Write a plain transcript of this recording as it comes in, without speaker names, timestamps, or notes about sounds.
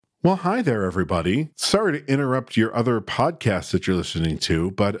Well, hi there, everybody. Sorry to interrupt your other podcasts that you're listening to,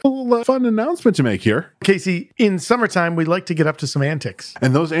 but a little fun announcement to make here. Casey, in summertime, we like to get up to some antics.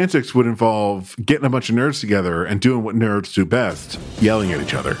 And those antics would involve getting a bunch of nerds together and doing what nerds do best, yelling at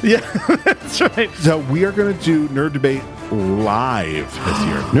each other. Yeah, that's right. So we are going to do Nerd Debate live this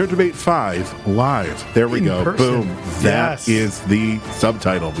year. Nerd Debate 5 live. There we go. Person. Boom. That is the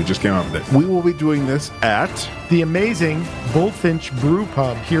subtitle. We just came up with it. We will be doing this at the amazing Bullfinch Brew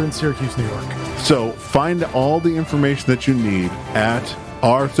Pub here in Syracuse, New York. So find all the information that you need at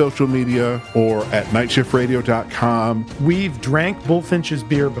our social media or at nightshiftradio.com. We've drank Bullfinch's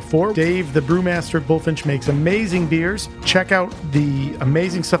beer before. Dave, the brewmaster at Bullfinch, makes amazing beers. Check out the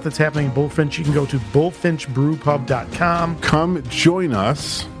amazing stuff that's happening in Bullfinch. You can go to bullfinchbrewpub.com. Come join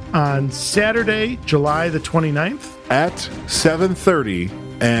us on Saturday, July the 29th at 7:30.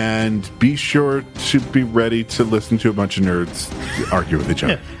 And be sure to be ready to listen to a bunch of nerds argue with each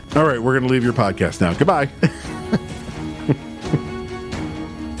other. Yeah. All right, we're going to leave your podcast now. Goodbye.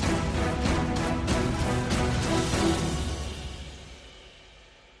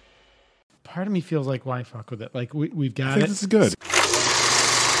 Part of me feels like, why fuck with it? Like, we've got I think it. This is good.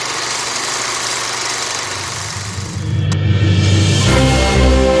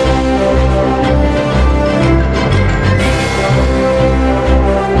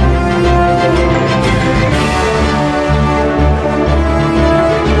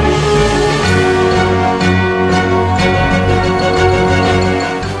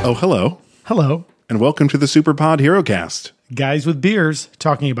 Oh, hello. Hello. And welcome to the Superpod HeroCast. Guys with beers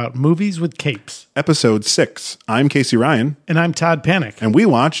talking about movies with capes. Episode 6. I'm Casey Ryan. And I'm Todd Panic. And we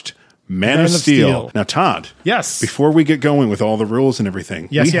watched Man of Steel. Now, Todd. Yes. Before we get going with all the rules and everything,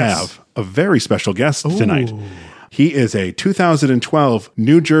 we have a very special guest tonight. He is a 2012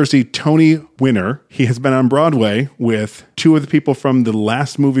 New Jersey Tony winner. He has been on Broadway with two of the people from the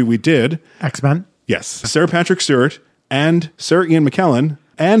last movie we did. X-Men. Yes. Sir Patrick Stewart and Sir Ian McKellen.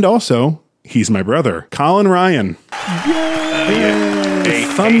 And also, he's my brother, Colin Ryan. Hey,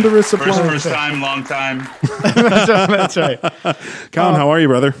 thunderous applause. First time, long time. That's right. Colin, how are you,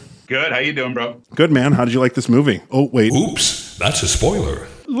 brother? Good. How you doing, bro? Good, man. How did you like this movie? Oh, wait. Oops, that's a spoiler.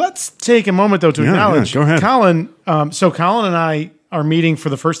 Let's take a moment, though, to acknowledge. Go ahead. Colin, so Colin and I are meeting for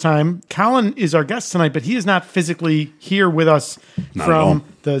the first time. Colin is our guest tonight, but he is not physically here with us from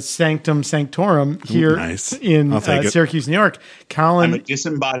the Sanctum Sanctorum here in Syracuse, New York. Colin, I'm a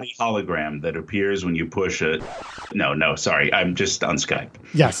disembodied hologram that appears when you push it. No, sorry. I'm just on Skype.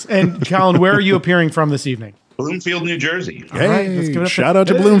 Yes. And Colin, where are you appearing from this evening? Bloomfield, New Jersey. Hey, right, let's give it shout out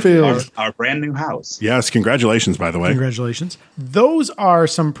to Bloomfield. Our brand new house. Yes, congratulations, by the way. Congratulations. Those are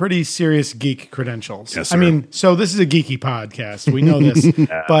some pretty serious geek credentials. Yes, sir. I mean, so this is a geeky podcast. We know this.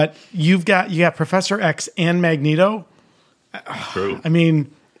 But you got Professor X and Magneto. True. I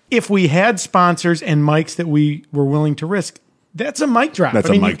mean, if we had sponsors and mics that we were willing to risk, that's a mic drop. That's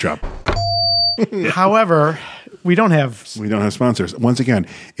a mic drop. However, we don't have sponsors. Once again,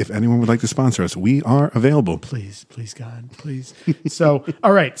 if anyone would like to sponsor us, we are available. Please, God, please. So,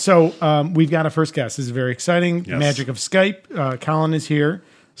 all right. So we've got a first guest. This is very exciting. Yes. Magic of Skype. Colin is here.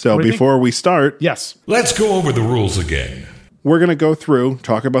 So before we start, yes, let's go over the rules again. We're going to go through,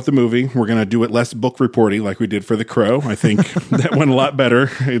 talk about the movie. We're going to do it less book reporty like we did for The Crow. I think that went a lot better.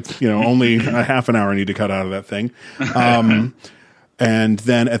 It's, only a half an hour I need to cut out of that thing. And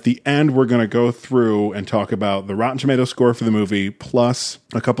then at the end, we're going to go through and talk about the Rotten Tomatoes score for the movie, plus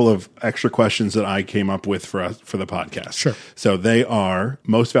a couple of extra questions that I came up with for the podcast. Sure. So they are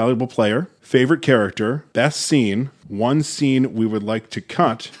most valuable player, favorite character, best scene, one scene we would like to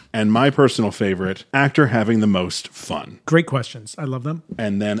cut, and my personal favorite, actor having the most fun. Great questions. I love them.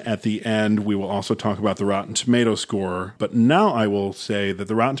 And then at the end, we will also talk about the Rotten Tomatoes score. But now I will say that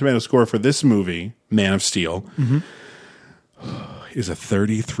the Rotten Tomatoes score for this movie, Man of Steel, is a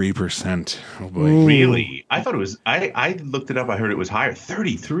 33%. Oh boy. Ooh. Really? I thought it was I looked it up. I heard it was higher.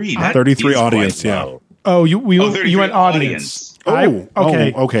 33. 33 audience, yeah. Oh, you went audience.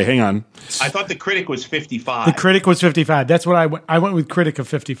 Okay, hang on. I thought the critic was 55. The critic was 55. That's what I went with critic of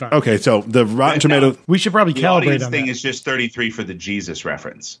 55. Okay, so the Rotten Tomatoes. We should probably the calibrate audience on thing that. is just 33 for the Jesus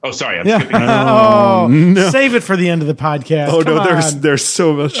reference. Oh, sorry, I'm skipping. No. Save it for the end of the podcast. Oh Come no, on. there's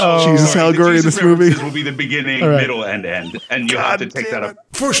so much Jesus allegory in this movie. This will be the beginning, middle, and end, and you have to take that up.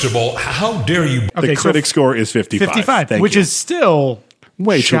 First of all, how dare you? The critic score is 55. 55, which is still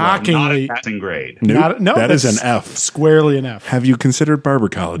way shockingly not a passing grade. No, that is an F. Squarely an F. Have you considered Barber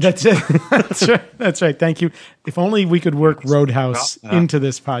College? That's it. That's right. That's right. Thank you. If only we could work Roadhouse into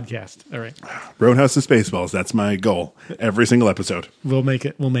this podcast. All right. Roadhouse and Spaceballs. That's my goal. Every single episode. We'll make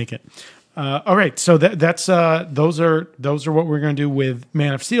it. All right, so that's those are what we're going to do with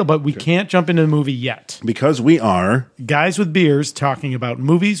Man of Steel, but we can't jump into the movie yet because we are guys with beers talking about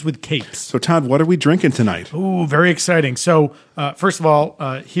movies with capes. So, Todd, what are we drinking tonight? Ooh, very exciting. So, first of all,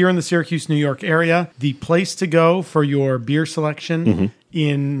 here in the Syracuse, New York area, the place to go for your beer selection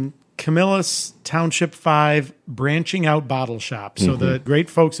in Camillus Township 5 Branching Out Bottle Shop. So the great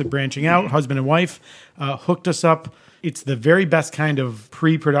folks at Branching Out, husband and wife, hooked us up. It's the very best kind of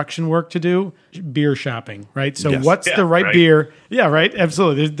pre-production work to do, beer shopping, right? So what's the right beer? Yeah, right,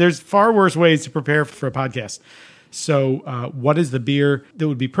 absolutely. There's far worse ways to prepare for a podcast. So what is the beer that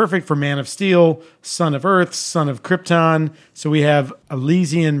would be perfect for Man of Steel, Son of Earth, Son of Krypton? So we have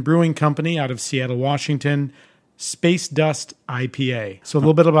Elysian Brewing Company out of Seattle, Washington, Space Dust IPA. So a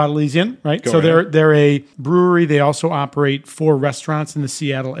little bit about Elysian, right? They're a brewery. They also operate 4 restaurants in the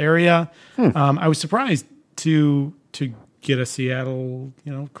Seattle area. I was surprised to get a Seattle,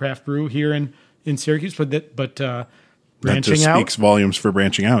 craft brew here in Syracuse, but Branching Out speaks volumes for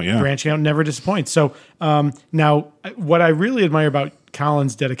Branching Out. Yeah, Branching Out never disappoints. So now, what I really admire about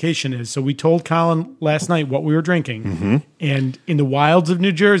Colin's dedication is, so we told Colin last night what we were drinking, and in the wilds of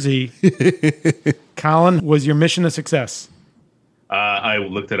New Jersey, Colin, was your mission a success? I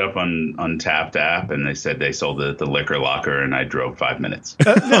looked it up on Untapped app, and they said they sold it at the liquor locker, and I drove 5 minutes.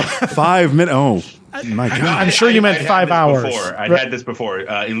 5 minutes? Oh, my God. I'm sure you meant 5 hours. I'd had this before.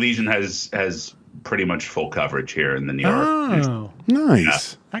 Elysian has pretty much full coverage here in the New York. Oh,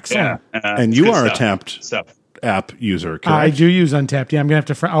 nice. Yeah. Excellent. Yeah. And you are a Tapped app user, correct? I do use Untapped. Yeah, I'm going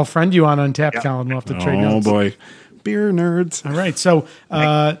to have to I'll friend you on Untapped, Colin. We'll have to trade notes. Oh, boy. Beer nerds. All right. So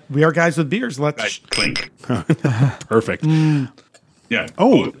we are guys with beers. Let's clink. Perfect. Yeah.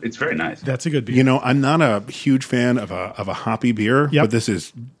 Oh, it's very nice. That's a good beer. I'm not a huge fan of a hoppy beer, but this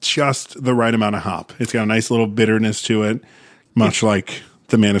is just the right amount of hop. It's got a nice little bitterness to it, much like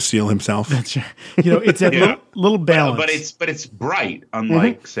the Man of Steel himself. That's right. It's a little balance. But it's bright,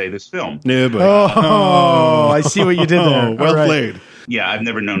 unlike say this film. Yeah, but, I see what you did there. Well played. Yeah, I've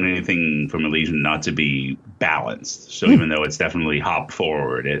never known anything from Elysian not to be balanced. So even though it's definitely hop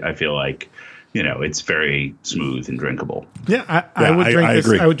forward, I feel like it's very smooth and drinkable. Yeah, I would drink this.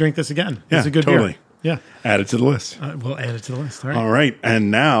 Agree. I would drink this again. Yeah, it's a good totally. beer. Yeah, add it to the list. We'll add it to the list. All right,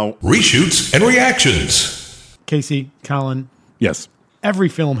 and now reshoots and reactions. Casey, Colin. Yes. Every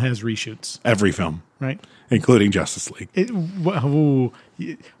film has reshoots. Every film, right, including Justice League.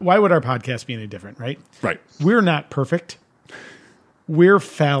 Why would our podcast be any different? Right. We're not perfect. We're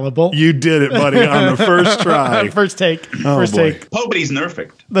fallible. You did it, buddy, on the first try. First take. First take. Nobody's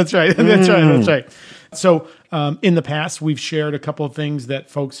perfect. That's right. That's right. So in the past, we've shared a couple of things that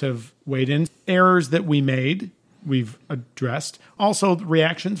folks have weighed in. Errors that we made, we've addressed. Also,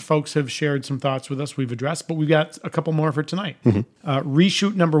 reactions. Folks have shared some thoughts with us, we've addressed. But we've got a couple more for tonight.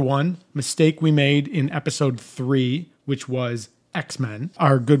 Reshoot number 1, mistake we made in episode 3, which was X-Men.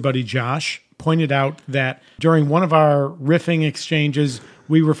 Our good buddy Josh pointed out that during one of our riffing exchanges,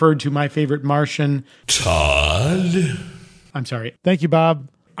 we referred to my favorite Martian, Todd. I'm sorry. Thank you, Bob.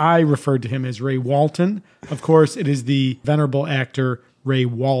 I referred to him as Ray Walton. Of course, it is the venerable actor Ray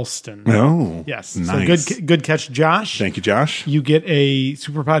Walston. Oh, yes. Nice. So good catch, Josh. Thank you, Josh. You get a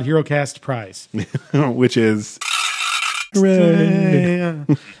SuperPod HeroCast prize. Which is... Hooray.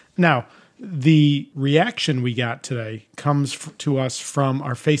 Now, the reaction we got today comes to us from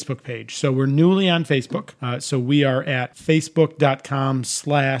our Facebook page. So we're newly on Facebook. So we are at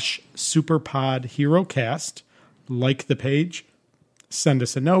facebook.com/SuperPodHeroCast. Like the page, send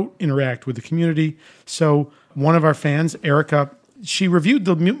us a note, interact with the community. So one of our fans, Erica, she reviewed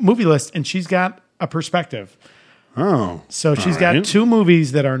the movie list and she's got a perspective. Oh. So she's got 2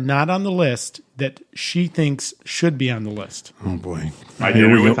 movies that are not on the list that she thinks should be on the list. Oh, boy. I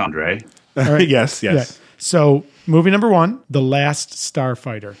agree with Andre. All right. Yes. Yeah. So, movie number 1, The Last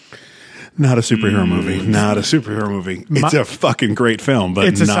Starfighter. Not a superhero movie. Not a superhero movie. It's a fucking great film, but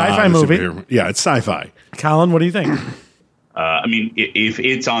it's a sci-fi movie. Yeah, it's sci-fi. Colin, what do you think? If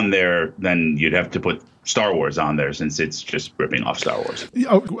it's on there, then you'd have to put Star Wars on there since it's just ripping off Star Wars.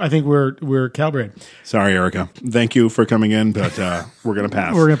 Oh, I think we're calibrated. Sorry, Erica. Thank you for coming in, but we're going to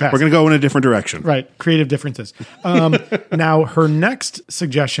pass. We're going to pass. We're going to go in a different direction. Right. Creative differences. Now, her next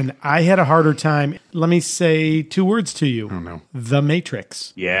suggestion, I had a harder time. Let me say 2 words to you. Oh, no. The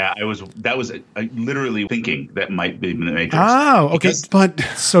Matrix. Yeah, I was literally thinking that might be The Matrix. Oh, okay. But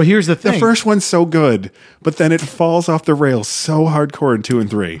so here's the thing. The first one's so good, but then it falls off the rails so hardcore in 2 and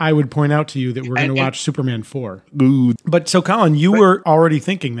 3. I would point out to you that we're going to watch Superman 4. Ooh. But so, Colin, you were already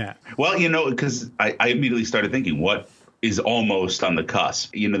thinking that. Well, because I immediately started thinking, what is almost on the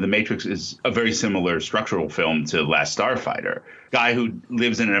cusp. The Matrix is a very similar structural film to Last Starfighter. Guy who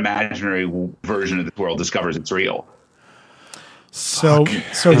lives in an imaginary version of the world discovers it's real. So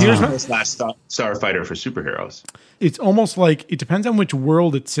here's Last Starfighter for superheroes. It's almost like it depends on which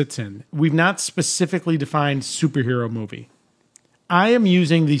world it sits in. We've not specifically defined superhero movie. I am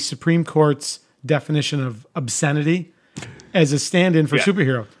using the Supreme Court's definition of obscenity as a stand-in for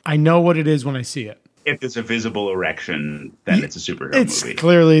superhero. I know what it is when I see it. If there's a visible erection, then it's a superhero it's movie.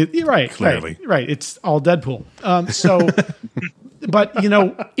 Clearly, you're right. Right. It's all Deadpool. But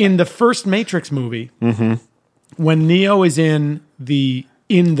in the first Matrix movie, when Neo is in the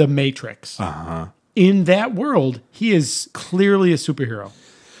Matrix, in that world, he is clearly a superhero.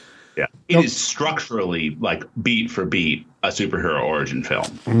 Yeah, it is structurally, like beat for beat, a superhero origin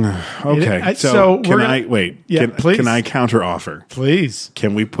film. Okay, so can I wait? Yeah, please. Can I counter offer? Please.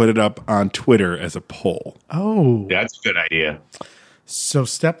 Can we put it up on Twitter as a poll? Oh, that's a good idea. So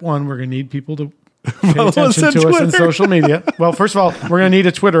step one, we're going to need people to pay attention to us on social media. Well, first of all, we're going to need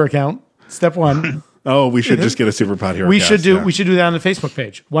a Twitter account. Step one. Oh, we should just get a Superpod Hero. We should do that on the Facebook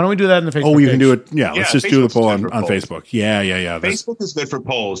page. Why don't we do that on the Facebook page? Oh, you can do it. Yeah, let's just do the poll on Facebook. Yeah. Facebook is good for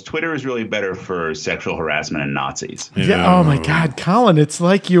polls. Twitter is really better for sexual harassment and Nazis. Yeah. Oh my God, Colin, it's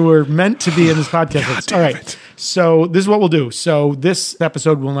like you were meant to be in this podcast. All right. So this is what we'll do. So this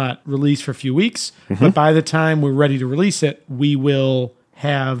episode will not release for a few weeks, but by the time we're ready to release it, we will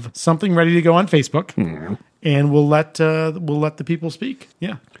have something ready to go on Facebook, and we'll let the people speak.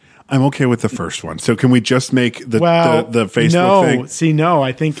 Yeah. I'm okay with the first one. So can we just make the Facebook thing?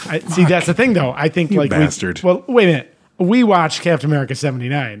 I think that's the thing though. I think you bastard. Well, wait a minute. We watched Captain America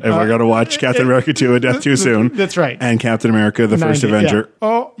 79. And we're going to watch Captain America 2, A Death Too Soon. That's right. And Captain America, The First Avenger. Yeah.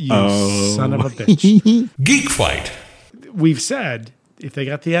 Oh, you son of a bitch. Geek Fight. We've said if they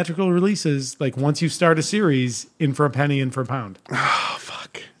got theatrical releases, like once you start a series, in for a penny, in for a pound. Oh,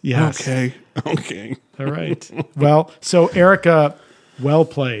 fuck. Yes. Okay. All right. Well, so Erica... Well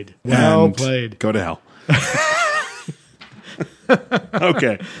played. Well played. Go to hell.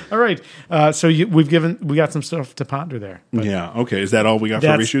 Okay. All right. So we got some stuff to ponder there. Yeah. Okay. Is that all we got for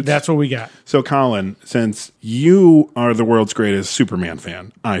reshoots? That's what we got. So, Colin, since you are the world's greatest Superman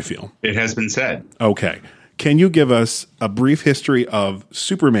fan, I feel. It has been said. Okay. Can you give us a brief history of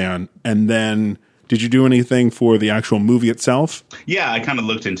Superman, and then did you do anything for the actual movie itself? Yeah, I kind of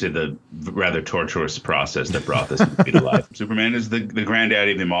looked into the rather torturous process that brought this movie to life. Superman is the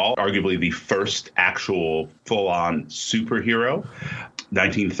granddaddy of them all, arguably the first actual full-on superhero.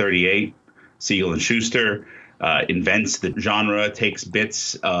 1938, Siegel and Schuster invents the genre, takes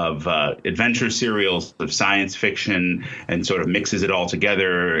bits of adventure serials, of science fiction, and sort of mixes it all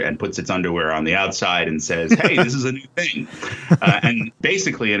together and puts its underwear on the outside and says, hey, this is a new thing. And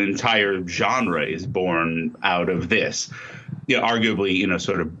basically an entire genre is born out of this. Arguably,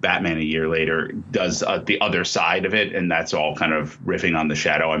 sort of Batman a year later does the other side of it, and that's all kind of riffing on the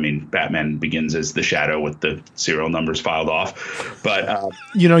Shadow. I mean, Batman begins as the Shadow with the serial numbers filed off. But,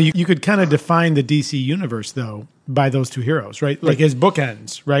 you could kind of define the DC universe, though, by those two heroes, right? Like as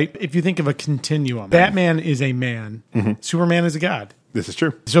bookends, right? If you think of a continuum, Batman is a man, Superman is a god. This is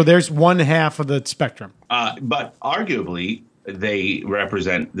true. So there's one half of the spectrum. But arguably, they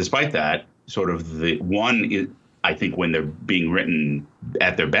represent, despite that, sort of the one... I think when they're being written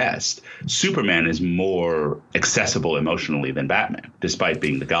at their best, Superman is more accessible emotionally than Batman, despite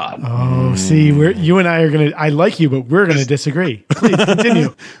being the god. Oh, see, you and I are going to, I like you, but we're going to disagree. Please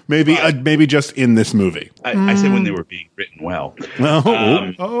continue. Maybe just in this movie. I said when they were being written well.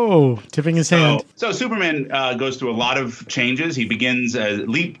 Tipping his hand. So Superman goes through a lot of changes. He begins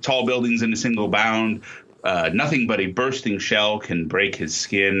leap tall buildings in a single bound. Nothing but a bursting shell can break his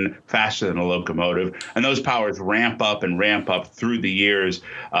skin faster than a locomotive. And those powers ramp up through the years,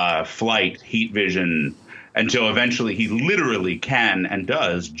 flight, heat vision, until eventually he literally can and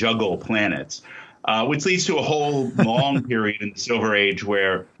does juggle planets. Which leads to a whole long period in the Silver Age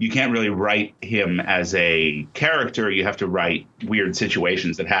where you can't really write him as a character. You have to write weird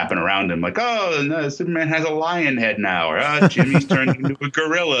situations that happen around him. Like, Superman has a lion head now. Or, Jimmy's turned into a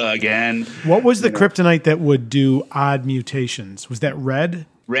gorilla again. What was the kryptonite that would do odd mutations? Was that red?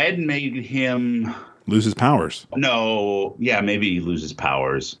 Red made him... lose his powers. No, yeah, maybe he loses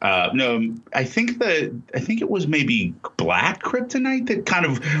powers. No, I think it was maybe black kryptonite that kind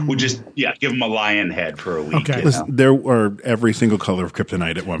of would just give him a lion head for a week. Okay, there were every single color of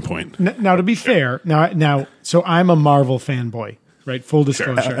kryptonite at one point. Now to be fair, now, so I'm a Marvel fanboy. right? Full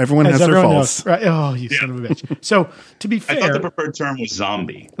disclosure. Everyone has their faults. Right? Oh, you son of a bitch. So, to be fair... I thought the preferred term was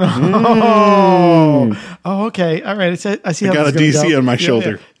zombie. Oh, okay. All right. I see how got a DC on my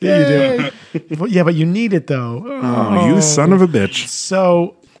shoulder. Yeah, you do. Yeah, but you need it, though. Oh, you son of a bitch.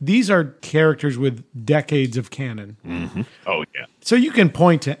 So... These are characters with decades of canon. Mm-hmm. Oh, yeah. So you can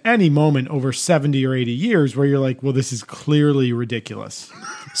point to any moment over 70 or 80 years where you're like, well, this is clearly ridiculous.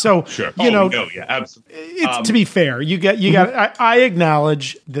 So, sure. Yeah, absolutely. It's, to be fair, you got. I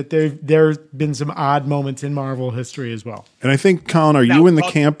acknowledge that there's been some odd moments in Marvel history as well. And I think, Colin, are you in the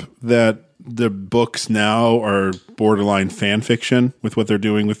camp that the books now are borderline fan fiction with what they're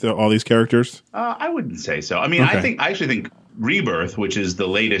doing with all these characters? I wouldn't say so. I mean, okay. I actually think Rebirth, which is the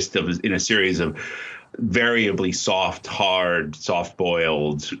latest in a series of variably soft-boiled,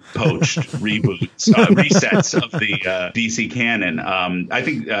 poached reboots, resets of the DC canon. I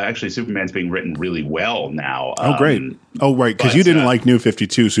think actually Superman's being written really well now. Oh, great. Right, because you didn't like New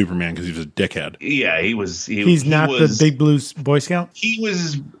 52 Superman because he was a dickhead. Yeah, he was. He's not the big blue Boy Scout? He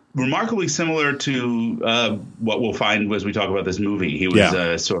was remarkably similar to what we'll find as we talk about this movie. He was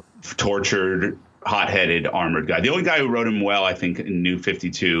a sort of tortured, hot-headed, armored guy. The only guy who wrote him well, I think, in New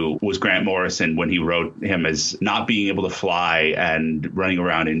 52 was Grant Morrison when he wrote him as not being able to fly and running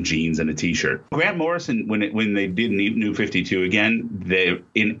around in jeans and a T-shirt. Grant Morrison, when they did New 52 again,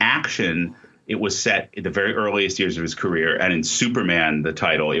 in action, it was set in the very earliest years of his career, and in Superman, the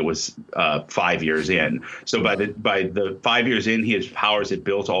title, it was 5 years in. So by the 5 years in, his powers had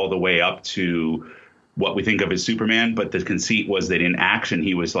built all the way up to what we think of as Superman, but the conceit was that in action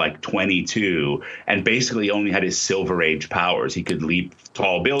he was like 22 and basically only had his Silver Age powers. He could leap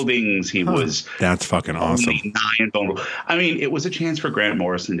tall buildings. He was that's fucking awesome. Vulnerable. I mean, it was a chance for Grant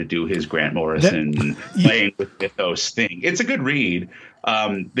Morrison to do his Grant Morrison playing with mythos thing. It's a good read.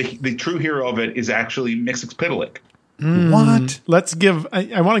 The true hero of it is actually Mxyzptlk. What? Let's give.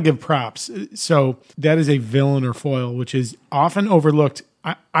 I want to give props. So that is a villain or foil, which is often overlooked.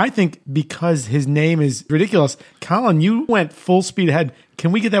 I think because his name is ridiculous. Colin, you went full speed ahead.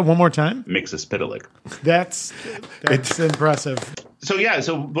 Can we get that one more time? Mxyzptlk. That's impressive. So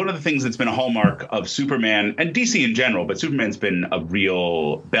one of the things that's been a hallmark of Superman and DC in general, but Superman's been a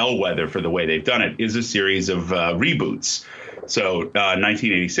real bellwether for the way they've done it, is a series of reboots. So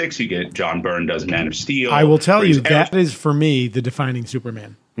 1986, you get John Byrne does Man of Steel. I will tell you, that is for me the defining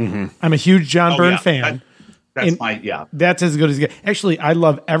Superman. Mm-hmm. I'm a huge John Byrne fan. That's as good as it gets. Actually, I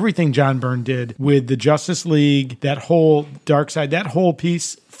love everything John Byrne did with the Justice League, that whole Dark Side, that whole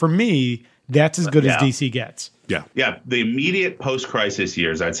piece. For me, that's as good as DC gets. Yeah. The immediate post-crisis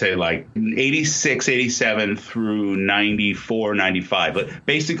years, I'd say like 86, 87 through 94, 95. But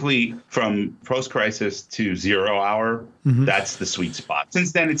basically from post-crisis to 0 Hour, that's the sweet spot.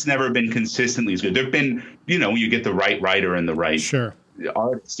 Since then, it's never been consistently as good. There have been, you get the right writer and the right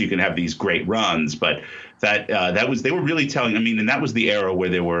artist, you can have these great runs, but they were really telling. I mean, and that was the era where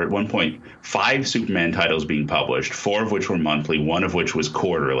there were at one point 5 Superman titles being published, 4 of which were monthly, 1 of which was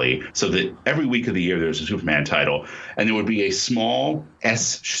quarterly, so that every week of the year there was a Superman title, and there would be a small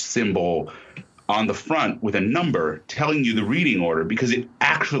S symbol on the front with a number telling you the reading order, because it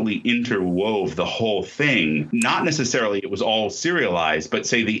actually interwove the whole thing. Not necessarily it was all serialized, but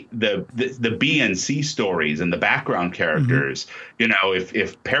say the B and C stories and the background characters.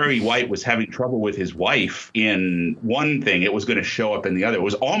 If Perry White was having trouble with his wife in one thing, it was going to show up in the other. It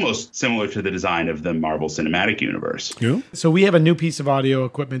was almost similar to the design of the Marvel Cinematic Universe. Yeah. So we have a new piece of audio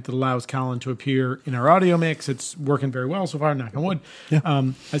equipment that allows Colin to appear in our audio mix. It's working very well so far, knock on wood.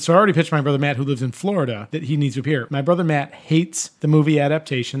 Yeah. So I already pitched my brother Matt, who lives in Florida, that he needs to appear. My brother Matt hates the movie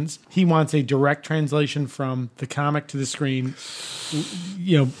adaptations. He wants a direct translation from the comic to the screen,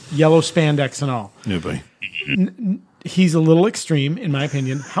 yellow spandex and all. Yeah, boy. He's a little extreme, in my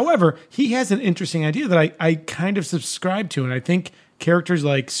opinion. However, he has an interesting idea that I kind of subscribe to, and I think characters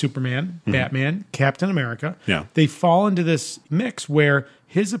like Superman, Batman, Captain America, they fall into this mix where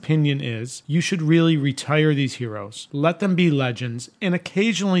his opinion is you should really retire these heroes, let them be legends, and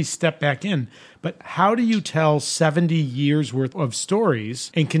occasionally step back in. But how do you tell 70 years worth of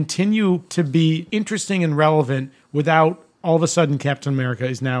stories and continue to be interesting and relevant without all of a sudden Captain America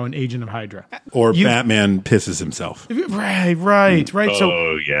is now an agent of Hydra? Or Batman pisses himself. Right.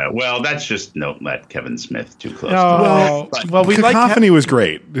 Oh, yeah. Well, that's just don't let Kevin Smith too close. Cacophony was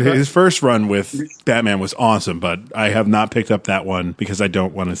great. His first run with Batman was awesome, but I have not picked up that one because I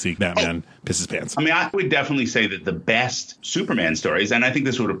don't want to see Batman piss his pants. I mean, I would definitely say that the best Superman stories, and I think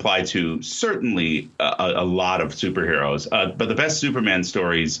this would apply to certainly a lot of superheroes, but the best Superman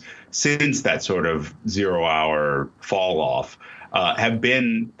stories since that sort of 0 Hour fall off have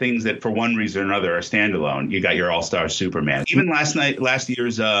been things that, for one reason or another, are standalone. You got your all-star Superman. Even last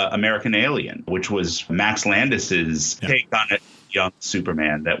year's American Alien, which was Max Landis's take on a young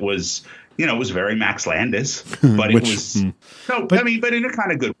Superman that was... it was very Max Landis, but it was but in a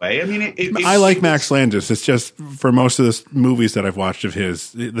kind of good way. I mean, I like Max Landis. It's just for most of the movies that I've watched of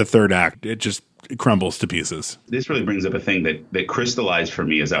his, the third act, it just crumbles to pieces. This really brings up a thing that crystallized for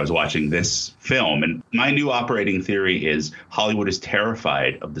me as I was watching this film. And my new operating theory is Hollywood is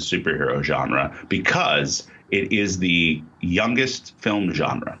terrified of the superhero genre because it is the youngest film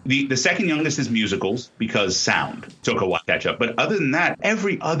genre. The second youngest is musicals because sound took a while to catch up. But other than that,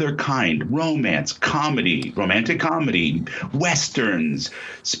 every other kind, romance, comedy, romantic comedy, westerns,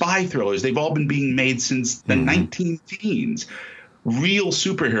 spy thrillers, they've all been being made since the 19-teens. Real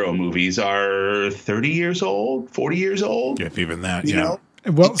superhero movies are 30 years old, 40 years old. If even that, you know?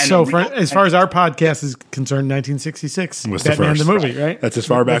 Well, as far as our podcast is concerned, 1966, was Batman the movie, right? That's as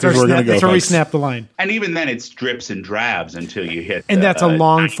far back as we're going to go. That's where we snap the line. And even then, it's drips and drabs until you hit. And that's a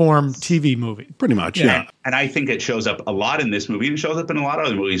long-form TV movie. Pretty much, yeah. And I think it shows up a lot in this movie. It shows up in a lot of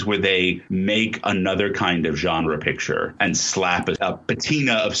other movies where they make another kind of genre picture and slap a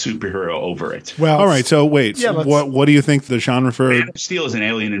patina of superhero over it. Well, all right. So wait, what do you think the genre for? Man of Steel is an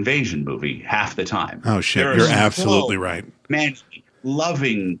alien invasion movie half the time. Oh shit, you're absolutely right. Man,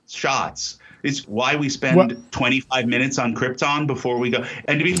 loving shots. It's why we spend 25 minutes on Krypton before we go.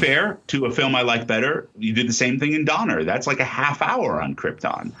 And to be fair, to a film I like better, you did the same thing in Donner. That's like a half hour on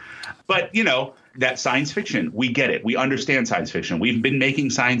Krypton. But, that science fiction, we get it. We understand science fiction. We've been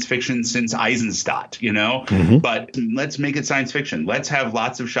making science fiction since Eisenstadt, But let's make it science fiction. Let's have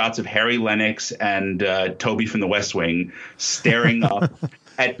lots of shots of Harry Lennox and Toby from the West Wing staring up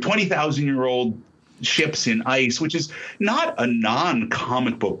at 20,000-year-old ships in ice, which is not a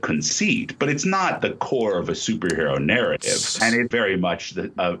non-comic book conceit, but it's not the core of a superhero narrative. And it's very much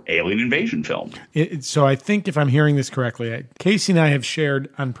the alien invasion film. So I think if I'm hearing this correctly, Casey and I have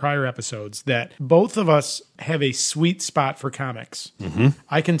shared on prior episodes that both of us have a sweet spot for comics. Mm-hmm.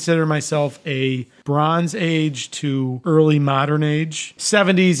 I consider myself a Bronze Age to early modern age,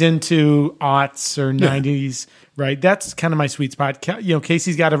 70s into aughts or 90s. Right, that's kind of my sweet spot.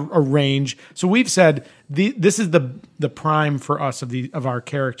 Casey's got a range, so we've said this is the prime for us of our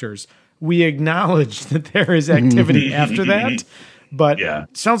characters. We acknowledge that there is activity after that, but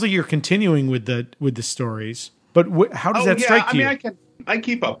it sounds like you're continuing with the stories. But how does that strike you? I mean, I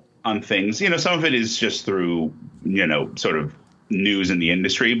keep up on things. Some of it is just through sort of news in the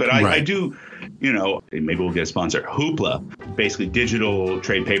industry, but I do. Maybe we'll get a sponsor. Hoopla, basically digital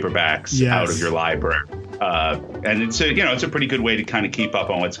trade paperbacks out of your library. And it's a pretty good way to kind of keep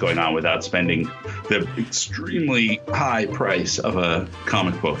up on what's going on without spending the extremely high price of a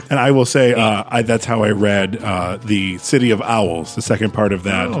comic book. And I will say that's how I read the City of Owls, the second part of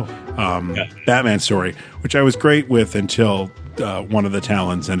that Batman story, which I was great with until one of the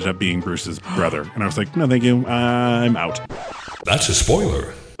Talons ended up being Bruce's brother. And I was like, no, thank you. I'm out. That's a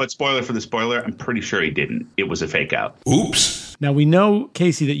spoiler. But spoiler for the spoiler, I'm pretty sure he didn't. It was a fake out. Oops. Now, we know,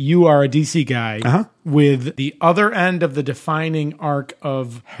 Casey, that you are a DC guy with the other end of the defining arc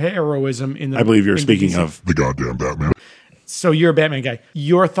of heroism in the I believe you're speaking DC. Of the goddamn Batman. So you're a Batman guy.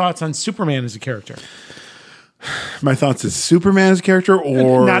 Your thoughts on Superman as a character? My thoughts is Superman as a character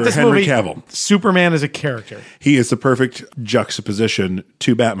or Not this Henry movie, Cavill? Superman as a character. He is the perfect juxtaposition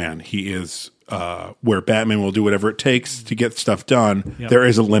to Batman. He is where Batman will do whatever it takes to get stuff done. Yep. There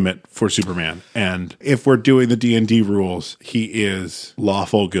is a limit for Superman. And if we're doing the D&D rules, he is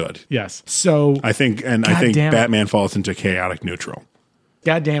lawful good. Yes. So I think Batman falls into chaotic neutral.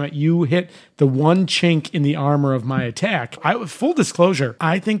 God damn it, you hit the one chink in the armor of my attack. Full disclosure,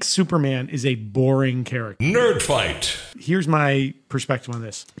 I think Superman is a boring character. Nerd fight. Here's my perspective on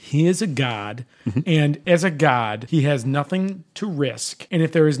this. He is a god, and as a god, he has nothing to risk. And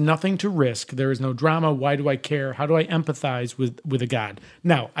if there is nothing to risk, there is no drama. Why do I care? How do I empathize with a god?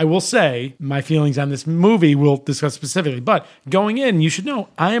 Now, I will say my feelings on this movie we'll discuss specifically, but going in, you should know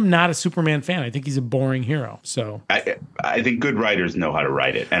I am not a Superman fan. I think he's a boring hero. So I think good writers know how to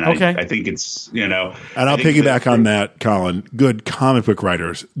write it, and I think it's And I'll piggyback on that, Colin. Good comic book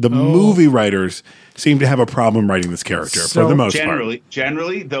writers, the movie writers seem to have a problem writing this character for the most part.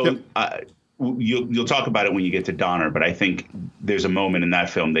 Generally, though, you'll talk about it when you get to Donner, but I think there's a moment in that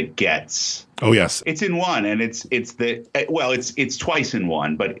film that gets. Oh yes, it's in one, and it's twice in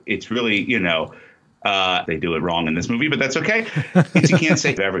one, but it's really They do it wrong in this movie, but that's okay. He can't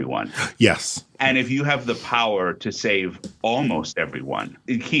save everyone. Yes. And if you have the power to save almost everyone,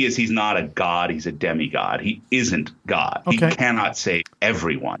 he's not a god, he's a demigod. He isn't God. Okay. He cannot save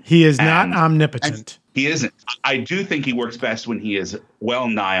everyone. He is not omnipotent. He isn't. I do think he works best when he is well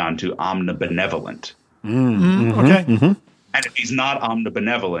nigh onto omnibenevolent. Okay. Mm-hmm. And if he's not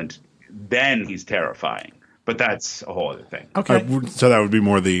omnibenevolent, then he's terrifying. But that's a whole other thing. Okay. So that would be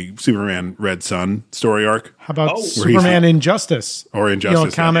more the Superman Red Sun story arc. How about Superman Injustice? Or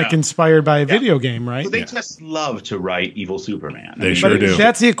Injustice. A comic inspired by a video game, right? Well, they just love to write evil Superman. They sure do.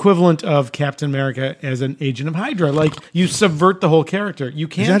 That's the equivalent of Captain America as an agent of Hydra. Like, you subvert the whole character. You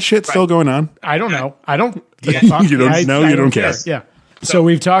can't. Is that shit still going on? I don't know. I don't. You don't know? You don't care. Yeah. So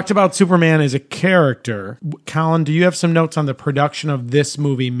we've talked about Superman as a character. Colin, do you have some notes on the production of this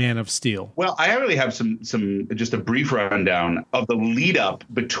movie, Man of Steel? Well, I really have some just a brief rundown of the lead up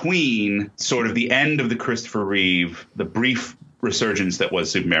between sort of the end of the Christopher Reeve, the brief resurgence that was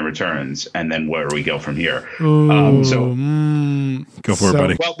Superman Returns, and then where we go from here. Go for it,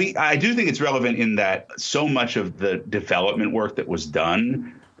 buddy. Well, I do think it's relevant in that so much of the development work that was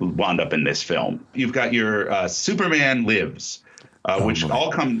done wound up in this film. You've got your Superman Lives. Which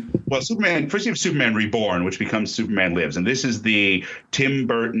all come Superman. First, you have Superman Reborn, which becomes Superman Lives, and this is the Tim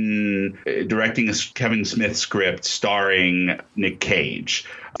Burton directing a Kevin Smith script starring Nick Cage.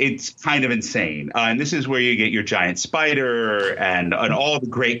 It's kind of insane, and this is where you get your giant spider and all the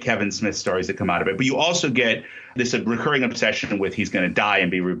great Kevin Smith stories that come out of it. But you also get this recurring obsession with he's going to die and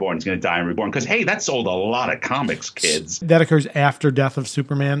be reborn. He's going to die and reborn because, hey, that sold a lot of comics, kids. That occurs after Death of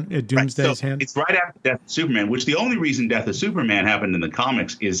Superman at Doomsday's hand? It's right after Death of Superman, which the only reason Death of Superman happened in the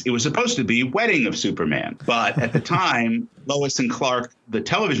comics is it was supposed to be Wedding of Superman. But at the time, Lois and Clark, the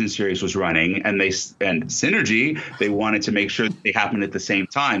television series was running, and Synergy, they wanted to make sure that they happened at the same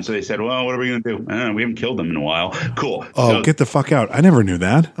time. So they said, well, what are we going to do? We haven't killed them in a while. Cool. Oh, get the fuck out. I never knew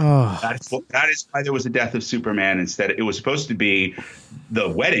that. Oh. That is why there was a Death of Superman. Instead, it was supposed to be the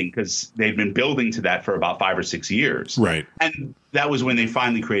wedding because they'd been building to that for about 5 or 6 years. Right. And that was when they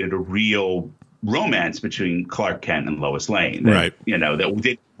finally created a real romance between Clark Kent and Lois Lane. Right. That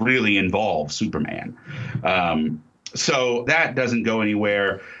did really involve Superman. So that doesn't go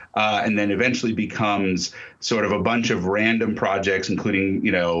anywhere. And then eventually becomes sort of a bunch of random projects, including,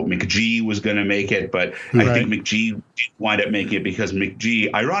 McGee was going to make it, but I think McGee didn't wind up making it because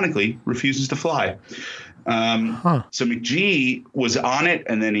McGee, ironically, refuses to fly. So McGee was on it,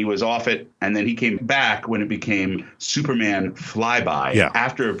 and then he was off it, and then he came back when it became Superman Flyby. Yeah.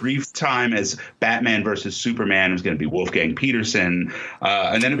 After a brief time as Batman versus Superman, it was going to be Wolfgang Peterson,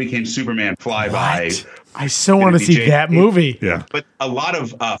 and then it became Superman Flyby. What? I so want to see that movie. Yeah. But a lot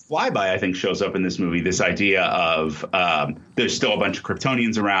of Flyby, I think, shows up in this movie. This idea of there's still a bunch of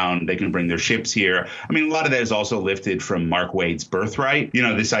Kryptonians around. They can bring their ships here. I mean, a lot of that is also lifted from Mark Waid's Birthright.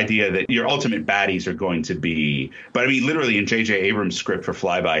 This idea that your ultimate baddies are going to be. But I mean, literally in J.J. Abrams' script for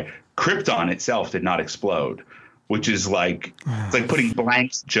Flyby, Krypton itself did not explode, which is like it's like putting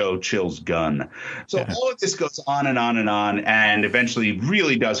blanks Joe Chill's gun. So all of this goes on and on and on, and eventually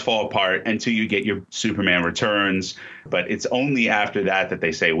really does fall apart until you get your Superman Returns. But it's only after that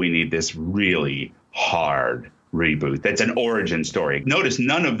they say we need this really hard reboot. That's an origin story. Notice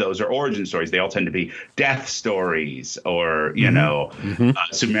none of those are origin stories. They all tend to be death stories or,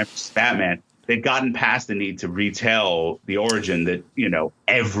 Superman versus Batman. They've gotten past the need to retell the origin that,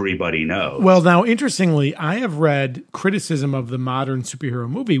 everybody knows. Well, now, interestingly, I have read criticism of the modern superhero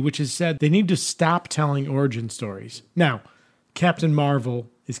movie, which has said they need to stop telling origin stories. Now, Captain Marvel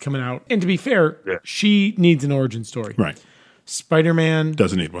is coming out. And to be fair, she needs an origin story. Right. Spider-Man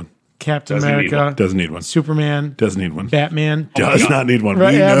doesn't need one. Captain America doesn't need one. Superman doesn't need one. Batman does not need one.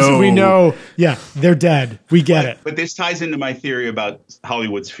 Right, we know. Yeah, they're dead. We get it. But this ties into my theory about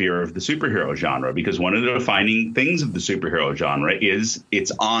Hollywood's fear of the superhero genre, because one of the defining things of the superhero genre is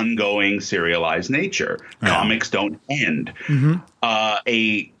its ongoing serialized nature. Comics don't end.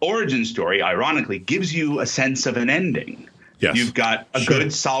 A origin story, ironically, gives you a sense of an ending. Yes. You've got a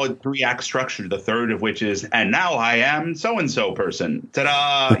good, solid 3-act structure, the third of which is, and now I am so-and-so person.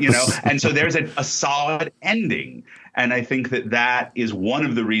 Ta-da! And so there's a solid ending. And I think that is one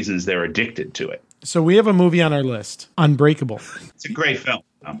of the reasons they're addicted to it. So we have a movie on our list, Unbreakable. It's a great film.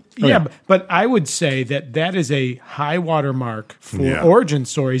 But I would say that is a high water mark for origin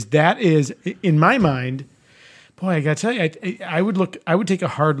stories. That is, in my mind, boy, I got to tell you, I would take a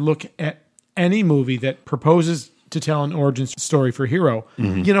hard look at any movie that proposes to tell an origin story for hero.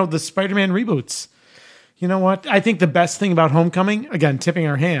 The Spider-Man reboots. You know what? I think the best thing about Homecoming, again, tipping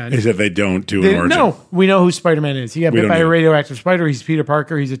our hand, is that they don't do an origin. No, we know who Spider-Man is. He got bit by a radioactive spider. He's Peter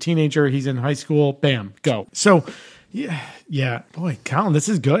Parker. He's a teenager. He's in high school. Bam, go. So, yeah. Boy, Colin, this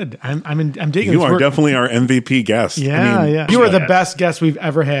is good. I'm digging. You are definitely our MVP guest. Yeah. You are the best guest we've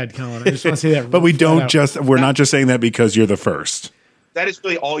ever had, Colin. I just want to say that. But we don't we're not just saying that because you're the first. That is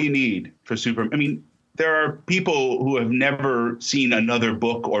really all you need for Superman. I mean, there are people who have never seen another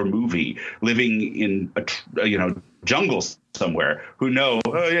book or movie living in a jungle somewhere who know,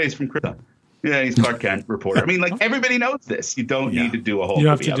 oh yeah, he's from Krypton. Yeah, he's Clark Kent, reporter. I mean, like everybody knows this. You don't need to do a whole. You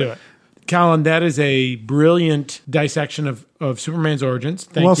don't have to do it. Colin, that is a brilliant dissection of Superman's origins.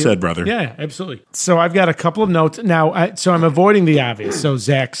 Thank you. Well said, brother. Yeah, absolutely. So I've got a couple of notes. Now, I'm avoiding the obvious. So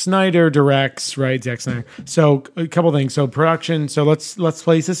Zack Snyder directs, right? Zack Snyder. So a couple of things. So production. So let's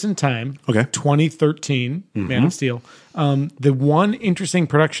place this in time. Okay. 2013, Man of Steel. The one interesting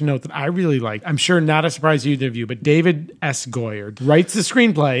production note that I really like, I'm sure not a surprise to either of you, but David S. Goyer writes the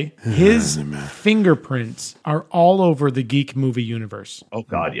screenplay. His fingerprints are all over the geek movie universe. Oh,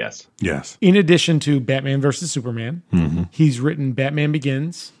 God, yes. Yes. In addition to Batman versus Superman, he's written Batman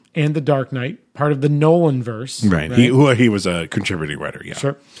Begins and The Dark Knight, part of the Nolan verse. Right. He was a contributing writer, yeah.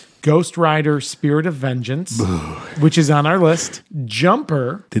 Sure. Ghost Rider, Spirit of Vengeance, which is on our list.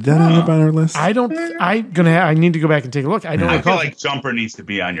 Jumper. Did that end up on our list? I need to go back and take a look. I feel like Jumper needs to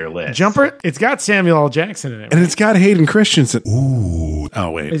be on your list. Jumper, it's got Samuel L. Jackson in it. Right? And it's got Hayden Christensen. Ooh. Oh,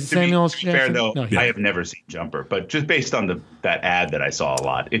 wait. Is it Samuel L. Jackson? Fair, though, no, I have never seen Jumper, but just based on that ad that I saw a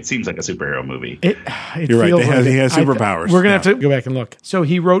lot, it seems like a superhero movie. You're right. He has superpowers. We're going to have to go back and look. So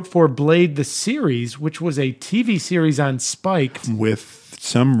he wrote for Blade the series, which was a TV series on Spike. With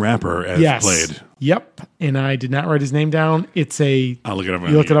some rapper as Blade. Yep. And I did not write his name down. I'll look it up.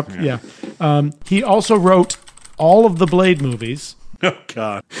 You look it up? Yeah. He also wrote all of the Blade movies. Oh,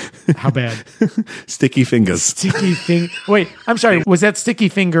 God. How bad? Sticky Fingers. Wait, I'm sorry. Was that Sticky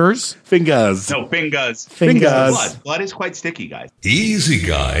Fingers? Fingers. No, Fingers. Blood is quite sticky, guys. Easy,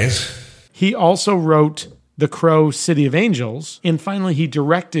 guys. He also wrote The Crow, City of Angels. And finally, he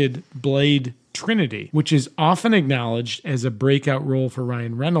directed Blade Trinity, which is often acknowledged as a breakout role for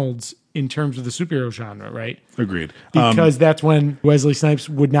Ryan Reynolds in terms of the superhero genre, right? Agreed. Because that's when Wesley Snipes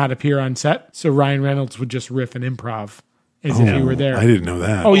would not appear on set, so Ryan Reynolds would just riff and improv as if he were there. I didn't know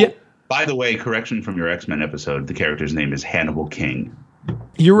that. Oh, yeah. By the way, correction from your X-Men episode, the character's name is Hannibal King.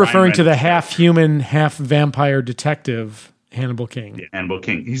 You're referring to the half-human, half-vampire detective Hannibal King. Yeah, Hannibal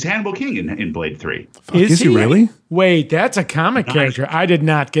King. He's Hannibal King in Blade 3. Is he really? Wait, that's a comic character. I did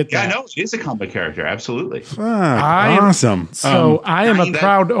not get that. Yeah, no, he is a comic character. Absolutely. Awesome. So I am a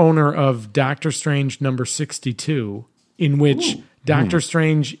proud owner of Doctor Strange number 62, in which Doctor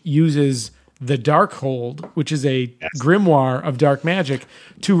Strange uses the Darkhold, which is a grimoire of dark magic,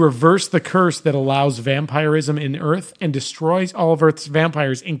 to reverse the curse that allows vampirism in Earth and destroys all of Earth's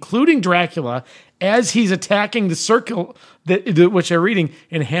vampires, including Dracula, as he's attacking the circle which they're reading.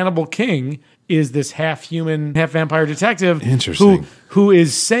 And Hannibal King is this half-human, half-vampire detective who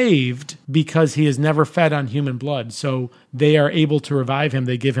is saved because he has never fed on human blood. So they are able to revive him.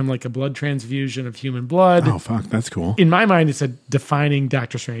 They give him like a blood transfusion of human blood. Oh, fuck. That's cool. In my mind, it's a defining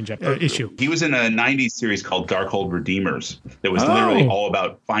Doctor Strange issue. He was in a 90s series called Darkhold Redeemers that was literally all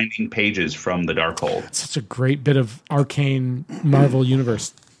about finding pages from the Darkhold. It's such a great bit of arcane Marvel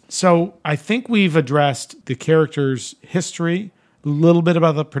universe. So I think we've addressed the character's history, a little bit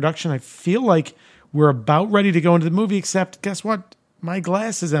about the production. I feel like we're about ready to go into the movie, except guess what? My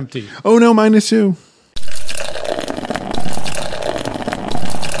glass is empty. Oh, no, mine is too.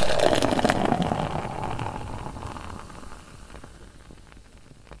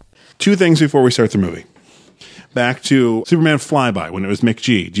 Two things before we start the movie. Back to Superman Flyby when it was Mick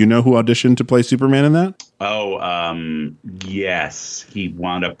G. Do you know who auditioned to play Superman in that? Oh, yes. He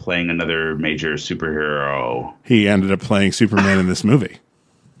wound up playing another major superhero. He ended up playing Superman in this movie.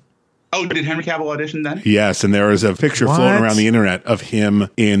 Oh, did Henry Cavill audition then? Yes, and there is a picture floating around the internet of him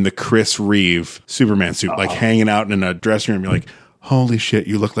in the Chris Reeve Superman suit, like hanging out in a dressing room. You're like, holy shit,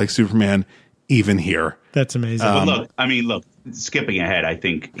 you look like Superman even here. That's amazing. Look, skipping ahead, I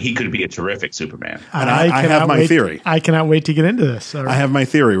think he could be a terrific Superman. And I have my theory. I cannot wait to get into this. I have my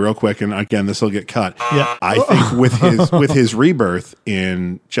theory real quick, and again, this will get cut. Yeah. I think with his rebirth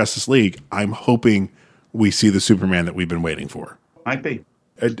in Justice League, I'm hoping we see the Superman that we've been waiting for. Might be.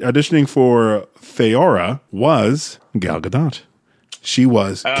 Auditioning for Feora was Gal Gadot. She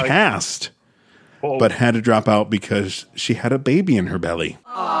was cast, but had to drop out because she had a baby in her belly.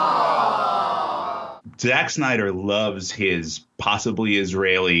 Zack Snyder loves his possibly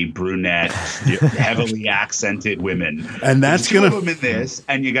Israeli brunette, heavily accented women, and that's going to in this.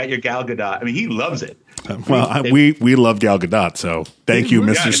 And you got your Gal Gadot. I mean, he loves it. Well, we love Gal Gadot, so thank you,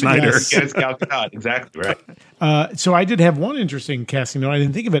 Mr. Snyder. Yes, Gal Gadot, exactly right. So I did have one interesting casting note. I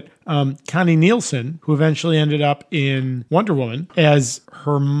didn't think of it. Connie Nielsen, who eventually ended up in Wonder Woman as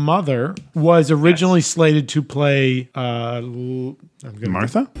her mother, was originally slated to play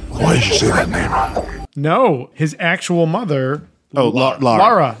Martha? Why did you say that name wrong? No, his actual mother. Oh,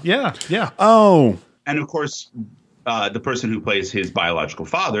 Lara. Yeah. Oh. And of course, the person who plays his biological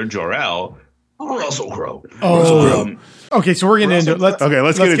father, Jor-El, Russell Crowe. Oh. Okay, so we're getting into it. Let's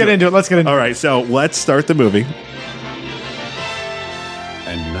get into it. All right, so let's start the movie.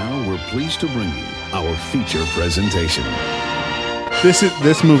 And now we're pleased to bring you our feature presentation.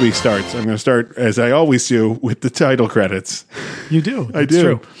 This movie starts. I'm going to start, as I always do, with the title credits. You do. I do.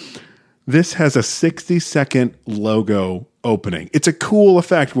 True. This has a 60-second logo opening. It's a cool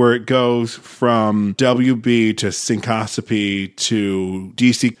effect where it goes from WB to Syncope to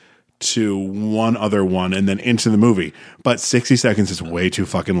DC to one other one and then into the movie. But 60 seconds is way too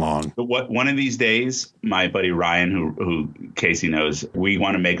fucking long. But one of these days, my buddy Ryan, who Casey knows, we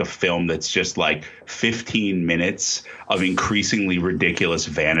want to make a film that's just like 15 minutes of increasingly ridiculous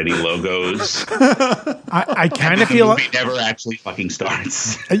vanity logos. I kind of feel like never actually fucking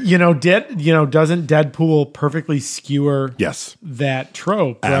starts. Doesn't Deadpool perfectly skewer that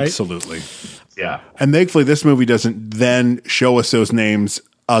trope, right? Absolutely. Yeah. And thankfully this movie doesn't then show us those names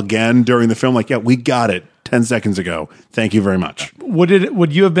again during the film, like, yeah, we got it 10 seconds ago. Thank you very much. Would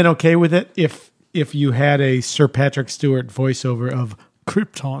you have been okay with it if you had a Sir Patrick Stewart voiceover of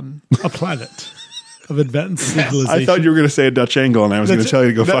Krypton, a planet of advanced civilization? I thought you were going to say a Dutch angle, and I was going to tell you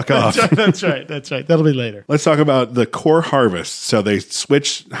to go fuck off. That's right. That'll be later. Let's talk about the core harvest. So they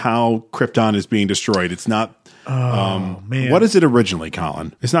switched how Krypton is being destroyed. It's not. Man, what is it originally,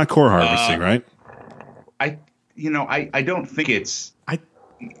 Colin? It's not core harvesting, right? I don't think it's.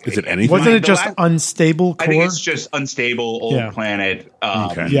 Is it anything? Wasn't it just unstable core? I think it's just unstable old planet.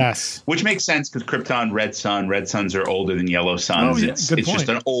 Okay. Yes. Which makes sense because Krypton, red sun. Red suns are older than yellow suns. It's just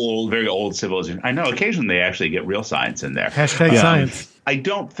an very old civilization. I know occasionally they actually get real science in there. #science. I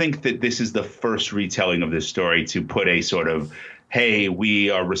don't think that this is the first retelling of this story to put a sort of, hey,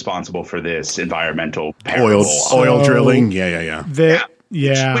 we are responsible for this environmental peril. Oil drilling.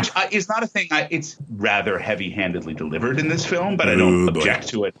 Yeah. Which is not a thing. It's rather heavy-handedly delivered in this film, but I don't object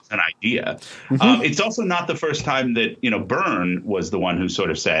to it as an idea. Mm-hmm. It's also not the first time that Byrne was the one who sort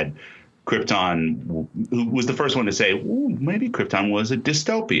of said Krypton, who was the first one to say, ooh, maybe Krypton was a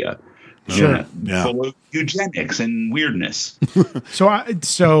dystopia. Sure. Full of eugenics and weirdness. So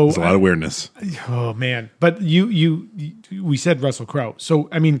there's a lot of weirdness. Oh man! But we said Russell Crowe. So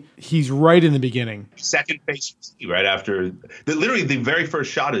I mean, he's right in the beginning. Second face, right after literally the very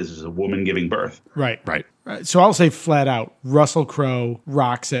first shot is a woman giving birth. Right. So I'll say flat out, Russell Crowe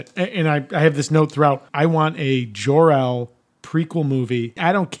rocks it. And I have this note throughout. I want a Jor-El prequel movie.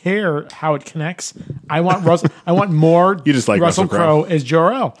 I don't care how it connects. I want more. You just like Russell Crowe as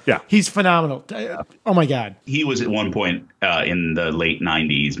Jor-El. Yeah, he's phenomenal. Oh my god, he was at one point in the late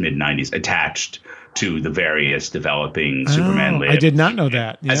 '90s, mid '90s, attached to the various developing Superman lives. I did not know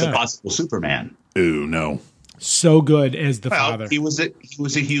that. As a possible Superman. Ooh, no. So good as the father. He was a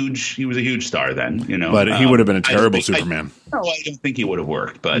huge star then. But he would have been a terrible Superman. I don't think he would have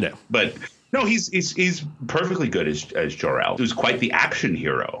worked. But. No, he's perfectly good as Jor-El. He was quite the action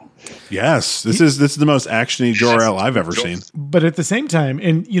hero. Yes, this is the most actiony Jor-El I've ever seen. But at the same time,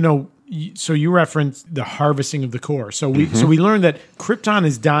 and so you referenced the harvesting of the core. So we learned that Krypton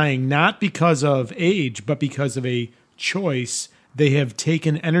is dying not because of age, but because of a choice. They have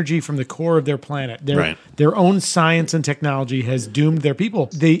taken energy from the core of their planet. Their own science and technology has doomed their people.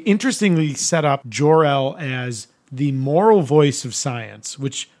 They interestingly set up Jor-El as the moral voice of science,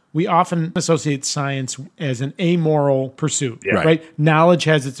 which we often associate science as an amoral pursuit, right? Knowledge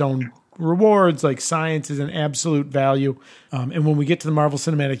has its own rewards, like science is an absolute value. And when we get to the Marvel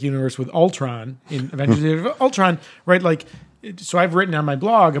Cinematic Universe with Ultron, in Avengers of Ultron, right? Like, so I've written on my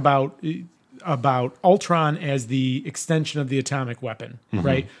blog about Ultron as the extension of the atomic weapon,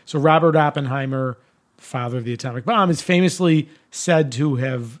 right? So Robert Oppenheimer, father of the atomic bomb, is famously said to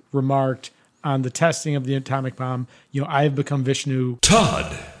have remarked on the testing of the atomic bomb, I have become Vishnu.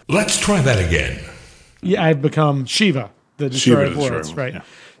 Todd, let's try that again. Yeah, I've become Shiva, the destroyer of worlds, right? Yeah.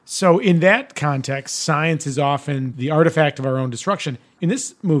 So in that context, science is often the artifact of our own destruction. In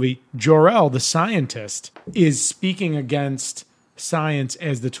this movie, Jor-El, the scientist, is speaking against science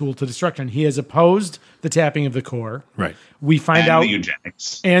as the tool to destruction. He has opposed the tapping of the core. Right. We find out the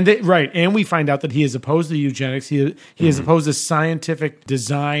eugenics. And we find out that he has opposed the eugenics. He has opposed the scientific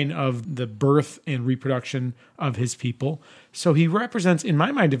design of the birth and reproduction of his people. So he represents, in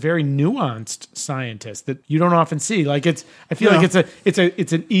my mind, a very nuanced scientist that you don't often see. Like I feel like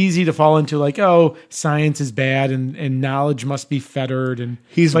it's an easy to fall into, like, oh, science is bad and knowledge must be fettered. And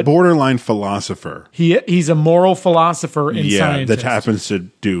he's borderline philosopher. He's a moral philosopher and scientist that happens to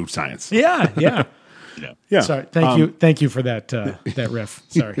do science. Yeah. Yeah. Sorry. Thank you for that riff.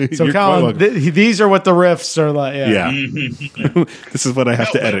 Sorry. So, Colin, these are what the riffs are like. Yeah. This is what I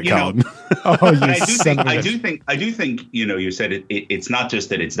have to edit, Colin. I do think. You said it's not just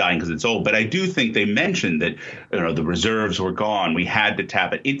that it's dying because it's old, but I do think they mentioned that the reserves were gone. We had to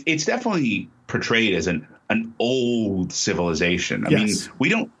tap it. It's definitely portrayed as an old civilization. I mean, we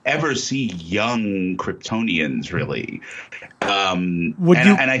don't ever see young Kryptonians really. And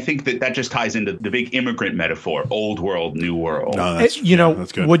I think that just ties into the big immigrant metaphor, old world, new world. No,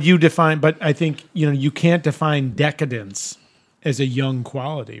 that's good. Would you define, but I think, you can't define decadence as a young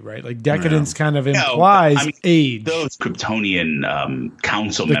quality, right? Like decadence kind of implies age. Those Kryptonian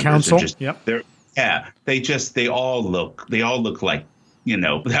council members council? are just, they all look like,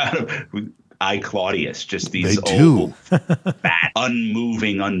 I, Claudius, just these old, fat,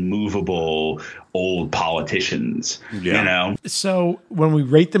 unmovable old politicians, So when we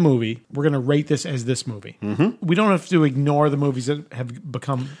rate the movie, we're going to rate this as this movie. Mm-hmm. We don't have to ignore the movies that have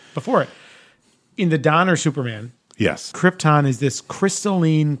become before it. In the Donner Superman, yes, Krypton is this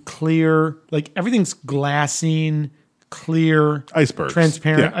crystalline, clear, like everything's glassine, clear, icebergs,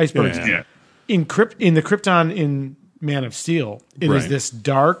 transparent icebergs. Yeah. In the Krypton in Man of Steel, it is this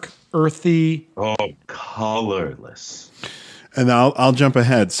dark, earthy, colorless. And I'll jump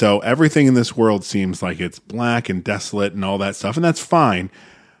ahead. So everything in this world seems like it's black and desolate and all that stuff, and that's fine.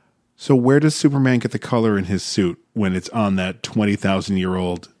 So where does Superman get the color in his suit when it's on that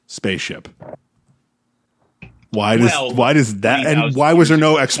 20,000-year-old spaceship? Why does that? And why was there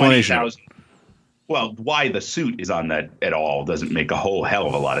no explanation? Well, why the suit is on that at all doesn't make a whole hell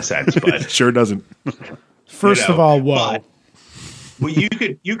of a lot of sense. But it sure doesn't. First of all, whoa. Well,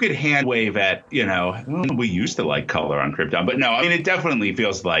 you could hand wave at, we used to like color on Krypton, but no, I mean, it definitely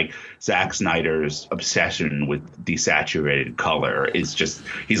feels like Zack Snyder's obsession with desaturated color is just,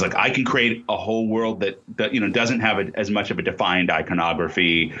 he's like, I can create a whole world that doesn't have as much of a defined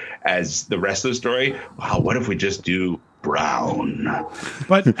iconography as the rest of the story. Wow, what if we just do brown?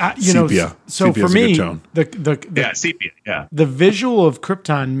 But sepia. So Sepia's for me, sepia. The visual of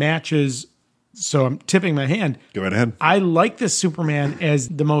Krypton matches. So I'm tipping my hand. Go right ahead. I like this Superman as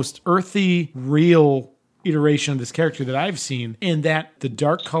the most earthy, real iteration of this character that I've seen, in that the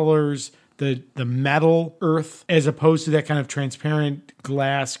dark colors, the metal earth, as opposed to that kind of transparent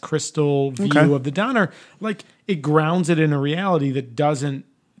glass crystal view of the Donner, like it grounds it in a reality that doesn't.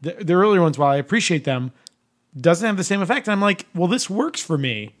 The earlier ones, while I appreciate them, doesn't have the same effect. I'm like, well, this works for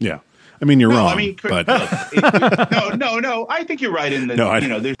me. Yeah. I mean, you're wrong. I mean, but no. I think you're right in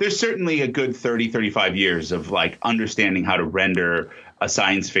that. There's certainly a good 30, 35 years of like understanding how to render a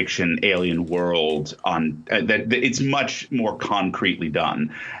science fiction alien world on that. It's much more concretely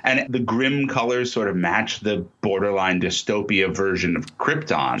done, and the grim colors sort of match the borderline dystopia version of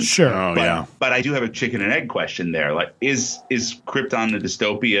Krypton. Sure, but I do have a chicken and egg question there. Like, is Krypton a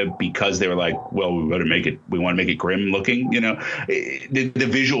dystopia because they were like, well, we want to make it grim looking? The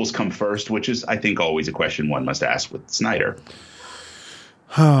visuals come first, which is, I think, always a question one must ask with Snyder.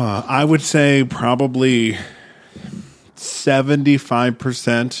 I would say probably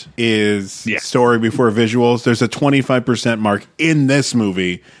 75% is story before visuals. There's a 25% mark in this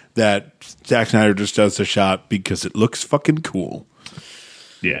movie that Zack Snyder just does the shot because it looks fucking cool.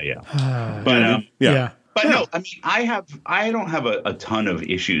 Yeah. But no, I mean, I don't have a ton of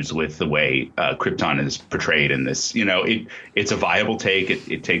issues with the way Krypton is portrayed in this. It's a viable take.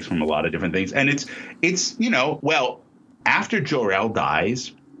 It takes from a lot of different things, and it's after Jor-El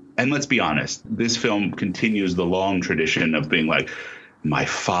dies. And let's be honest, this film continues the long tradition of being like, my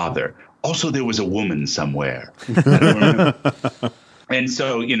father. Also, there was a woman somewhere. And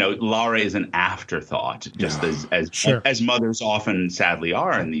so, Lara is an afterthought, just as mothers often sadly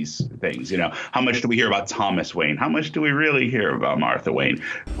are in these things. How much do we hear about Thomas Wayne? How much do we really hear about Martha Wayne?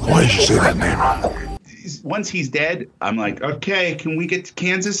 Why did you say that name? Once he's dead, I'm like, okay, can we get to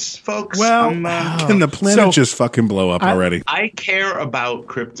Kansas, folks? Well, can the planet just fucking blow up already? I care about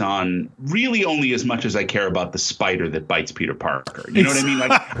Krypton really only as much as I care about the spider that bites Peter Parker. You know what I mean?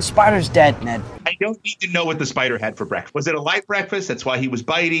 Like, the spider's dead, Ned. I don't need to know what the spider had for breakfast. Was it a light breakfast? That's why he was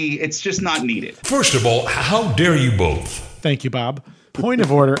bitey. It's just not needed. First of all, how dare you both? Thank you, Bob. Point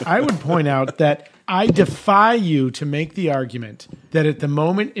of order. I would point out that I defy you to make the argument that at the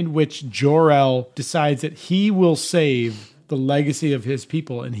moment in which Jor-El decides that he will save the legacy of his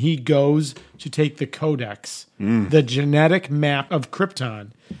people and he goes to take the Codex, the genetic map of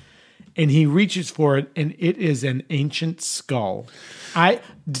Krypton, and he reaches for it, and it is an ancient skull.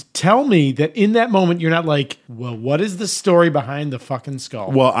 Tell me that in that moment you're not like, well, what is the story behind the fucking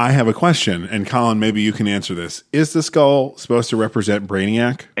skull? Well, I have a question, and Colin, maybe you can answer this. Is the skull supposed to represent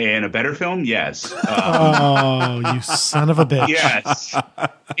Brainiac? In a better film, yes. Oh, you son of a bitch. Yes.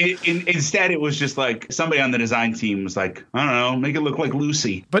 Instead, it was just like somebody on the design team was like, I don't know, make it look like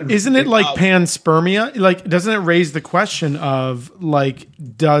Lucy. But isn't it like panspermia? Like, doesn't it raise the question of like,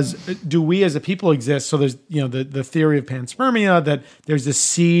 do we as a people exist? So there's, the theory of panspermia, that there's this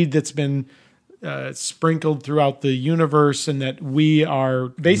seed that's been sprinkled throughout the universe, and that we are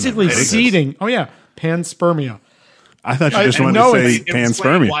basically seeding. Oh yeah, panspermia. I thought you just wanted to say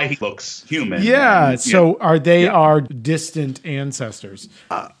panspermia. Why he looks human? Yeah. So are they our distant ancestors?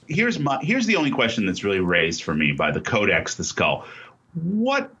 Here's the only question that's really raised for me by the Codex, the skull.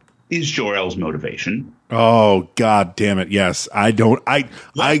 What is Jor-El's motivation? Oh, God damn it! Yes, I don't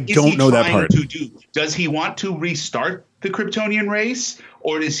know that part. Does he want to restart the Kryptonian race,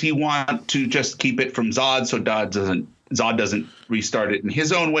 or does he want to just keep it from Zod so Zod doesn't restart it in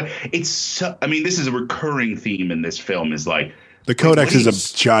his own way? This is a recurring theme in this film. Is like the Codex is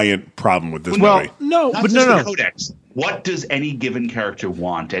a giant problem with this movie. No. The Codex. What does any given character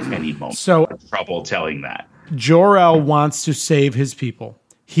want at any moment? So I have trouble telling that. Jor-El wants to save his people.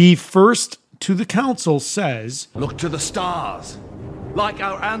 He first, to the council, says, "Look to the stars, like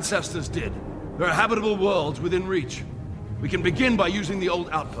our ancestors did. There are habitable worlds within reach. We can begin by using the old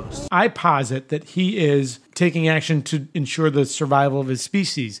outposts." I posit that he is taking action to ensure the survival of his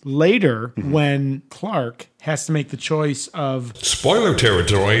species. Later, when Clark has to make the choice of... Spoiler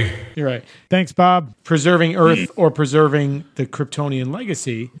territory. You're right. Thanks, Bob. Preserving Earth or preserving the Kryptonian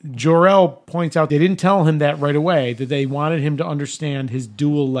legacy, Jor-El points out they didn't tell him that right away, that they wanted him to understand his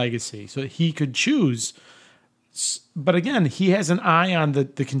dual legacy so that he could choose. But again, he has an eye on the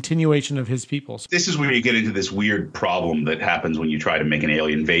continuation of his people. This is where you get into this weird problem that happens when you try to make an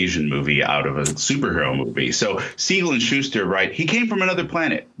alien invasion movie out of a superhero movie. So Siegel and Schuster, right, he came from another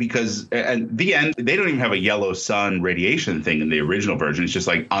planet because at the end, they don't even have a yellow sun radiation thing in the original version. It's just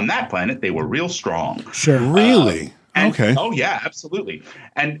like on that planet, they were real strong. Sure. Really? Okay. Oh, yeah, absolutely.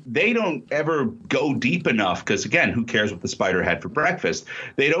 And they don't ever go deep enough because, again, who cares what the spider had for breakfast?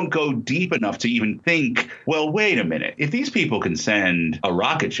 They don't go deep enough to even think, well, wait a minute. If these people can send a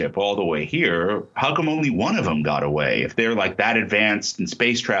rocket ship all the way here, how come only one of them got away? If they're like that advanced in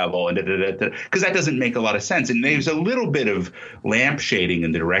space travel and because that doesn't make a lot of sense. And there's a little bit of lampshading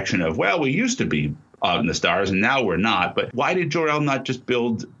in the direction of, well, we used to be out in the stars and now we're not. But why did Jor-El not just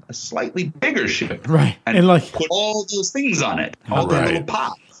build a slightly bigger ship, right, and like put all those things on it, all the little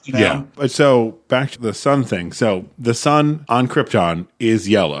pods? Yeah. So back to the sun thing. So the sun on Krypton is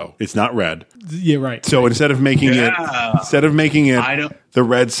yellow. It's not red. Yeah, right. So instead of making it the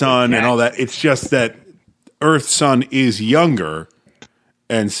red sun and all that, it's just that Earth's sun is younger.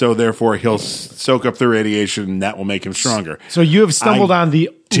 And so, therefore, he'll soak up the radiation, and that will make him stronger. So you have stumbled on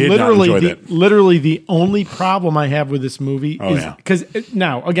literally the only problem I have with this movie is because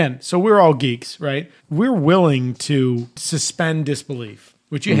now, again, so we're all geeks, right? We're willing to suspend disbelief,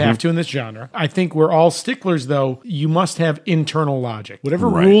 which you have to in this genre. I think we're all sticklers, though. You must have internal logic. Whatever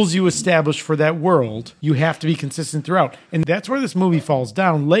rules you establish for that world, you have to be consistent throughout. And that's where this movie falls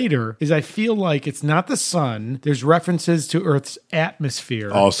down later, is I feel like it's not the sun. There's references to Earth's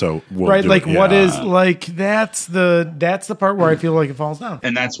atmosphere. Also, right? Like what is like that's the part where I feel like it falls down.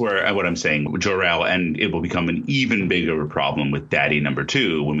 And that's where what I'm saying, Jor-El, and it will become an even bigger problem with Daddy number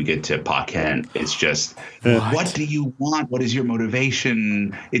 2 when we get to Pa Kent. It's just, what do you want? What is your motivation?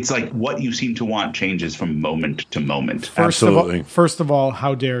 It's like what you seem to want changes from moment to moment. First of all,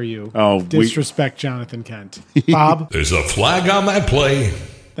 how dare you disrespect Jonathan Kent? Bob? There's a flag on that play.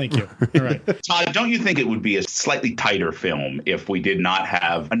 Thank you. All right. Todd, don't you think it would be a slightly tighter film if we did not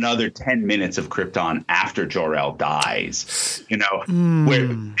have another 10 minutes of Krypton after Jor-El dies? You know, where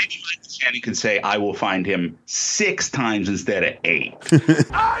maybe Michael Shannon could say, I will find him 6 times instead of 8.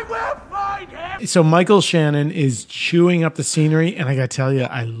 I will find him! So Michael Shannon is chewing up the scenery, and I got to tell you,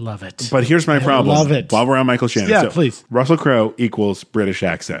 I love it. But here's my problem. I love it. While we're on Michael Shannon. Yeah, please. Russell Crowe equals British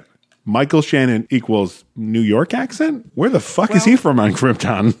accent. Michael Shannon equals New York accent? Where the fuck is he from on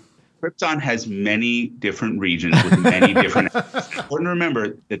Krypton? Krypton has many different regions with many different. It's important to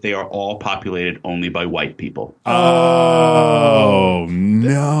remember that they are all populated only by white people. Oh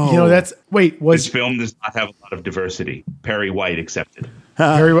no! You know, that's this film does not have a lot of diversity. Perry White accepted.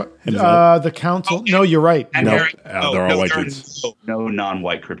 The council. No, you're right. And they're all white there dudes. are no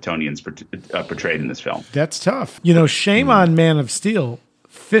non-white Kryptonians portrayed in this film. That's tough. You know, shame on Man of Steel.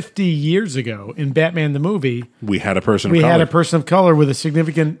 50 years ago in Batman the movie, we had a person of color with a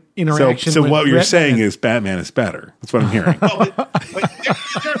significant interaction. So with what you're Batman. saying is Batman is better. That's what I'm hearing.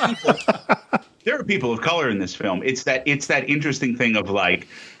 There are people of color in this film. It's that interesting thing of like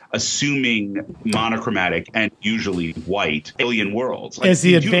assuming monochromatic and usually white alien worlds. Like, as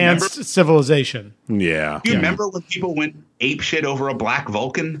the advanced civilization. Yeah. Do you remember when people went apeshit over a black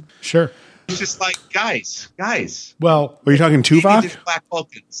Vulcan? Sure. It's just like, guys. Well, are you talking Tuvok? Black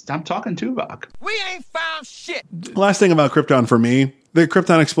Vulcans. I'm talking Tuvok. We ain't found shit. Last thing about Krypton for me, the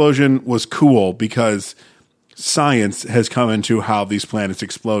Krypton explosion was cool because science has come into how these planets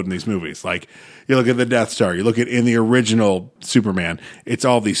explode in these movies. Like, you look at the Death Star, you look at in the original Superman, it's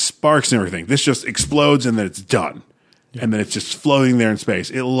all these sparks and everything. This just explodes and then it's done. Yeah. And then it's just floating there in space.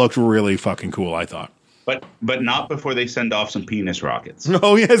 It looked really fucking cool, I thought. But not before they send off some penis rockets.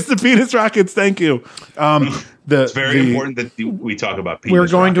 Oh, yes, the penis rockets. Thank you. It's very important that we talk about penis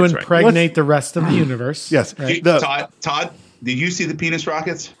rockets. We're going to impregnate the rest of the universe. Yes. Right? Todd, did you see the penis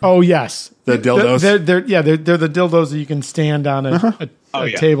rockets? Oh, yes. The dildos? They're the dildos that you can stand on a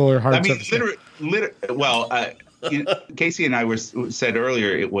table or hard surface. Casey and I said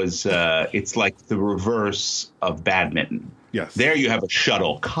earlier it's like the reverse of badminton. Yes. There you have a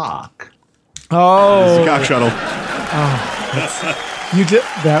shuttlecock. Oh, it's a cock shuttle. You did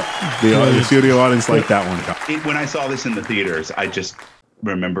that. The studio audience liked that one. When I saw this in the theaters, I just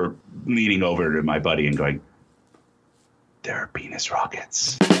remember leaning over to my buddy and going, "There are penis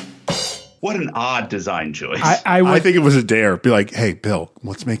rockets." What an odd design choice. I think it was a dare. Be like, hey, Bill,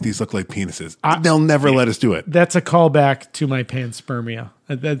 let's make these look like penises. They'll never let us do it. That's a callback to my panspermia.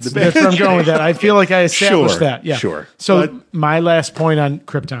 That's where I'm going with that. I feel like I established that. Yeah. Sure. So my last point on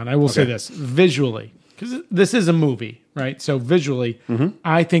Krypton, I will say this. Visually, because this is a movie, right? So visually,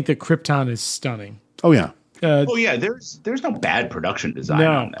 I think that Krypton is stunning. Oh, yeah. There's no bad production design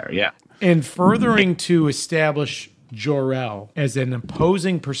on there. Yeah. And furthering to establish Jor-El as an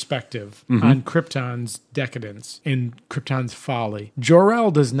opposing perspective on Krypton's decadence and Krypton's folly.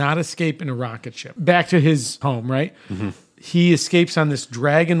 Jor-El does not escape in a rocket ship. Back to his home, right? He escapes on this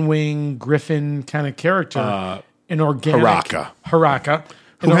dragon wing, griffin kind of character. An organic... Haraka.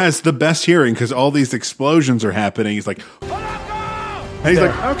 Who has the best hearing because all these explosions are happening. He's like... And he's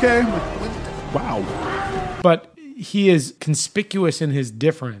like, okay. Wow. But... he is conspicuous in his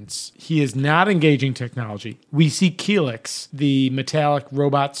difference. He is not engaging technology. We see Keelix, the metallic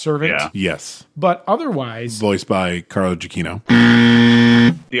robot servant. Yeah. Yes. But otherwise... voiced by Carla Gugino.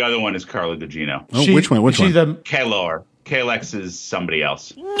 The other one is Carla Gugino. Oh, which one? Kalor. Kalex is somebody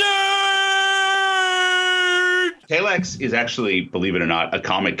else. Kalex is actually, believe it or not, a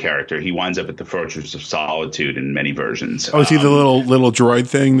comic character. He winds up at the Fortress of Solitude in many versions. Oh, is he the little droid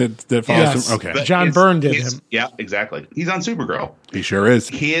thing that follows him? Okay. But John Byrne did him. Yeah, exactly. He's on Supergirl. He sure is.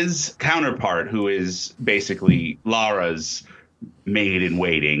 His counterpart, who is basically Lara's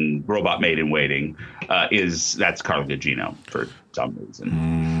maid-in-waiting, robot maid-in-waiting, that's Carla Gugino for some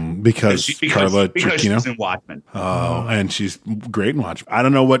reason. Because Carla Gugino? She's in Watchmen. Oh, and she's great in Watchmen. I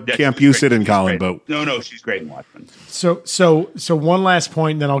don't know what camp you sit in, Colin, but... No, she's great in Watchmen. So one last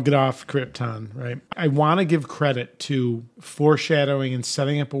point, and then I'll get off Krypton, right? I want to give credit to foreshadowing and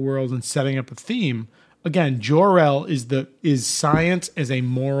setting up a world and setting up a theme. Again, Jor-El is science as a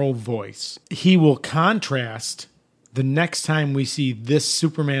moral voice. He will contrast the next time we see this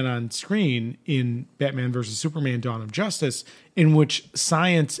Superman on screen in Batman vs. Superman Dawn of Justice, in which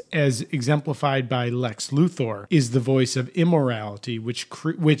science, as exemplified by Lex Luthor, is the voice of immorality, which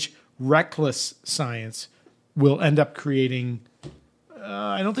reckless science will end up creating...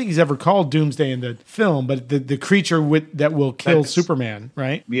 I don't think he's ever called Doomsday in the film, but the creature that will kill Superman,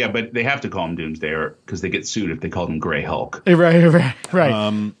 right? Yeah, but they have to call him Doomsday because they get sued if they call him Grey Hulk.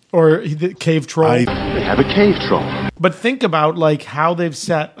 Right. Or the cave troll. They have a cave troll. But think about like how they've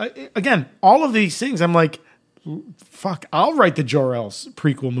set... Again, all of these things, I'm like... Fuck, I'll write the Jor-El's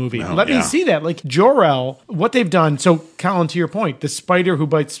prequel movie. Let me see that. Like Jor-El, what they've done. So, Colin, to your point, the spider who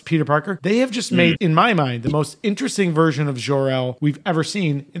bites Peter Parker, they have just made, in my mind, the most interesting version of Jor-El we've ever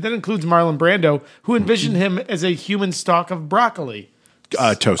seen. And that includes Marlon Brando, who envisioned him as a human stalk of broccoli.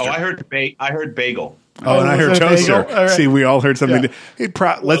 Toaster. Oh, I heard bagel. Oh, and I heard toaster. Right. See, we all heard something.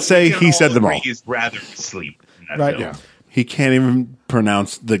 Yeah. Let's say he said them all. He's rather asleep. Right. Yeah. He can't even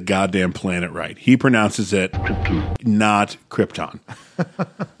pronounce the goddamn planet right. He pronounces it not Krypton.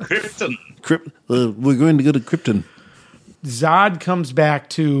 Krypton. We're going to go to Krypton. Zod comes back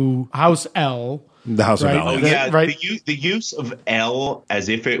to House L. The House of L. Oh, yeah. Right. The use of L as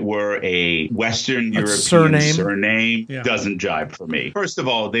if it were a Western European surname doesn't jibe for me. First of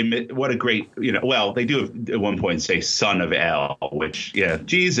all, what a great, they do at one point say son of L, which,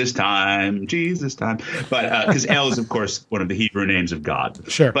 Jesus time. But because L is, of course, one of the Hebrew names of God.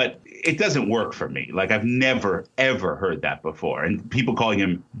 Sure. But it doesn't work for me. Like, I've never, ever heard that before. And people calling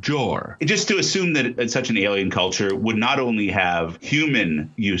him Jor. Just to assume that such an alien culture would not only have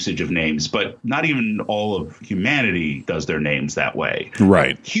human usage of names, but not even all of humanity does their names that way.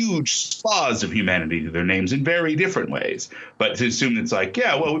 Right. Huge swaths of humanity do their names in very different ways. But to assume it's like,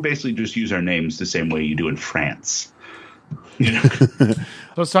 we basically just use our names the same way you do in France.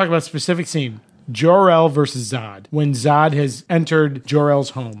 Let's talk about a specific scene. Jor-El versus Zod. When Zod has entered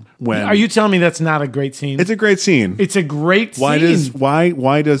Jor-El's home. Are you telling me that's not a great scene? It's a great scene. It's a great scene.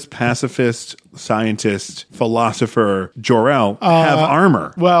 Why does pacifist, scientist, philosopher Jor-El have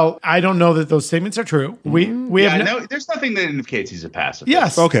armor? Well, I don't know that those statements are true. There's nothing that indicates he's a pacifist.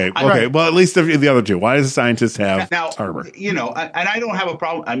 Yes. Okay. Right. Well, at least the other two. Why does a scientist have armor? And I don't have a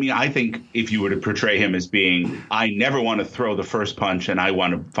problem. I mean, I think if you were to portray him as being, I never want to throw the first punch and I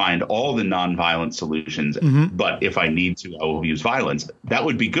want to find all the nonviolent solutions, but if I need to, I will use violence. That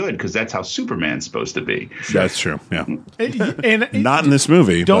would be good because that's how Superman's supposed to be. That's true. Yeah. And not in this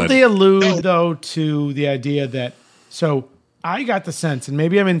movie. Don't they allude though to the idea that? So I got the sense, and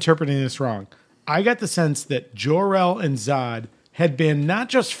maybe I'm interpreting this wrong. I got the sense that Jor-El and Zod had been not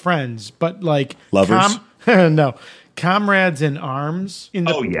just friends, but like lovers. Comrades in arms in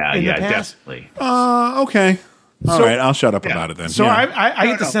the past. Definitely. Okay. All right, I'll shut up about it then. So I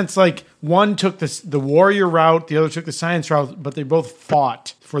get the sense like one took the warrior route, the other took the science route, but they both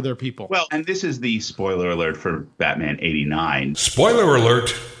fought for their people. Well, and this is the spoiler alert for Batman 89. Spoiler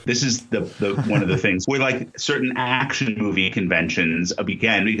alert. This is the one of the things where like certain action movie conventions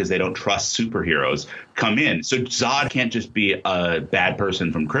again because they don't trust superheroes come in. So Zod can't just be a bad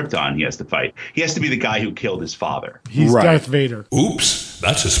person from Krypton he has to fight. He has to be the guy who killed his father. He's Darth Vader. Oops,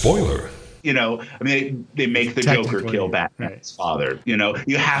 that's a spoiler. I mean, they make the Joker kill Batman's father.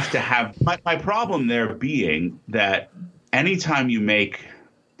 You have to have – my problem there being that anytime you make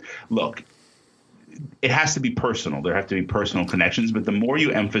 – look, it has to be personal. There have to be personal connections. But the more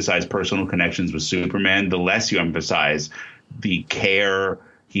you emphasize personal connections with Superman, the less you emphasize the care –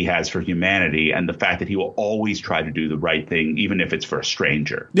 he has for humanity and the fact that he will always try to do the right thing, even if it's for a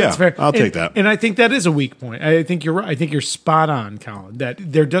stranger. Yeah, that's fair. I'll take that. And I think that is a weak point. I think you're right. I think you're spot on, Colin, that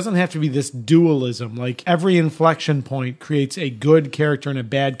there doesn't have to be this dualism. Like every inflection point creates a good character and a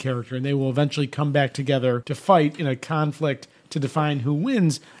bad character, and they will eventually come back together to fight in a conflict to define who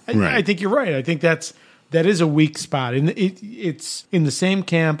wins. I think you're right. I think that is a weak spot. And it's in the same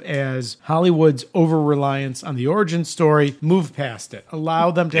camp as Hollywood's over-reliance on the origin story. Move past it.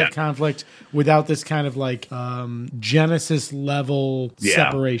 Allow them to have conflict without this kind of like Genesis-level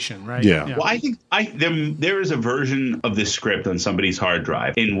separation, right? Yeah. Well, I think there is a version of this script on somebody's hard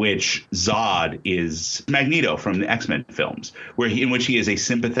drive in which Zod is Magneto from the X-Men films, in which he is a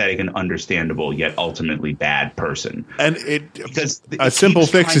sympathetic and understandable yet ultimately bad person. And a simple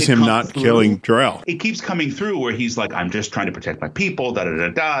fix is him not killing Jor-El. It keeps coming through where he's like, I'm just trying to protect my people,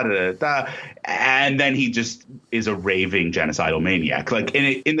 and then he just is a raving genocidal maniac. Like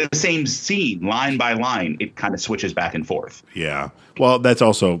in the same scene, line by line, it kind of switches back and forth. Yeah. Well, that's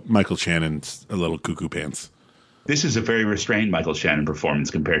also Michael Shannon's a little cuckoo pants. This is a very restrained Michael Shannon performance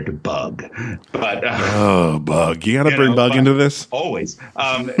compared to Bug. But Bug. You got to bring Bug into this? Always.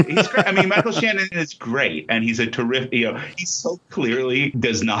 He's great. I mean, Michael Shannon is great, and he's a terrific, he so clearly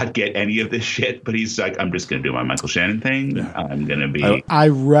does not get any of this shit, but he's like, I'm just going to do my Michael Shannon thing. Yeah. I'm going to be... I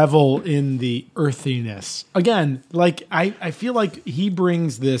revel in the earthiness. Again, like, I feel like he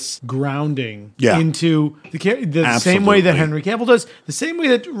brings this grounding into the same way that Henry Cavill does, the same way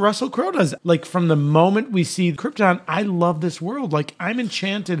that Russell Crowe does. Like, from the moment we see Krypton, I love this world. Like, I'm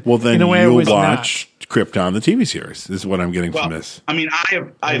enchanted in a way I was watch not. Krypton, the TV series. This is what I'm getting from this. I mean,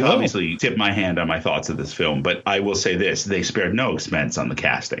 I've obviously tipped my hand on my thoughts of this film, but I will say this. They spared no expense on the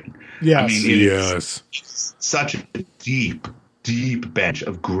casting. Yes. I mean, it's such a deep bench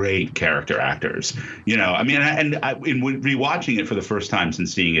of great character actors. I mean, in rewatching it for the first time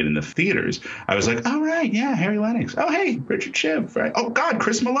since seeing it in the theaters, I was like, oh, right, yeah, Harry Lennox. Oh, hey, Richard Schiff, right? Oh, God,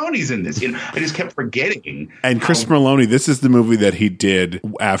 Chris Maloney's in this. I just kept forgetting. And Chris Maloney, this is the movie that he did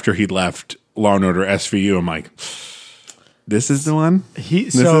after he left Law & Order SVU. I'm like, This is the one?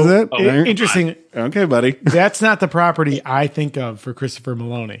 This is it? Interesting. Okay, buddy. That's not the property I think of for Christopher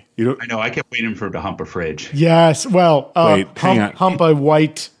Maloney. I know. I kept waiting for him to hump a fridge. Yes. Well, hang on. Hump a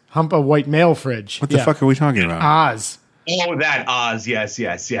white male fridge. What the fuck are we talking about? Oz. Oh, that Oz.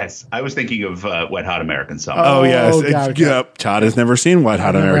 Yes. I was thinking of Wet Hot American Summer. Oh, yes. God. Yep. Todd has never seen Wet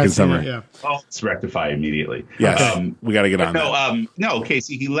Hot American Summer. Yeah. Oh, let's rectify immediately. Yes. We got to get on that. No,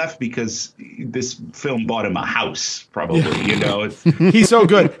 Casey, he left because this film bought him a house, probably. He's so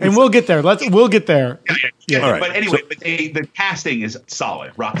good. And we'll get there. We'll get there. Yeah. All right. But anyway, the casting is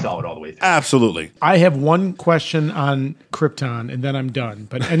solid, rock solid all the way through. Absolutely. I have one question on Krypton, and then I'm done.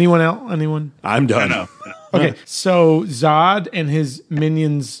 But anyone else? Anyone? I'm done. No. Okay, so Zod and his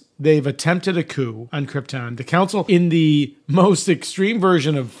minions, they've attempted a coup on Krypton. The Council, in the most extreme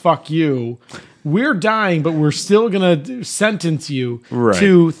version of fuck you, we're dying, but we're still going to sentence you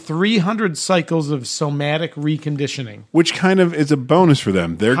to 300 cycles of somatic reconditioning. Which kind of is a bonus for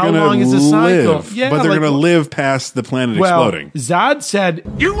them. They're How going to long is a cycle? live, Yeah, but they're going to live past the planet exploding. Zod said,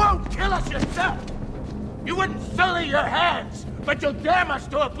 "You won't kill us yourself. You wouldn't sully your hands, but you'll damn us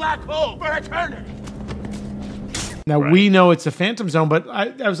to a black hole for eternity." Now, we know it's a phantom zone, but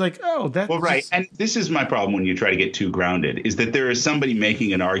I was like, oh, that's... Well, right. And this is my problem when you try to get too grounded, is that there is somebody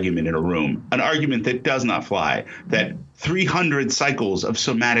making an argument in a room, an argument that does not fly, that 300 cycles of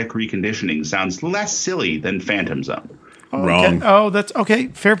somatic reconditioning sounds less silly than phantom zone. Wrong. Okay. Oh, that's... Okay,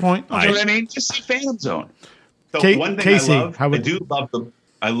 fair point. You know what I mean? Just say phantom zone. One thing Casey,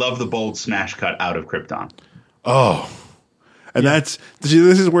 I love the bold smash cut out of Krypton. Oh, and this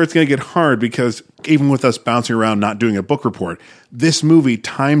is where it's going to get hard, because even with us bouncing around not doing a book report, this movie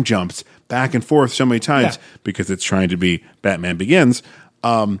time jumps back and forth so many times because it's trying to be Batman Begins,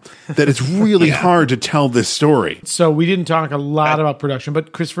 that it's really hard to tell this story. So we didn't talk a lot about production,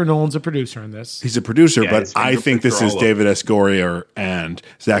 but Christopher Nolan's a producer in this. He's a producer, but I think this is David S. Goyer and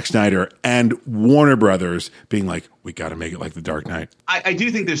Zack Snyder and Warner Brothers being like, we got to make it like The Dark Knight. I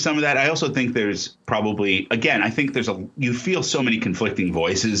do think there's some of that. I also think there's probably, again, I think you feel so many conflicting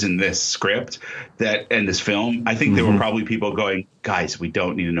voices in this script and this film. I think there were probably people going, guys, we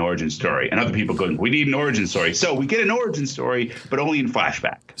don't need an origin story. And other people going, we need an origin story. So we get an origin story, but only in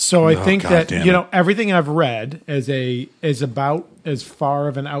flashback. So I think that, everything I've read is about as far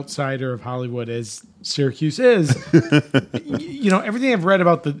of an outsider of Hollywood as Syracuse is. Everything I've read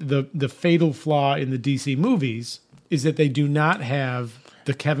about the fatal flaw in the DC movies is that they do not have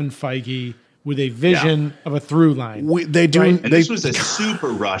the Kevin Feige with a vision of a through line. They do. Right? And this was a super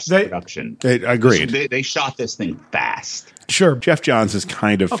rushed production. Agreed. They shot this thing fast. Sure. Jeff Johns is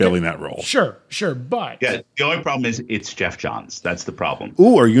kind of filling that role. Sure. But the only problem is it's Jeff Johns. That's the problem.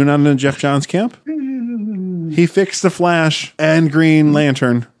 Ooh, are you not in a Jeff Johns camp? He fixed the Flash and Green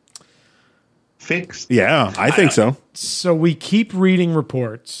Lantern. Fixed? Yeah, I think so. So we keep reading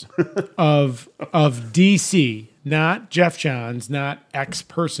reports of DC, not Jeff Johns, not X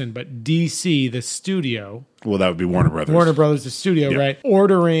person, but DC, the studio. Well, that would be Warner Brothers. Warner Brothers, the studio, right?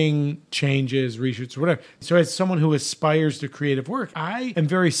 Ordering changes, reshoots, whatever. So as someone who aspires to creative work, I am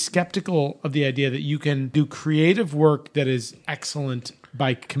very skeptical of the idea that you can do creative work that is excellent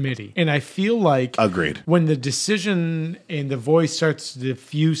by committee. And I feel like agreed, when the decision and the voice starts to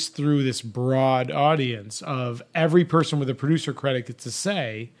diffuse through this broad audience of every person with a producer credit gets to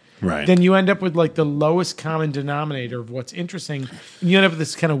say, right, then you end up with like the lowest common denominator of what's interesting. And you end up with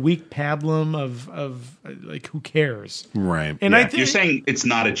this kind of weak pablum of like, who cares? Right. And I think you're saying it's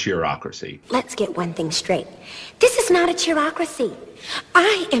not a cheerocracy. Let's get one thing straight. This is not a cheerocracy.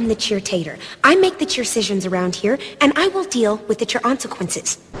 I am the cheer-tater. I make the cheer decisions around here, and I will deal with the cheer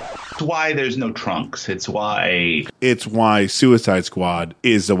consequences. It's why there's no trunks. It's why Suicide Squad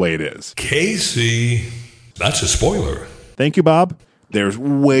is the way it is. Casey, that's a spoiler. Thank you, Bob. There's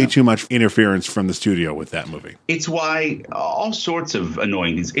way too much interference from the studio with that movie. It's why all sorts of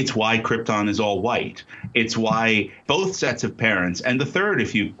annoying things. It's why Krypton is all white. It's why both sets of parents, and the third,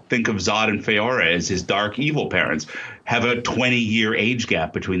 if you think of Zod and Feora as his dark, evil parents, have a 20-year age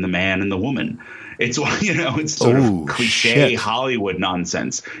gap between the man and the woman. It's why, it's sort of cliche Hollywood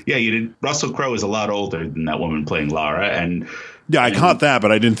nonsense. Yeah, Russell Crowe is a lot older than that woman playing Lara, and yeah, I caught that,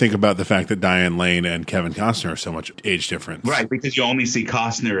 but I didn't think about the fact that Diane Lane and Kevin Costner are so much age difference. Right, because you only see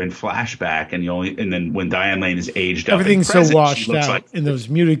Costner in flashback, and then when Diane Lane is aged up, everything's so washed out in those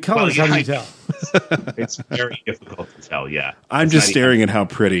muted colors. How do you tell? It's very difficult to tell. Yeah, I'm just staring at how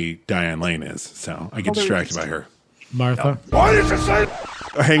pretty Diane Lane is, so I get distracted by her. Martha, why did you say?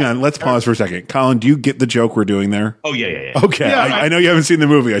 Hang on, let's pause for a second. Colin, do you get the joke we're doing there? Oh, yeah. Okay, yeah, I know you haven't seen the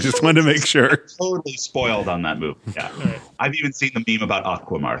movie. I just wanted to make sure. Totally spoiled on that movie. Yeah. I've even seen the meme about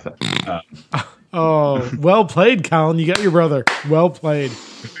Aqua Martha. Oh, well played, Colin. You got your brother. Well played.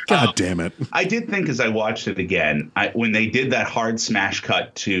 God damn it. I did think as I watched it again, when they did that hard smash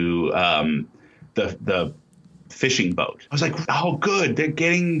cut to the fishing boat, I was like, oh, good. They're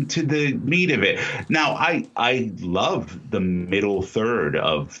getting to the meat of it. Now, I love the middle third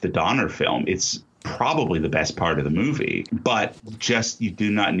of the Donner film. It's probably the best part of the movie, but just you do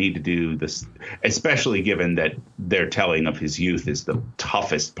not need to do this, especially given that their telling of his youth is the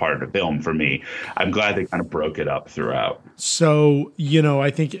toughest part of the film for me. I'm glad they kind of broke it up throughout. So, I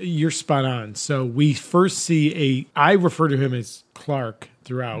think you're spot on. So we first see I refer to him as Clark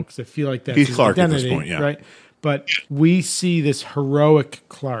throughout because I feel like that's his Clark identity, at this point, yeah. Right? But we see this heroic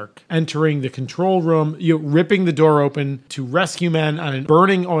Clark entering the control room, ripping the door open to rescue men on a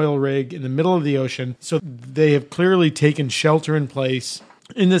burning oil rig in the middle of the ocean. So they have clearly taken shelter in place.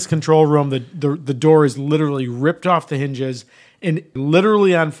 In this control room, the door is literally ripped off the hinges, and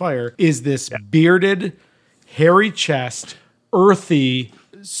literally on fire is this bearded, hairy chest, earthy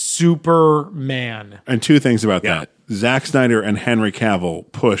Superman. And two things about that. Zack Snyder and Henry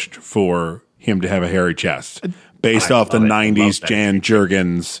Cavill pushed for him to have a hairy chest based off the 90s Jan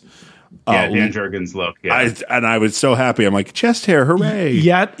Jurgens. Jan Jurgens look. Yeah. I was so happy. I'm like, chest hair, hooray.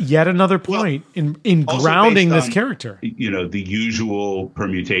 Yet another point in grounding this character. The usual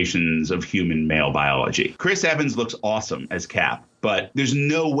permutations of human male biology. Chris Evans looks awesome as Cap. But there's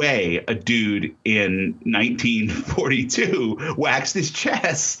no way a dude in 1942 waxed his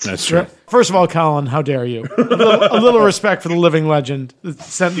chest. That's true. First of all, Colin, how dare you? A little respect for the living legend, the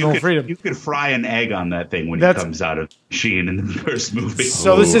Sentinel Freedom. You could fry an egg on that thing when he comes out of the machine in the first movie.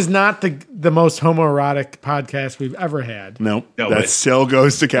 So this is not the most homoerotic podcast we've ever had. Nope. That still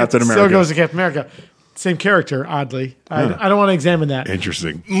goes to Captain America. Still goes to Captain America. Same character, oddly. I don't want to examine that.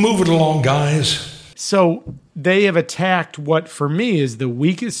 Interesting. Move it along, guys. So they have attacked what, for me, is the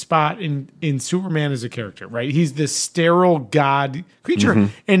weakest spot in Superman as a character, right? He's this sterile god creature,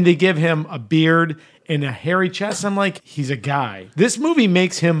 and they give him a beard and a hairy chest. I'm like, he's a guy. This movie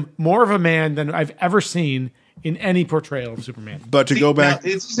makes him more of a man than I've ever seen in any portrayal of Superman. But to go back,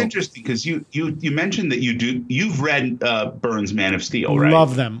 it's interesting because you mentioned that you've read Byrne's Man of Steel, right?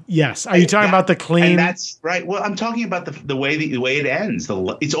 Love them. Yes. Are you talking about the clean? And that's right. Well, I'm talking about the way it ends.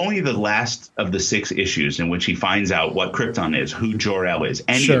 It's only the last of the 6 issues in which he finds out what Krypton is, who Jor-El is,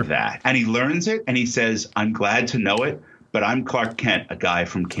 any of that, and he learns it, and he says, "I'm glad to know it." But I'm Clark Kent, a guy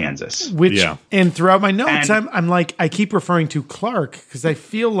from Kansas. And throughout my notes, I'm like, I keep referring to Clark because I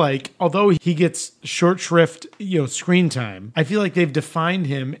feel like, although he gets short shrift, screen time, I feel like they've defined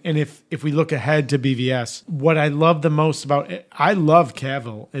him. And if we look ahead to BVS, what I love the most about it, I love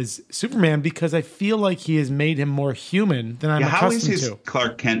Cavill as Superman because I feel like he has made him more human than I'm accustomed to. How is his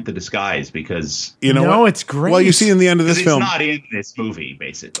Clark Kent the disguise? Because it's great. Well, you see in the end of this film, it's not in this movie,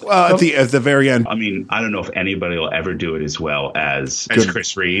 basically. Well, at the very end, I mean, I don't know if anybody will ever do it as well as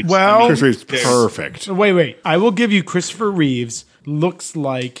Chris Reeves. Well, Chris Reeves, perfect. Wait. I will give you Christopher Reeves looks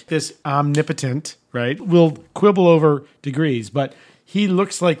like this omnipotent, right? We'll quibble over degrees, but he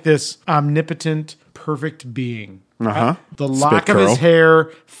looks like this omnipotent, perfect being. The lock of his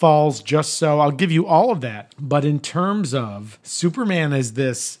hair falls just so. I'll give you all of that. But in terms of Superman as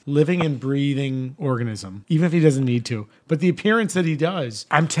this living and breathing organism, even if he doesn't need to, but the appearance that he does,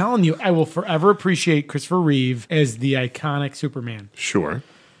 I'm telling you, I will forever appreciate Christopher Reeve as the iconic Superman. Sure.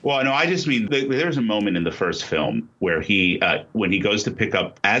 Well, no, I just mean there's a moment in the first film where when he goes to pick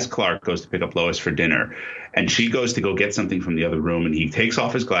up, as Clark goes to pick up Lois for dinner, and she goes to go get something from the other room, and he takes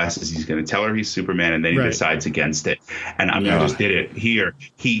off his glasses. He's going to tell her he's Superman, and then he decides against it. And I just did it here.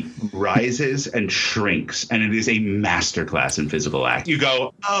 He rises and shrinks, and it is a masterclass in physical act. You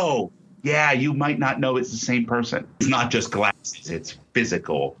go, oh, yeah, you might not know it's the same person. It's not just glasses. It's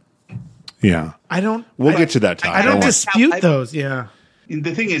physical. Yeah. We'll get to that time. I don't dispute those. Yeah.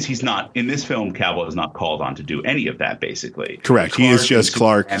 The thing is, he's not in this film. Cavill is not called on to do any of that. Basically, correct. He is just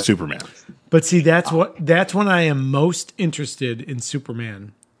Clark Superman. But see, that's when I am most interested in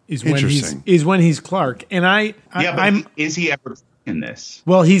Superman is when he's Clark, and is he ever in this?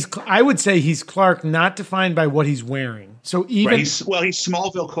 Well, I would say he's Clark, not defined by what he's wearing. So even he's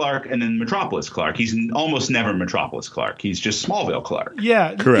Smallville Clark and then Metropolis Clark. He's almost never Metropolis Clark. He's just Smallville Clark.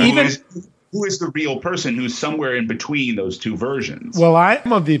 Yeah, correct. Who is the real person who's somewhere in between those two versions? Well,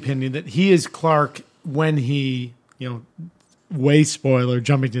 I'm of the opinion that he is Clark when he, way spoiler,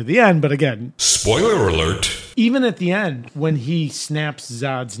 jumping to the end, but again. Spoiler alert. Even at the end, when he snaps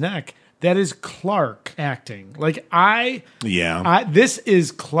Zod's neck, that is Clark acting. This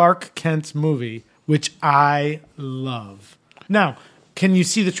is Clark Kent's movie, which I love. Now, can you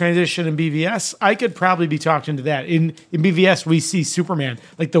see the transition in BVS? I could probably be talked into that. In BVS, we see Superman,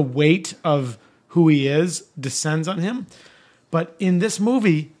 like the weight of who he is descends on him. But in this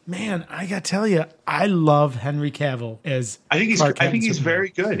movie, man, I got to tell you, I love Henry Cavill as I think he's very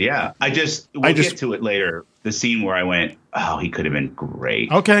good. Yeah. We'll get to it later. The scene where I went, oh, he could have been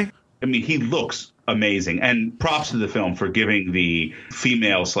great. Okay. I mean, he looks amazing. And props to the film for giving the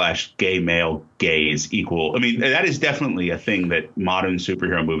female/gay male gaze equal. I mean, that is definitely a thing that modern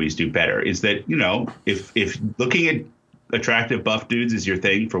superhero movies do better, is that, if looking at attractive buff dudes is your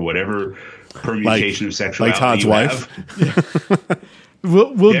thing for whatever permutation of sexuality, like Todd's wife.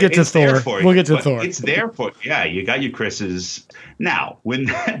 We'll get to Thor. We'll get to Thor. It's there for you got your Chris's. Now, when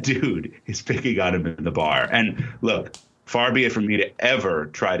that dude is picking on him in the bar, and look, far be it from me to ever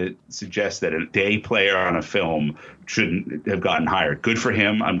try to suggest that a day player on a film shouldn't have gotten hired. Good for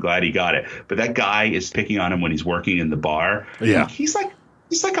him. I'm glad he got it. But that guy is picking on him when he's working in the bar. Yeah, he's like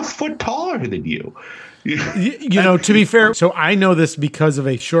a foot taller than you. To be fair, so I know this because of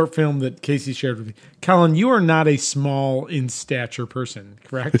a short film that Casey shared with me. Colin, you are not a small in stature person,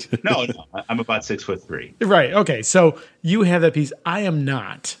 correct? No, I'm about 6'3". Right. Okay. So you have that piece. I am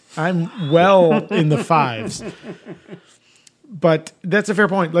not. I'm well in the fives. But that's a fair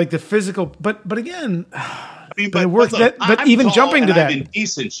point. Like the physical, but again, but it works. Look, but even jumping to that, I'm in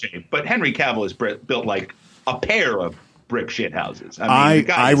decent shape. But Henry Cavill is built like a pair of brick shit houses.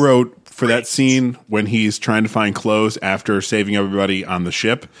 I wrote for that scene when he's trying to find clothes after saving everybody on the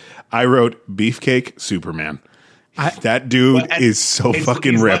ship. I wrote Beefcake Superman. That dude is so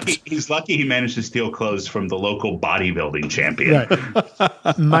fucking ripped. He's lucky he managed to steal clothes from the local bodybuilding champion.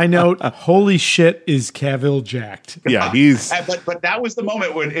 Right. My note: holy shit, is Cavill jacked? Yeah, he's. But that was the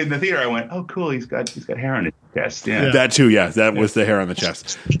moment when in the theater I went, oh cool, he's got hair on his chest. Yeah, that too. Yeah, that was the hair on the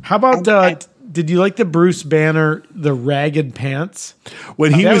chest. How about? Did you like the Bruce Banner, the ragged pants?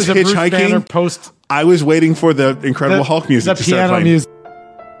 When he was hitchhiking, I was waiting for the Incredible Hulk music to start playing. Music.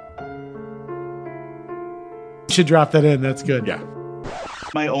 You should drop that in. That's good. Yeah.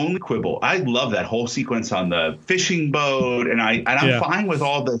 My only quibble, I love that whole sequence on the fishing boat, and I'm fine with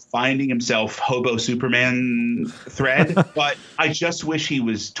all the finding himself hobo Superman thread, but I just wish he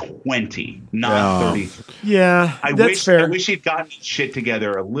was 20, not 30. Yeah, that's fair. I wish he'd gotten his shit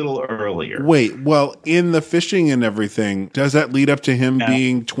together a little earlier. Wait, well, in the fishing and everything, does that lead up to him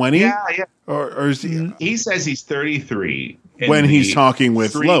being 20? Yeah. Or is he? He says he's 33. When he's talking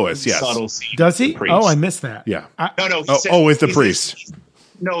with Lois, yes. Does he? Oh, I missed that. Yeah. No. With the priest.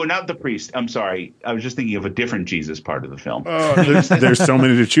 No, not the priest. I'm sorry. I was just thinking of a different Jesus part of the film. There's so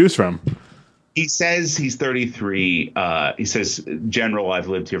many to choose from. He says he's 33. He says, General, I've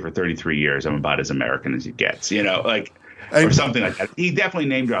lived here for 33 years. I'm about as American as it gets. Or something like that. He definitely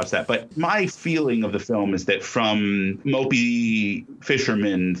name drops that. But my feeling of the film is that from mopey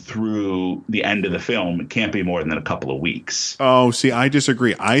fisherman through the end of the film, it can't be more than a couple of weeks. Oh, see, I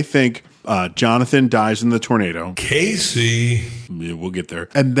disagree. I think Jonathan dies in the tornado. Casey. Yeah, we'll get there.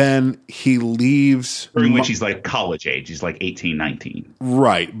 And then he leaves. During which he's like college age. He's like 18, 19.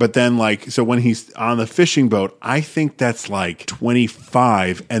 Right. But then so when he's on the fishing boat, I think that's like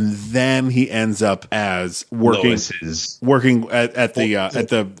 25. And then he ends up as working at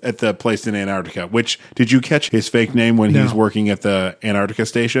the place in Antarctica. Which, did you catch his fake name when he's working at the Antarctica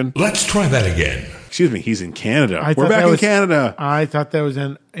station? Let's try that again. Excuse me, he's in Canada. We're back in Canada. I thought that was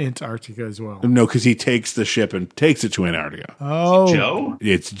in Antarctica as well. No, because he takes the ship and takes it to Antarctica. Oh. Joe?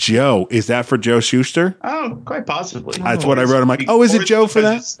 It's Joe. Is that for Joe Shuster? Oh, quite possibly. That's what I wrote. I'm like, is it Joe for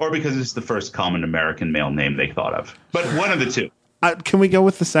that? Or because it's the first common American male name they thought of. But one of the two. Can we go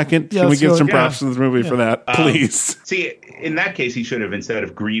with the second? Can we give some props to this movie for that? Please. See, in that case, he should have, instead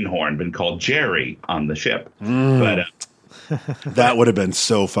of Greenhorn, been called Jerry on the ship. But that would have been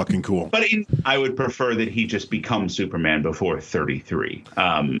so fucking cool. But I would prefer that he just become Superman before 33.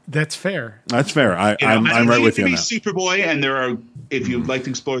 That's fair. That's fair. I'm right with you on that. Superboy, and there are, if you'd like to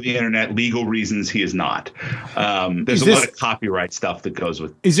explore the internet, legal reasons he is not. There's a lot of copyright stuff that goes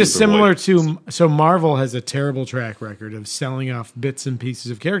with. Is this similar to? So Marvel has a terrible track record of selling off bits and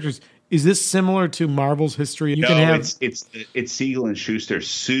pieces of characters. Is this similar to Marvel's history? It's Siegel and Schuster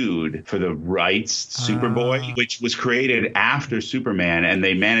sued for the rights to Superboy, which was created after Superman, and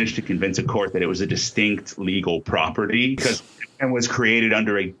they managed to convince a court that it was a distinct legal property and was created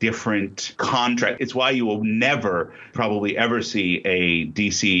under a different contract. It's why you will never, probably ever see a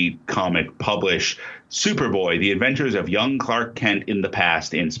DC comic publish Superboy, The Adventures of Young Clark Kent in the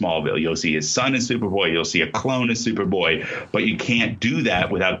Past in Smallville. You'll see his son as Superboy. You'll see a clone as Superboy. But you can't do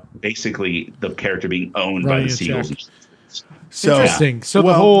that without basically the character being owned by the Siegels. Interesting.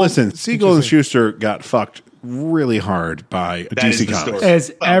 So listen, Siegel and Schuster got fucked really hard by DC Comics.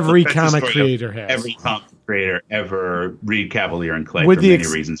 As every comic creator has. Every comic creator ever read Cavalier and Clay for many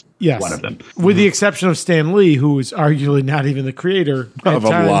reasons. Yes. One of them. With the exception of Stan Lee, who is arguably not even the creator of a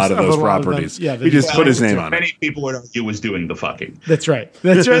lot of those properties. He just put his name on it. Many people would argue was doing the fucking. That's right.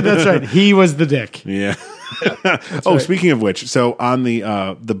 That's right. He was the dick. Yeah. Speaking of which, so on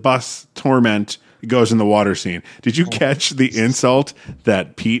the bus torment goes in the water scene. Did you catch the insult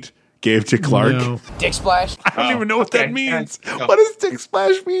that Pete gave to Clark? No. Dick splash? I don't even know what that means. What does dick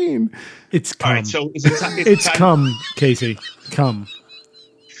splash mean? It's cum. All right, so it's cum, Casey. Cum.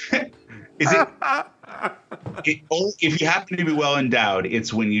 Is it? If you happen to be well endowed,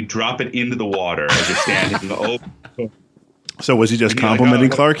 it's when you drop it into the water as it's standing. So was he just complimenting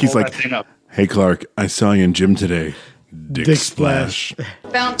Clark? He's like, "Hey, Clark, I saw you in gym today. Dick splash."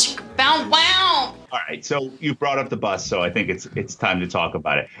 Bounce, bounce, wow. All right, so you brought up the bus, so I think it's time to talk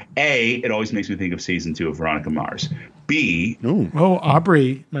about it. A, it always makes me think of season 2 of Veronica Mars. B,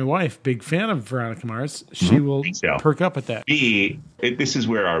 Aubrey, my wife, big fan of Veronica Mars. She will perk up at that. B, this is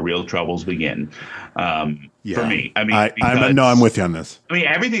where our real troubles begin. For me, I mean, I'm with you on this. I mean,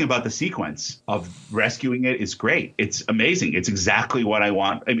 everything about the sequence of rescuing it is great. It's amazing. It's exactly what I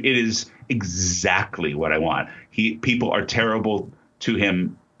want. I mean, it is exactly what I want. People are terrible to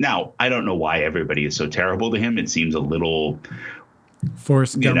him. Now, I don't know why everybody is so terrible to him. It seems a little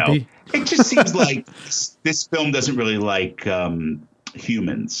Forrest Gumpy. It just seems like this film doesn't really like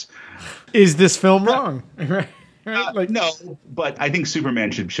humans. Is this film wrong? Right? No, but I think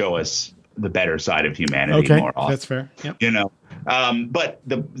Superman should show us the better side of humanity more often. That's fair. Yep. But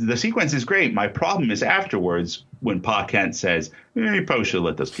the sequence is great. My problem is afterwards when Pa Kent says, you probably should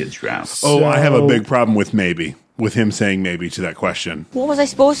let those kids drown. I have a big problem with maybe. With him saying maybe to that question. What was I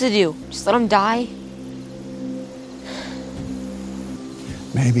supposed to do? Just let him die?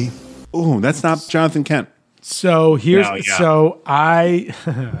 Maybe. Oh, that's not Jonathan Kent. So here's so I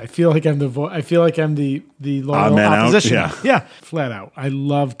feel like I'm the loyal opposition. Yeah, flat out. I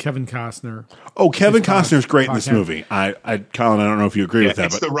love Kevin Costner. Oh, Kevin Costner's great in this movie. Colin, I don't know if you agree with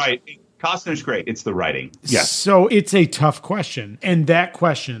that. Costner's great. It's the writing. Yes. So it's a tough question. And that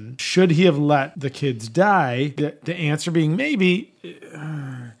question, should he have let the kids die? The answer being maybe.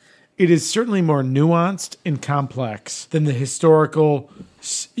 It is certainly more nuanced and complex than the historical.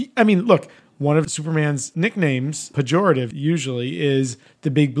 I mean, look, one of Superman's nicknames, pejorative usually, is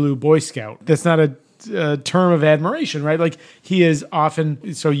the Big Blue Boy Scout. That's not a term of admiration, right? Like he is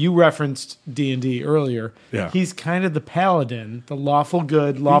often. So you referenced D&D earlier. Yeah, he's kind of the paladin, the lawful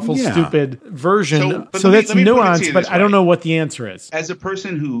good, lawful stupid version. So that's nuanced, but I don't know what the answer is. As a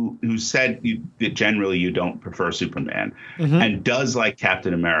person who said that generally you don't prefer Superman and does like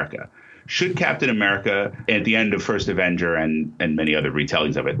Captain America. Should Captain America, at the end of First Avenger and many other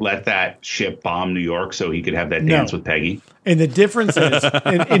retellings of it, let that ship bomb New York so he could have that dance with Peggy? And the difference is,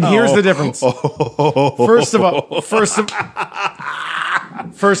 and here's the difference. First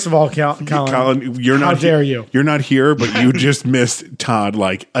of all, Colin, you're not. How dare you? You're not here, but you just missed Todd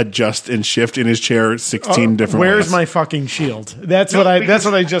like adjust and shift in his chair 16 different ways. Where's my fucking shield? That's what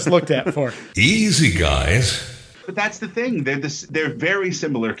I just looked at for. Easy, guys. But that's the thing. They're very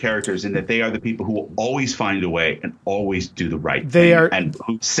similar characters in that they are the people who will always find a way and always do the right thing and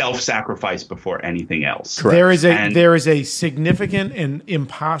who self-sacrifice before anything else. Correct. There is a significant and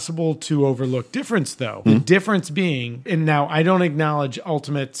impossible to overlook difference, though. The difference being, and now I don't acknowledge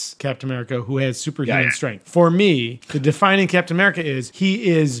Ultimate's Captain America, who has superhuman strength. For me, the defining Captain America is he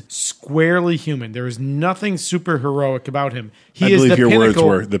is squarely human. There is nothing super heroic about him. I believe your words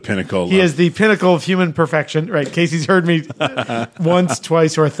were the pinnacle. He is the pinnacle of human perfection. Right. Casey's heard me once,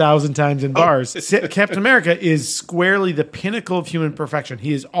 twice, or 1,000 times in bars. Captain America is squarely the pinnacle of human perfection.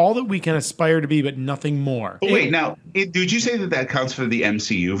 He is all that we can aspire to be, but nothing more. But wait, now, did you say that counts for the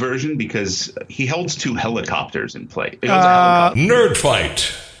MCU version? Because he holds 2 helicopters in play. Nerd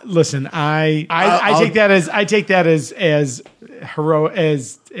fight. Listen, I take that as hero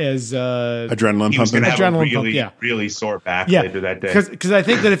as adrenaline pumping. Adrenaline pump, really sore back later that day. Because I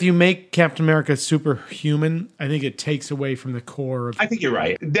think that if you make Captain America superhuman, I think it takes away from the core of. I think you're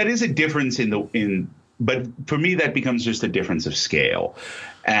right. That is a difference but for me that becomes just a difference of scale.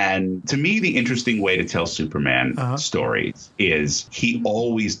 And to me, the interesting way to tell Superman stories is he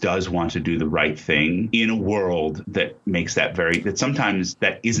always does want to do the right thing in a world that makes that sometimes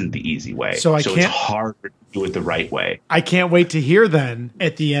that isn't the easy way. So it's hard to do it the right way. I can't wait to hear then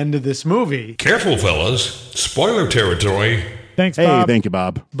at the end of this movie. Careful, fellas. Spoiler territory. Thanks, Hey, Bob. thank you,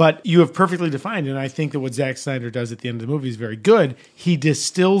 Bob. But you have perfectly defined, and I think that what Zack Snyder does at the end of the movie is very good. He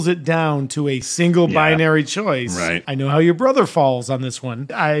distills it down to a single binary choice. Right. I know how your brother falls on this one.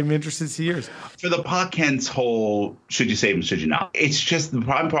 I'm interested to see yours. For the Pa Kent's whole, should you save him, should you not? It's just the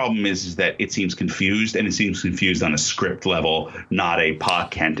problem is that it seems confused, and it seems confused on a script level, not a Pa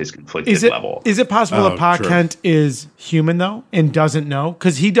Kent is conflicted level. Is it possible that Pa Kent is human, though, and doesn't know?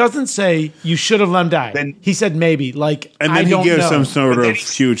 Because he doesn't say, you should have let him die. He said maybe. Like, and then I don't he gives know. some sort of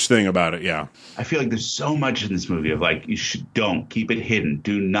huge thing about it, yeah. I feel like there's so much in this movie of like, don't keep it hidden,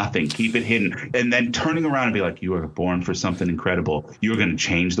 do nothing, keep it hidden, and then turning around and be like, you are born for something incredible. You're going to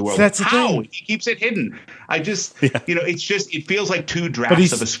change the world. That's the How? thing. He keeps it hidden. It feels like two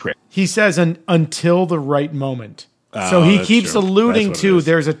drafts of a script. He says until the right moment. So he keeps alluding to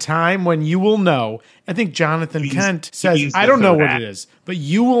there's a time when you will know. I think Jonathan Kent says, I don't know what it is, but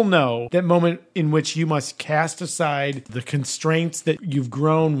you will know that moment in which you must cast aside the constraints that you've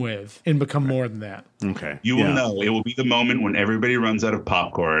grown with and become more than that. Okay. You will know. It will be the moment when everybody runs out of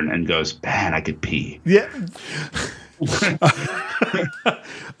popcorn and goes, man, I could pee. Yeah.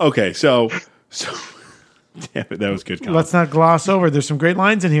 Okay, so damn it, that was good. Colin. Let's not gloss over. There's some great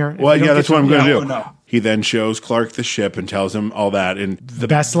lines in here. Well, yeah, that's what I'm going to do. No. He then shows Clark the ship and tells him all that. And the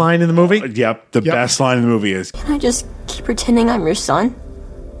best line in the movie? The best line in the movie is, Can I just keep pretending I'm your son?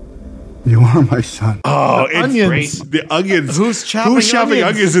 You are my son. oh, it's onions. great. The onions. Who's chopping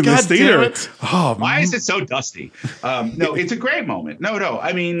onions in this God theater? damn it. Oh, Why is it so dusty? No, it's a great moment. No,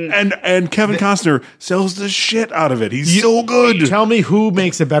 I mean... And Kevin Costner sells the shit out of it. He's so good. Tell me who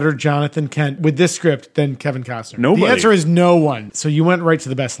makes a better Jonathan Kent with this script than Kevin Costner. Nobody. The answer is no one. So you went right to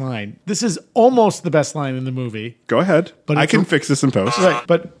the best line. This is almost the best line in the movie. Go ahead. But I can fix this in post. Right.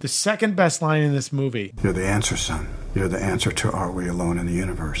 But the second best line in this movie. You're the answer, son. You're the answer to Are We Alone in the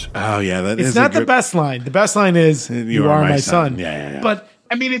Universe? Oh, yeah. It's not the best line. The best line is, You are my son. Yeah. But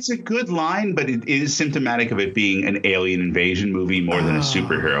I mean, it's a good line, but it is symptomatic of it being an alien invasion movie more than a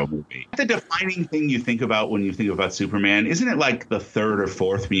superhero movie. The defining thing you think about when you think about Superman, isn't it like the third or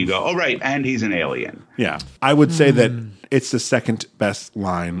fourth when you go, oh, right, and he's an alien? Yeah. I would say that it's the second best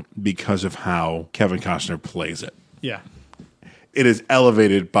line because of how Kevin Costner plays it. yeah. It is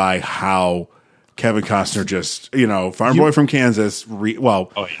elevated by how Kevin Costner just, farm boy from Kansas.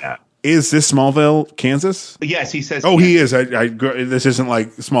 Oh, yeah. Is this Smallville, Kansas? Yes, he says. Oh, he is. This isn't like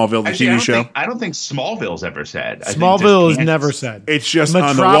Smallville, the TV show. I don't think Smallville's ever said. Smallville is never said. It's just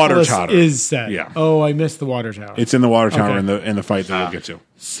Metropolis on the water tower. Is said. Yeah. Oh, I missed the water tower. It's in the water tower in the fight that we'll get to.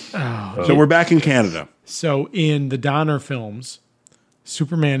 So we're back in Canada. So in the Donner films,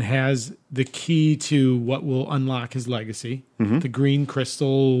 Superman has the key to what will unlock his legacy, the green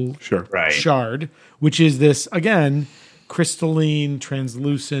crystal shard, which is this, again, crystalline,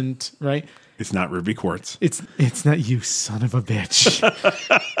 translucent, right? It's not ruby quartz. It's not, you son of a bitch.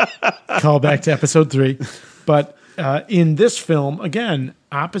 Call back to episode 3. But in this film, again,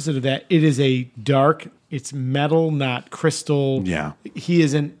 opposite of that, it is a dark, it's metal, not crystal. Yeah. He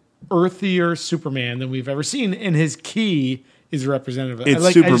is an earthier Superman than we've ever seen, and his key is representative of it.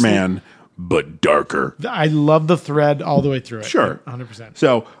 It's Superman, but darker. I love the thread all the way through it. Sure. 100%.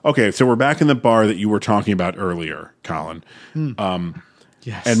 So we're back in the bar that you were talking about earlier, Colin.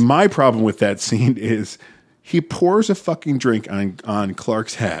 Yes. And my problem with that scene is he pours a fucking drink on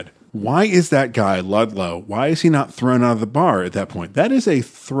Clark's head. Why is that guy, Ludlow, why is he not thrown out of the bar at that point? That is a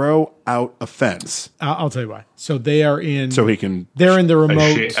throw out offense. I'll tell you why. So they are in... So he can... They're in the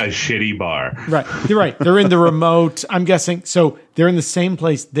remote... A shitty bar. Right. You're right. They're in the remote... I'm guessing... So they're in the same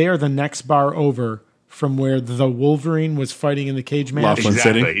place. They are the next bar over from where the Wolverine was fighting in the cage match. Laughlin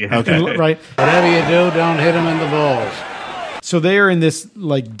City? Yeah. Okay. Right. Whatever you do, don't hit him in the balls. So they are in this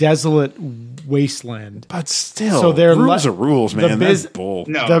like desolate wasteland. But still, so they're rules are rules, man. That's bull.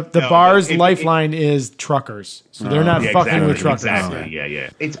 The bar's lifeline is truckers. So they're not fucking with truckers. Exactly.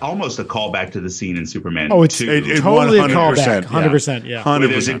 Yeah. It's almost a callback to the scene in Superman 2. It's totally a callback. 100%. Yeah. 100%.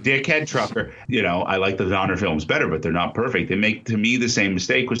 There's a dickhead trucker. I like the Donner films better, but they're not perfect. They make, to me, the same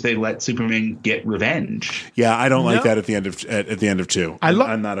mistake, which they let Superman get revenge. Yeah, I don't like that at the end of 2.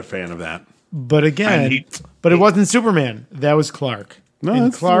 I'm not a fan of that. But again, it wasn't Superman. That was Clark. No,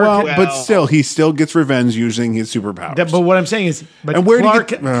 but still, he still gets revenge using his superpowers. But what I'm saying is,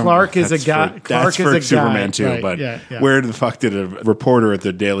 Clark is a guy. Clark is a Superman guy. too. Right, but yeah. Where the fuck did a reporter at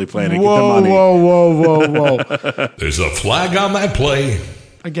the Daily Planet get the money? Whoa! There's a flag on that play.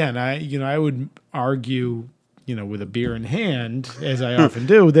 Again, I would argue, with a beer in hand, as I often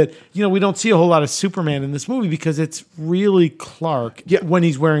do, that, we don't see a whole lot of Superman in this movie because it's really Clark when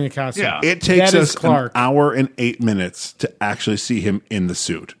he's wearing a costume. Yeah. It takes us an hour and 8 minutes to actually see him in the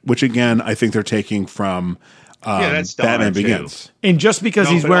suit, which again, I think they're taking from that's Donner Batman Begins. And just because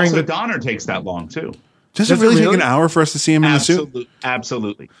he's wearing the Donner takes that long too. Does it really take an hour for us to see him in the suit?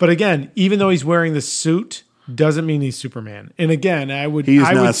 Absolutely. But again, even though he's wearing the suit, doesn't mean he's Superman. And again, I would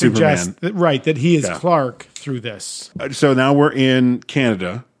suggest that he is Clark through this. So now we're in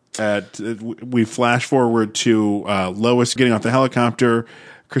Canada. We flash forward to Lois getting off the helicopter.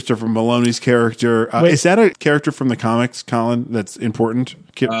 Christopher Maloney's character. Is that a character from the comics, Colin, that's important?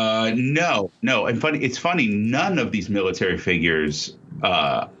 No. And it's funny, none of these military figures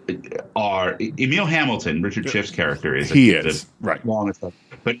are Emil Hamilton, Richard Schiff's character is. He is. Right.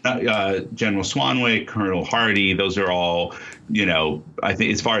 But General Swanwick, Colonel Hardy, those are all, I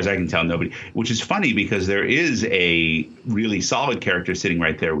think as far as I can tell, nobody, which is funny because there is a really solid character sitting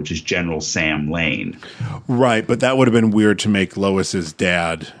right there, which is General Sam Lane. Right. But that would have been weird to make Lois's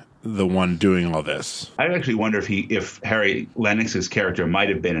dad the one doing all this. I actually wonder if Harry Lennox's character might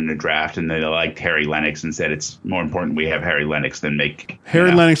have been in a draft and they liked Harry Lennox and said it's more important we have Harry Lennox than make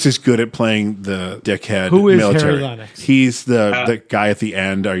Harry Lennox is good at playing the dickhead. Who is military. Harry Lennox? He's the guy at the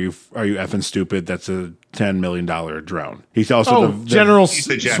end. Are you effing stupid? That's a $10 million drone. He's also General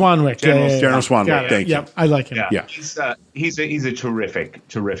Swanwick. General Swanwick. Thank you. I like him. Yeah. He's a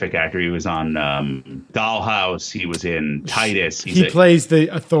terrific actor. He was on Dollhouse. He was in Titus. He plays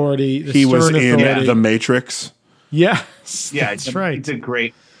the authority. He was in The Matrix. Yeah, that's right. He's a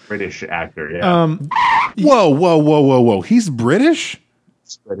great British actor. Yeah. Whoa! He's British.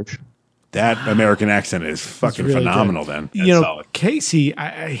 He's British. That American accent is fucking really phenomenal. Good. Then Casey,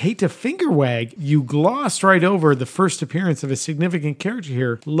 I hate to finger wag. You glossed right over the first appearance of a significant character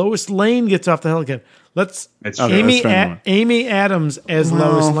here. Lois Lane gets off the helicopter. Amy Adams as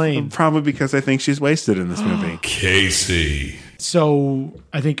Lois Lane. Probably because I think she's wasted in this movie. Casey. So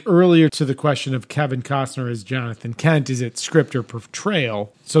I think earlier to the question of Kevin Costner as Jonathan Kent, is it script or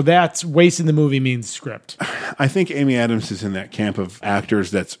portrayal? So that's wasting the movie means script. I think Amy Adams is in that camp of actors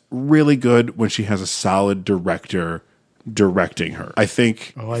that's really good when she has a solid director directing her. I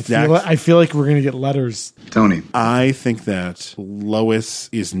think. I feel like we're going to get letters. Tony. I think that Lois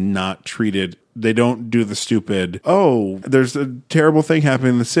is not treated. They don't do the stupid, there's a terrible thing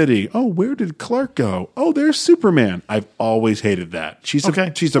happening in the city. Oh, where did Clark go? Oh, there's Superman. I've always hated that. She's a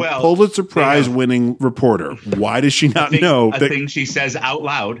Pulitzer Prize winning reporter. Why does she not know? A thing she says out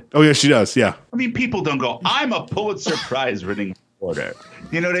loud. Oh, yeah, she does. Yeah. I mean, people don't go, I'm a Pulitzer Prize winning reporter.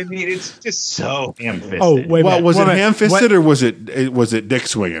 You know what I mean? It's just so ham-fisted. Oh, wait. Well, was it ham-fisted or was it dick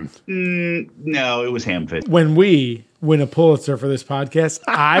swinging? No, it was ham-fisted. When we win a Pulitzer for this podcast,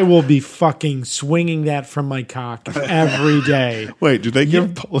 I will be fucking swinging that from my cock every day. Wait, do they give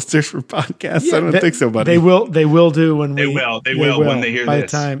Pulitzers for podcasts? Yeah, I don't think so, buddy. They will do when they will when they hear by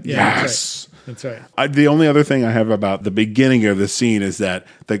this. The time, yes. That's right. The only other thing I have about the beginning of the scene is that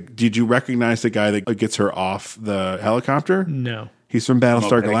did you recognize the guy that gets her off the helicopter? No. He's from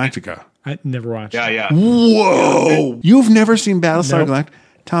Battlestar Galactica. I never watched. Yeah. Whoa! You've never seen Battlestar Galactica?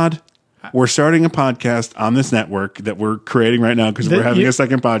 Todd, we're starting a podcast on this network that we're creating right now because we're having a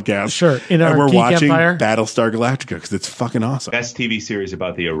second podcast. Sure. And we're watching Battlestar Galactica because it's fucking awesome. Best TV series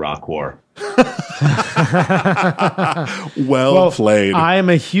about the Iraq War. well played. I am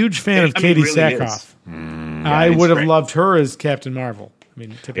a huge fan of Katie Sackhoff. I would have loved her as Captain Marvel. I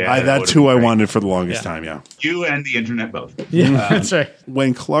mean, that's who I wanted for the longest time, yeah. You and the internet both. Yeah, that's right.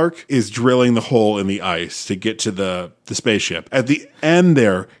 When Clark is drilling the hole in the ice to get to the spaceship, at the end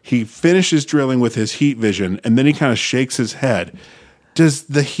there, he finishes drilling with his heat vision, and then he kind of shakes his head. Does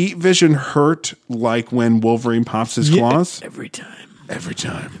the heat vision hurt like when Wolverine pops his claws? Every time.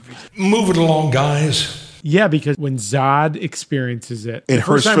 Move it along, guys. Yeah, because when Zod experiences it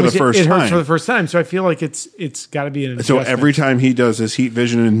hurts for the first time. It hurts for the first time. So I feel like it's got to be an adjustment. So every time he does his heat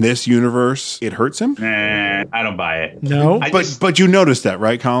vision in this universe, it hurts him? Nah, I don't buy it. No? But you noticed that,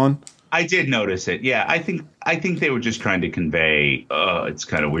 right, Colin? I did notice it. Yeah, I think they were just trying to convey, it's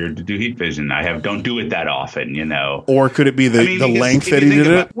kind of weird to do heat vision. Don't do it that often, you know. Or could it be the length that he did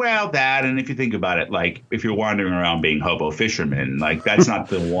it? Well, that, and if you think about it, like if you're wandering around being hobo fisherman, like that's not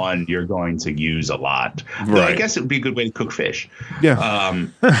the one you're going to use a lot. Right. Though I guess it would be a good way to cook fish. Yeah.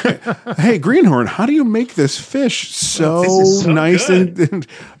 Hey, Greenhorn, how do you make this fish so nice and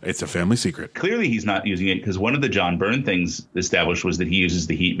it's a family secret. Clearly he's not using it because one of the John Byrne things established was that he uses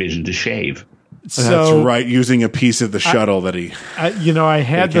the heat vision to shave. That's right, using a piece of the shuttle that he... I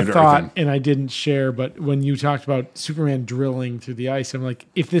had the thought, and I didn't share, but when you talked about Superman drilling through the ice, I'm like,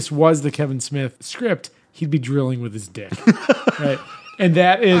 if this was the Kevin Smith script, he'd be drilling with his dick. Right? And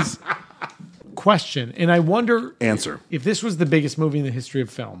that is question. And I wonder... Answer. If this was the biggest movie in the history of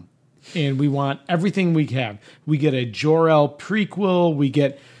film, and we want everything we have, we get a Jor-El prequel, we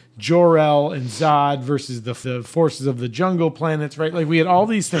get Jor-El and Zod versus the forces of the jungle planets, right? Like we had all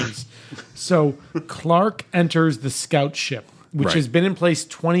these things. So Clark enters the scout ship, which has been in place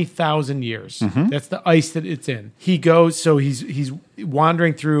 20,000 years. Mm-hmm. That's the ice that it's in. He goes, so he's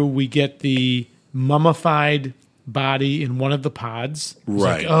wandering through. We get the mummified body in one of the pods. He's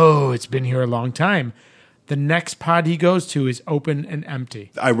like, oh, it's been here a long time. The next pod he goes to is open and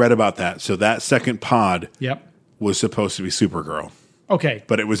empty. I read about that. So that second pod was supposed to be Supergirl. Okay.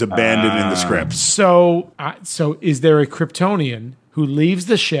 But it was abandoned in the script. So is there a Kryptonian who leaves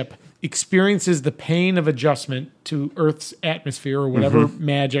the ship, experiences the pain of adjustment to Earth's atmosphere or whatever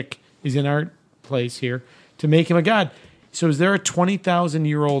magic is in our place here to make him a god? So is there a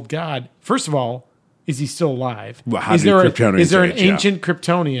 20,000-year-old god? First of all, is he still alive? Well, is there an ancient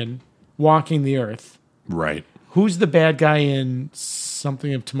Kryptonian walking the Earth? Right. Who's the bad guy in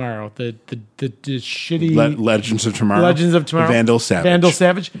Something of Tomorrow? The shitty Legends of Tomorrow. Legends of Tomorrow. Vandal Savage. Vandal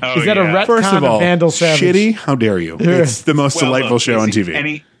Savage. Is that a retcon First of all, Vandal Savage? Shitty? How dare you? It's the most delightful show on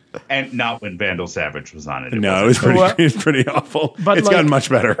TV. And not when Vandal Savage was on it. It was pretty awful. But it's gotten much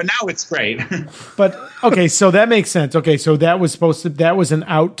better. But now it's great. But okay, so that makes sense. Okay, so that was an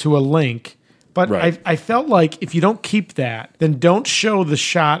out to a link. But I felt like if you don't keep that, then don't show the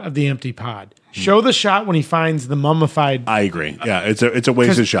shot of the empty pod. Show the shot when he finds the mummified. I agree. Yeah, it's a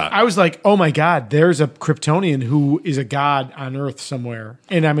wasted shot. I was like, oh my God, there's a Kryptonian who is a god on Earth somewhere.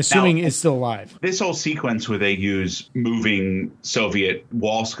 And I'm assuming is still alive. This whole sequence where they use moving Soviet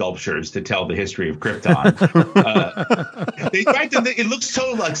wall sculptures to tell the history of Krypton. It looks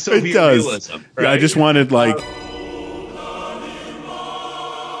so like Soviet realism. Right? Yeah, I just wanted like...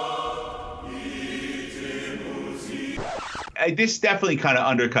 This definitely kind of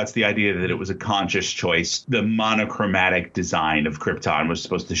undercuts the idea that it was a conscious choice. The monochromatic design of Krypton was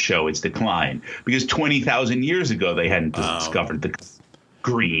supposed to show its decline because 20,000 years ago they hadn't discovered the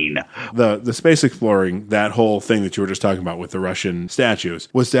green. The space exploring, that whole thing that you were just talking about with the Russian statues,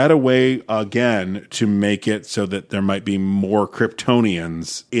 was that a way, again, to make it so that there might be more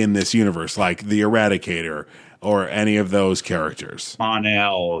Kryptonians in this universe, like the Eradicator, or any of those characters?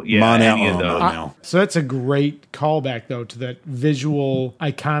 Mon-El, any of those. So that's a great callback, though, to that visual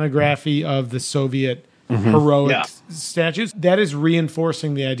iconography of the Soviet heroic statues. That is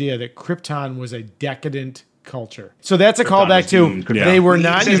reinforcing the idea that Krypton was a decadent culture. So that's a callback to they were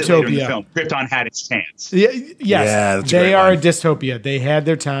not utopia. Krypton had its chance. Yes, they are a dystopia. They had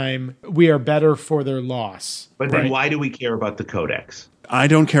their time. We are better for their loss. But then why do we care about the Codex? I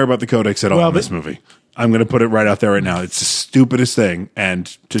don't care about the Codex at all in this movie. I'm going to put it right out there right now. It's the stupidest thing. And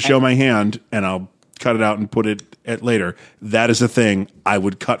to show my hand, and I'll cut it out and put it at later, that is a thing I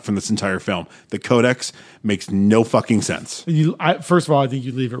would cut from this entire film. The Codex makes no fucking sense. First of all, I think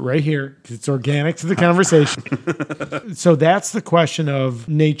you leave it right here because it's organic to the conversation. So that's the question of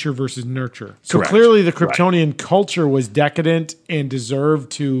nature versus nurture. So clearly the Kryptonian culture was decadent and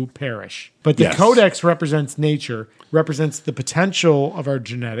deserved to perish. But the Codex represents nature, represents the potential of our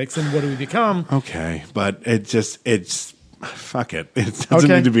genetics and what do we become. Okay, but it's fuck it. It doesn't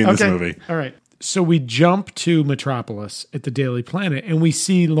need to be in this movie. All right. So we jump to Metropolis at the Daily Planet, and we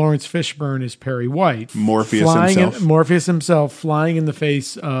see Lawrence Fishburne as Perry White. Morpheus himself flying in the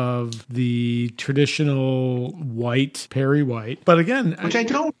face of the traditional white Perry White. But again... Which I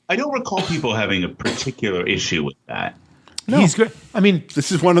don't recall people having a particular issue with that. No. He's great. I mean...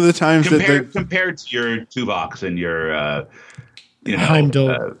 This is one of the times compared to your Tuvok and your...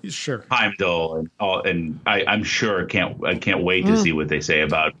 Heimdall, sure. Heimdall and all, and I'm sure I can't wait to see what they say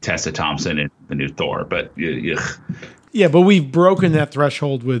about Tessa Thompson and the new Thor. But yeah, but we've broken that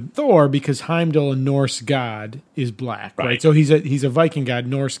threshold with Thor because Heimdall, a Norse god, is black, right? So he's a Viking god,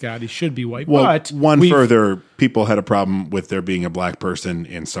 Norse god. He should be white. Well, but further, people had a problem with there being a black person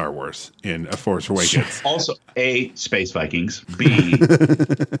in Star Wars in A Force Awakens. Also, A, space Vikings. B,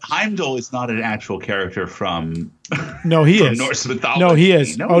 Heimdall is not an actual character from Norse mythology. No, he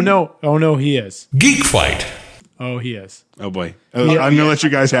is. No, he is. Geek Fight. Oh, he is. Oh boy, I'm going to let you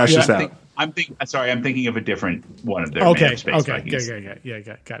guys hash this out. I'm thinking of a different one of their space Vikings.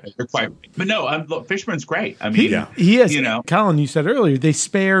 Got it. They're quite, but no, Fishburne's great. I mean, he is. Colin, you said earlier they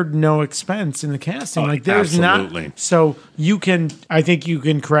spared no expense in the casting. There's absolutely. not. So I think you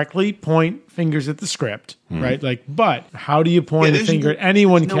can correctly point fingers at the script, right? But how do you point a finger at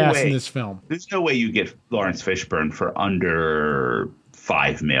anyone cast in this film? There's no way you get Lawrence Fishburne for under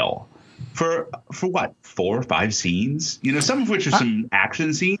 $5 million. for what, 4 or 5 scenes, some of which are some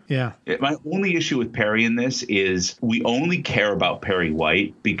action scenes. Yeah. My only issue with Perry in this is we only care about Perry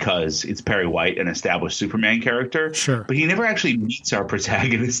White because it's Perry White, an established Superman character. Sure. But he never actually meets our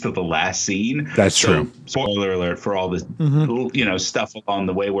protagonist till the last scene. That's true. Spoiler alert for all this, stuff along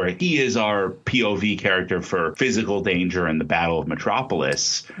the way where he is our POV character for physical danger in the Battle of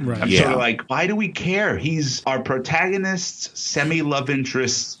Metropolis. Right. I'm sort of like, why do we care? He's our protagonist's semi-love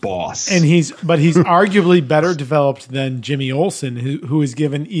interest boss. And he's arguably better developed than Jimmy Olsen, who is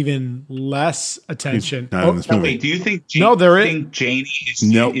given even less attention. Wait, do you think Janie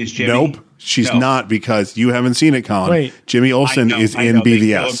is Jimmy? Nope. She's not, because you haven't seen it, Colin. Wait. Jimmy Olsen is in BVS. They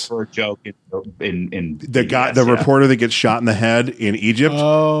kill him for a joke in the guy, the reporter that gets shot in the head in Egypt.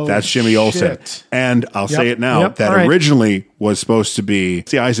 Oh, that's Jimmy Olsen. And I'll say it now. That originally was supposed to be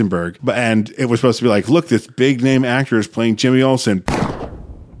Eisenberg, and it was supposed to be like, look, this big name actor is playing Jimmy Olsen.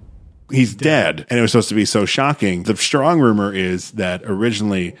 He's dead. And it was supposed to be so shocking. The strong rumor is that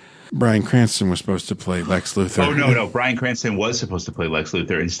originally Bryan Cranston was supposed to play Lex Luthor. Oh, no. Bryan Cranston was supposed to play Lex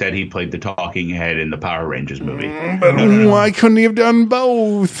Luthor. Instead, he played the talking head in the Power Rangers movie. No. Why couldn't he have done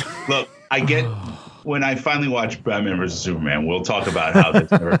both? Look, I get... When I finally watch Batman vs. Superman, we'll talk about how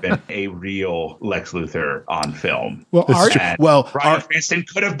there's never been a real Lex Luthor on film. Well, Bryan Cranston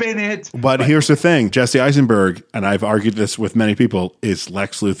could have been it. But here's the thing. Jesse Eisenberg, and I've argued this with many people, is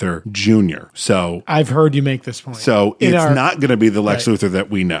Lex Luthor Jr. So I've heard you make this point. So it's not going to be the Lex Luthor that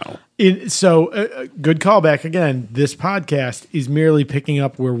we know. Good callback again. This podcast is merely picking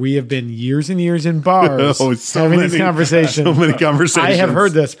up where we have been years and years in bars having these conversations. So many conversations. I have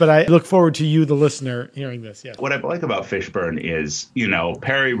heard this, but I look forward to you, the listener, hearing this. Yes. What I like about Fishburne is,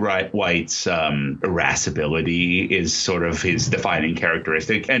 Perry White's irascibility is sort of his defining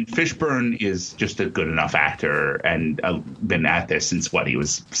characteristic. And Fishburne is just a good enough actor and been at this since, he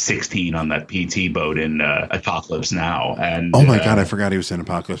was 16 on that PT boat in Apocalypse Now. And oh my God, I forgot he was in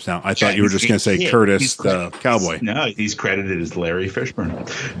Apocalypse Now. I thought you were just going to say Curtis, the cowboy. No, he's credited as Larry Fishburne.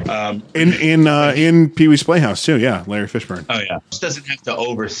 In Pee-wee's Playhouse too. Yeah, Larry Fishburne. Oh yeah, just doesn't have to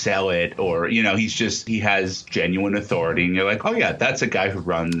oversell it, or he has genuine authority, and you're like, oh yeah, that's a guy who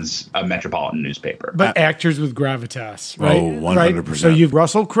runs a metropolitan newspaper. But actors with gravitas, right? Oh, 100%. Right? So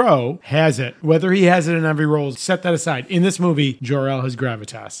Russell Crowe has it. Whether he has it in every role, set that aside. In this movie, Jor-El has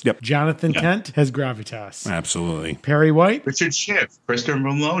gravitas. Yep. Jonathan Kent has gravitas. Absolutely. Perry White, Richard Schiff, Christopher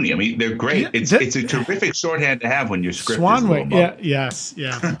Maloney. I mean, they're great. It's a terrific shorthand to have when your script Swanwick. is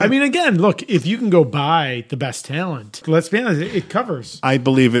Yeah. I mean, again, look, if you can go buy the best talent, let's be honest, it covers. I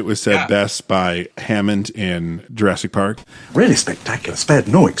believe it was said best by Hammond in Jurassic Park. Really spectacular. Spared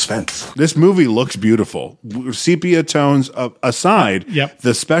no expense. This movie looks beautiful. Sepia tones aside,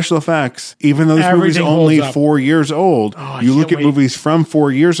 the special effects, even though this movie's only 4 years old, you look at movies from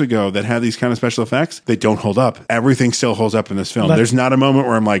 4 years ago that have these kind of special effects, they don't hold up. Everything still holds up in this film. There's not a moment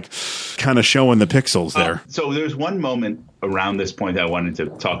where I'm like kind of showing the pixels there. So there's one moment around this point that I wanted to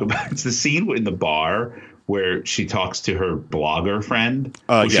talk about. It's the scene in the bar where she talks to her blogger friend.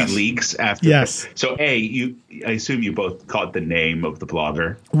 She leaks after. Yes. So I assume you both caught the name of the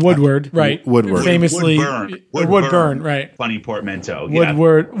blogger. Woodward, right? Woodward. Famously. Woodburn, right? Funny portmanteau.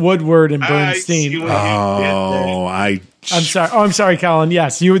 Woodward and Bernstein. I'm sorry, Colin.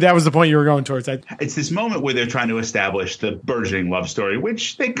 Yes, that was the point you were going towards. It's this moment where they're trying to establish the burgeoning love story,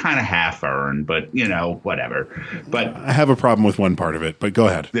 which they kind of half earn, but whatever. But I have a problem with one part of it, but go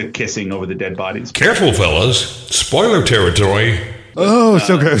ahead. The kissing over the dead bodies. Careful, fellas. Spoiler territory. Oh,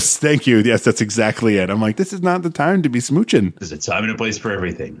 so good. Thank you. Yes, that's exactly it. I'm like, this is not the time to be smooching. There's a time and a place for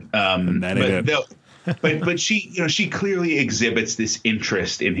everything. But she clearly exhibits this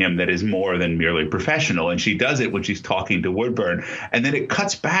interest in him that is more than merely professional, and she does it when she's talking to Woodburn, and then it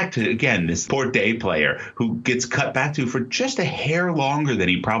cuts back to, again, this poor day player who gets cut back to for just a hair longer than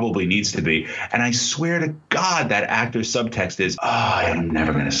he probably needs to be. And I swear to God, that actor's subtext is, I'm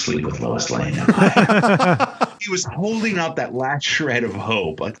never going to sleep with Lois Lane. He was holding out that last shred of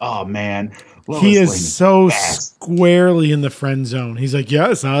hope. Like, oh man. He is so squarely in the friend zone. He's like,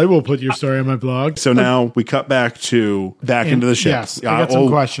 yes, I will put your story on my blog. So now we cut back into the ship. Yes, I got some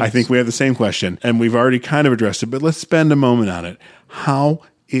questions. I think we have the same question, and we've already kind of addressed it, but let's spend a moment on it. How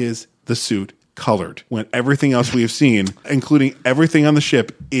is the suit colored when everything else we have seen, including everything on the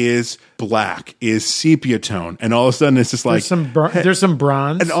ship, is black, is sepia tone, and all of a sudden it's just like there's some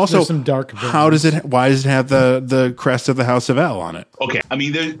bronze, and also there's some dark bronze. Why does it have the crest of the House of L on it? Okay, I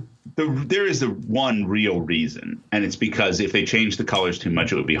mean there is the one real reason, and it's because if they changed the colors too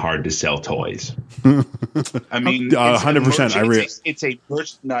much, it would be hard to sell toys. I mean, 100%. It's a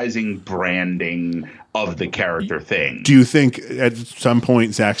merchandising branding of the character thing. Do you think at some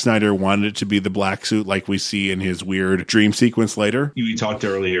point Zack Snyder wanted it to be the black suit like we see in his weird dream sequence later? You talked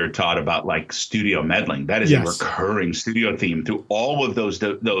earlier, Todd, about like studio meddling. That is a recurring studio theme through all of those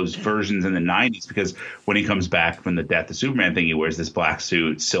versions in the 90s, because when he comes back from the Death of Superman thing, he wears this black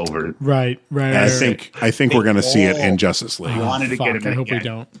suit, silver. Right. I think we're going to see it in Justice League. I wanted to get him. I hope we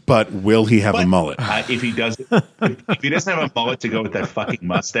don't. But will he have a mullet? If he doesn't, if he doesn't have a mullet to go with that fucking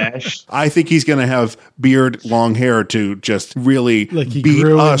mustache, I think he's going to have beard, long hair to just really beat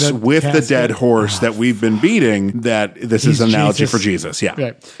us with the dead horse that we've been beating. That this is an analogy for Jesus. Yeah.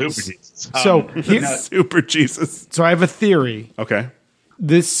 Right. Super Jesus. Super Jesus. So I have a theory. Okay.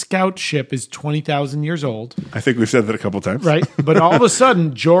 This scout ship is 20,000 years old. I think we've said that a couple times. Right. But all of a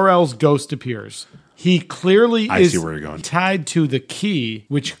sudden, Jor-El's ghost appears. He clearly is tied to the key,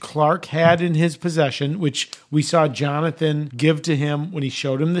 which Clark had in his possession, which we saw Jonathan give to him when he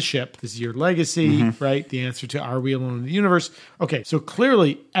showed him the ship. This is your legacy, right? The answer to Are We Alone in the Universe? Okay, so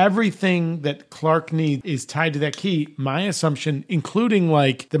clearly everything that Clark needs is tied to that key. My assumption, including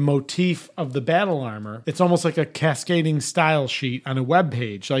like the motif of the battle armor, it's almost like a cascading style sheet on a web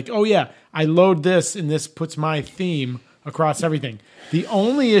page. Like, oh yeah, I load this and this puts my theme across everything. The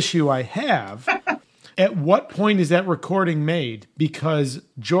only issue I have... At what point is that recording made? Because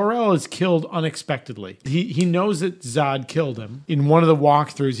Jor-El is killed unexpectedly. He knows that Zod killed him. In one of the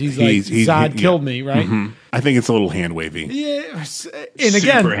walkthroughs, he's like, Zod killed me, right? Mm-hmm. I think it's a little hand-wavy. Yeah. And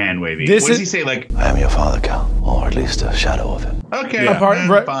again, super hand-wavy. What does he say? Like, I am your father, Cal. Or at least a shadow of him. Okay,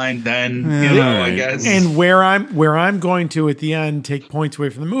 fine then. I guess. And where I'm going to at the end take points away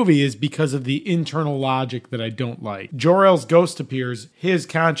from the movie is because of the internal logic that I don't like. Jor-El's ghost appears. His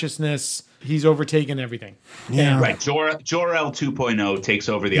consciousness... He's overtaken everything. Yeah. Right. Jor-El 2.0 takes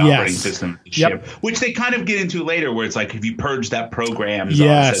over the operating system of the ship, which they kind of get into later, where it's like, if you purge that program,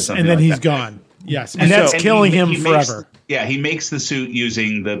 and then he's gone. Yes. And that's killing him forever. He makes the suit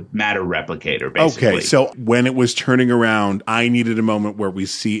using the matter replicator, basically. Okay, so when it was turning around, I needed a moment where we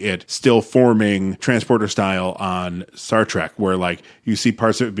see it still forming transporter style on Star Trek, where like you see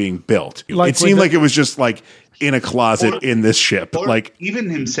parts of it being built. It seemed like it was just like in a closet in this ship. Or like even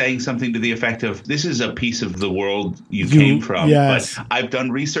him saying something to the effect of, this is a piece of the world you came from, but I've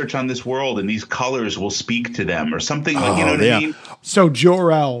done research on this world and these colors will speak to them, or something like, you know what I mean? So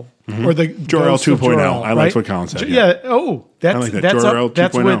Jor-El, or the Jor-El 2.0. I like what Colin said.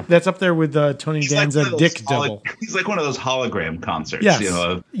 That's up there with Tony Danza Dick Double. He's like one of those hologram concerts. Yes.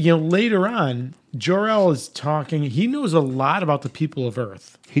 Later on, Jor-El is talking. He knows a lot about the people of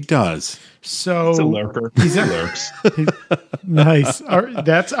Earth. He does. So he's a lurker. He lurks. Nice.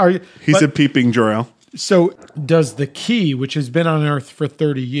 He's a peeping Jor-El. So does the key, which has been on Earth for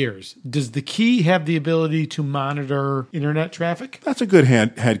 30 years, does the key have the ability to monitor internet traffic? That's a good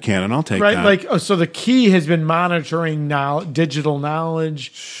headcanon. I'll take that. Right, so the key has been monitoring digital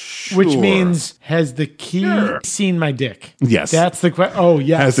knowledge, which means, has the key seen my dick? Yes. That's the question. Oh,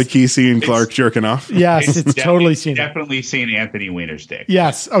 yes. Has the key seen Clark jerking off? Yes, it's totally seen it. Definitely seen Anthony Weiner's dick.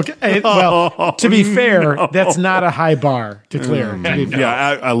 Yes. Okay. Well, to be fair, that's not a high bar to clear.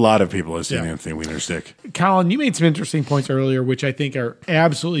 A lot of people have seen Anthony Weiner's dick. Colin, you made some interesting points earlier, which I think are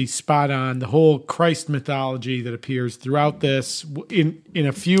absolutely spot on. The whole Christ mythology that appears throughout this. In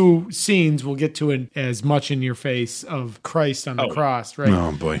a few scenes, we'll get to as much in your face of Christ on the cross, right?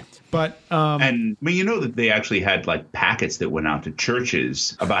 Oh, boy. But and I mean, that they actually had like packets that went out to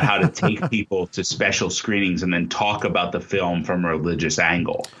churches about how to take people to special screenings and then talk about the film from a religious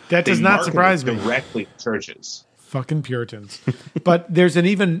angle. That does not surprise me. Directly to churches. Fucking Puritans. But there's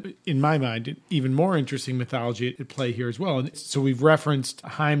in my mind, even more interesting mythology at play here as well. And so we've referenced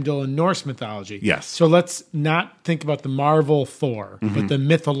Heimdall and Norse mythology. Yes. So let's not think about the Marvel Thor, but the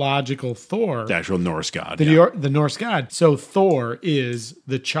mythological Thor. The actual Norse god. The Norse god. So Thor is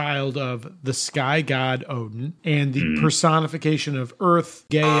the child of the sky god Odin and the personification of Earth,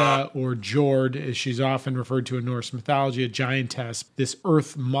 Gaia, or Jord, as she's often referred to in Norse mythology, a giantess, this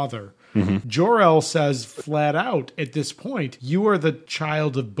Earth mother. Jor-El says flat out at this point, you are the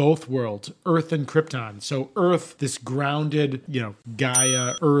child of both worlds, Earth and Krypton. So Earth, this grounded,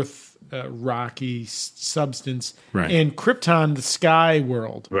 Gaia, Earth, rocky substance, and Krypton, the sky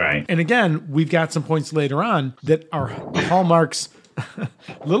world. Right. And again, we've got some points later on that are hallmarks a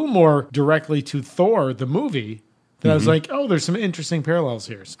little more directly to Thor, the movie, that I was like, oh, there's some interesting parallels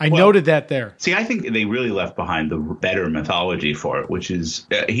here. I noted that there. See, I think they really left behind the better mythology for it, which is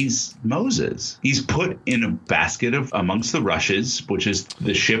he's Moses. He's put in a basket amongst the rushes, which is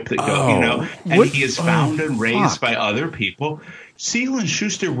the ship that goes, and he is found and raised by other people. Siegel and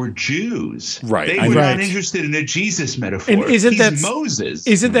Schuster were Jews. Right. They were not interested in a Jesus metaphor. And he's Moses.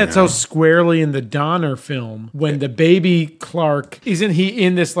 Isn't that so squarely in the Donner film when the baby Clark, isn't he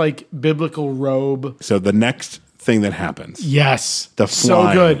in this like biblical robe? So the next thing that happens. Yes. The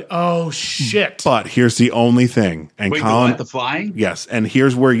flying. So good. Oh, shit. But here's the only thing. And Colin, the flying? Yes. And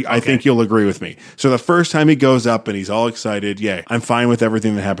here's where I think you'll agree with me. So the first time he goes up and he's all excited, yay, I'm fine with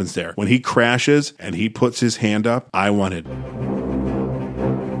everything that happens there. When he crashes and he puts his hand up, I wanted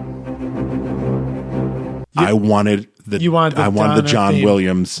the John theme.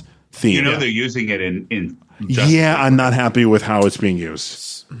 Williams theme. They're using it in I'm not happy with how it's being used.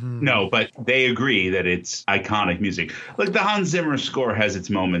 No, but they agree that it's iconic music. Like the Hans Zimmer score has its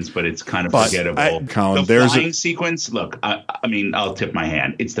moments, but it's kind of forgettable. Colin, the flying sequence, look, I mean, I'll tip my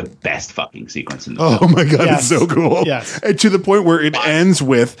hand. It's the best fucking sequence in the film. Oh my God, it's so cool. Yes. And to the point where it ends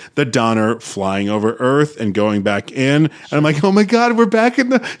with the Donner flying over Earth and going back in. And I'm like, oh my God, we're back in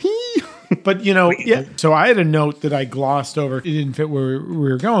the... But, so I had a note that I glossed over. It didn't fit where we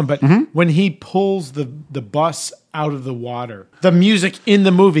were going. But when he pulls the bus out of the water, the music in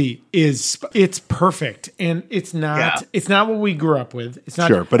the movie it's perfect. And it's not what we grew up with. It's not.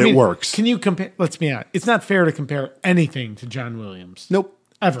 Sure, but it works. Can you compare? Let's be honest. It's not fair to compare anything to John Williams. Nope.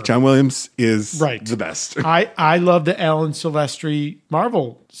 Ever. John Williams is the best. I love the Alan Silvestri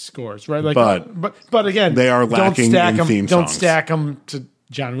Marvel scores, right? Like, but again, they are lacking in theme songs. Don't stack them to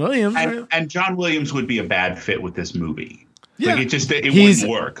John Williams. And John Williams would be a bad fit with this movie. Yeah. Like it wouldn't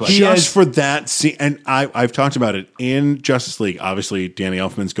work. Like, just for that scene. And I've talked about it in Justice League. Obviously, Danny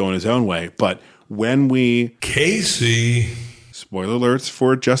Elfman's going his own way. But when Casey. Spoiler alerts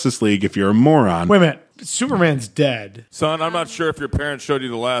for Justice League if you're a moron. Wait a minute. Superman's dead. Son, I'm not sure if your parents showed you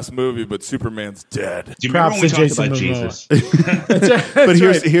the last movie, but Superman's dead. Do you remember when we talked about Jesus? But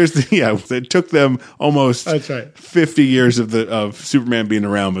here's it took them almost 50 years of Superman being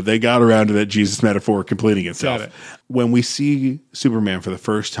around, but they got around to that Jesus metaphor completing itself. When we see Superman for the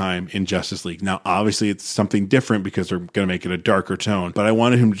first time in Justice League, now obviously it's something different because they're going to make it a darker tone, but I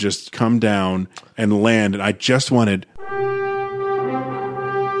wanted him to just come down and land, and I just wanted...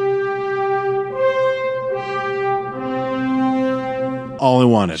 all I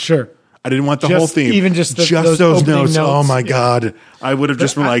wanted. Sure. I didn't want the whole theme. Even just those notes. Oh my God. I would have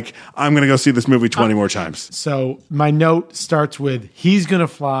just been like, I'm going to go see this movie 20 more times. So my note starts with, he's going to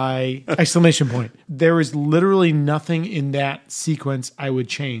fly, exclamation point. There is literally nothing in that sequence I would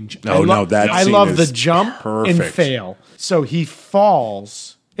change. I love the jump and fail. So he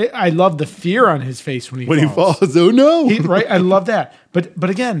falls. I love the fear on his face when he falls. Oh no! Right, I love that. But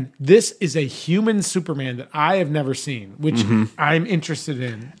again, this is a human Superman that I have never seen, which I'm interested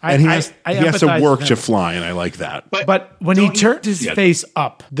in. And he has to work to fly, and I like that. But when he turns his face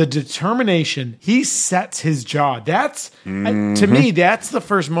up, the determination, he sets his jaw. That's to me, that's the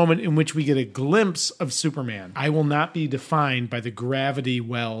first moment in which we get a glimpse of Superman. I will not be defined by the gravity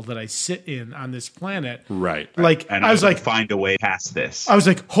well that I sit in on this planet. Right. Like and I was like, find a way past this. I was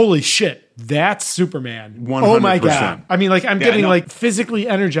like, holy shit. That's Superman. 100%. Oh my God. I mean, like, I'm getting like physically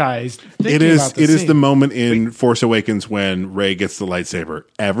energized. It is the moment in Force Awakens when Rey gets the lightsaber.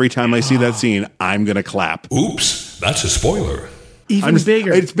 Every time I see that scene, I'm going to clap. Oops, that's a spoiler.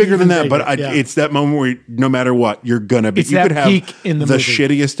 Bigger. It's bigger than that, but it's that moment where no matter what, you're going to be. You could have peak in the movie.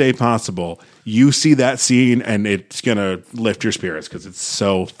 Shittiest day possible. You see that scene and it's going to lift your spirits because it's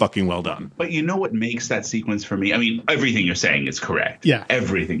so fucking well done. But you know what makes that sequence for me? I mean, everything you're saying is correct. Yeah.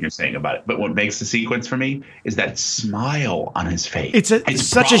 Everything you're saying about it. But what makes the sequence for me is that smile on his face. It's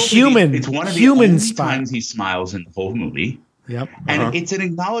such a human. It's one of the human only times he smiles in the whole movie. Yep. And it's an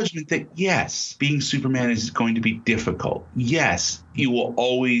acknowledgement that, yes, being Superman is going to be difficult. Yes, you will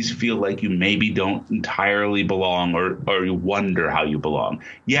always feel like you maybe don't entirely belong or you wonder how you belong.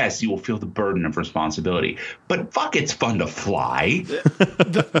 Yes, you will feel the burden of responsibility. But fuck, it's fun to fly.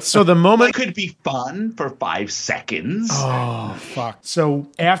 So the moment... It could be fun for 5 seconds. Oh, fuck. So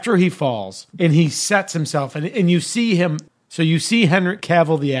after he falls and he sets himself and you see him... So you see Henry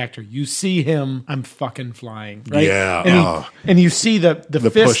Cavill, the actor. You see him, I'm fucking flying, right? Yeah. And you see the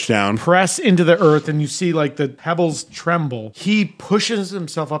fist push down. Press into the earth, and you see like the pebbles tremble. He pushes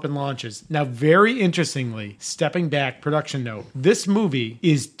himself up and launches. Now, very interestingly, stepping back, production note, this movie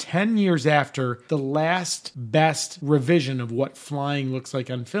is 10 years after the last best revision of what flying looks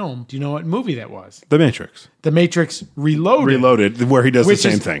like on film. Do you know what movie that was? The Matrix. The Matrix Reloaded. Where he does the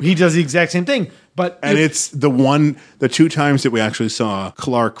same thing. He does the exact same thing. And it's the 2 times that we actually saw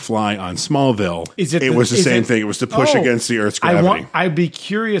Clark fly on Smallville, it was the same thing. It was to push against the Earth's gravity. I'd be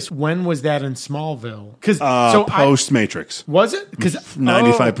curious, when was that in Smallville? Because post-Matrix. Was it?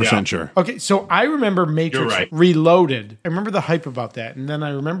 95% sure. Okay, so I remember Matrix Reloaded. I remember the hype about that. And then I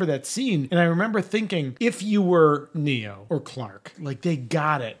remember that scene. And I remember thinking, if you were Neo or Clark, like, they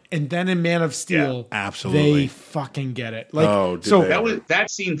got it. And then in Man of Steel, absolutely, they fucking get it. Like, that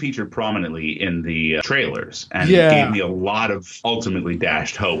scene featured prominently in the trailers, and it gave me a lot of ultimately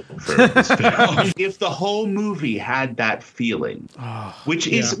dashed hope for this film. If the whole movie had that feeling, which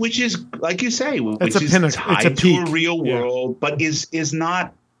is like you say, which is tied to a real world, but is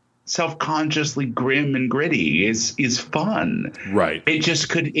not self-consciously grim and gritty, is fun. Right.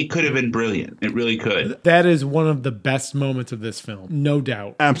 It could have been brilliant. It really could. That is one of the best moments of this film, no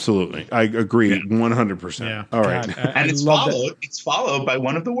doubt. Absolutely. I agree 100%. Yeah. All right. And it's followed by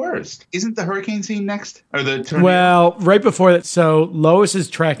one of the worst. Isn't the hurricane scene next? Or the tornado? Well, right before that, so Lois is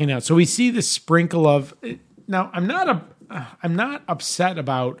tracking out. So we see the sprinkle of... Now, I'm not upset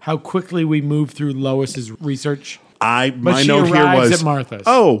about how quickly we move through Lois's research. My note here was, at Martha's.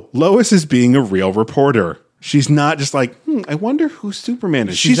 Lois is being a real reporter. She's not just like, I wonder who Superman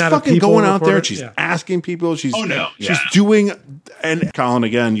is. She's fucking going out there. She's asking people. She's doing, and Colin,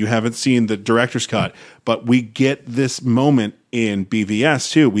 again, you haven't seen the director's cut, but we get this moment in BVS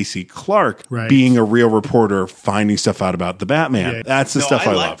too. We see Clark being a real reporter, finding stuff out about the Batman. Yeah. That's the stuff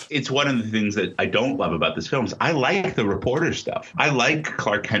I love. It's one of the things that I don't love about this film. I like the reporter stuff. I like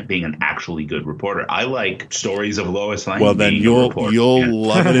Clark Kent being an actually good reporter. I like stories of Lois Lane. Well, then you'll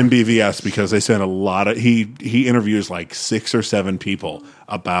love it in BVS, because they spent a lot of he interviews like 6 or 7 people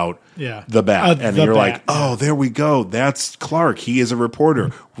about the Bat, and you're like, oh, there we go. That's Clark. He is a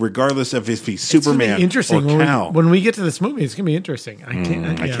reporter, regardless of if he's Superman or Cal. When we get to this movie, it's going to be interesting. I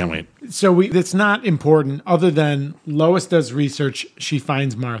can't wait. So it's not important, other than Lois does research. She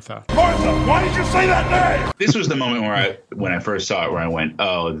finds Martha. Martha, why did you say that name? This was the moment when I first saw it, where I went,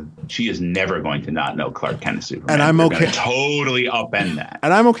 oh, she is never going to not know Clark Kent is Superman. And I'm okay. Totally upend that.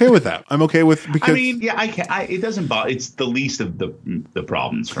 And I'm okay with that. I'm okay with, because I mean, I can't. It doesn't bother. It's the least of the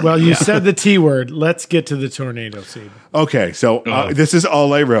problems for me. Well, you said the T word. Let's get to the tornado scene. Okay, so this is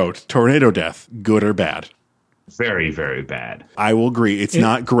all I wrote. Tornado death, good or bad? Very, very bad. I will agree. It's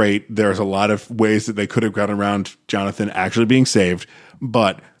not great. There's a lot of ways that they could have gotten around Jonathan actually being saved.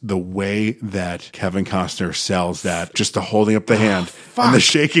 But the way that Kevin Costner sells that, just the holding up the hand and the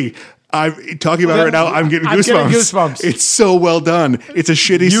shaking, I'm talking about it right now. I'm getting goosebumps. It's so well done. It's a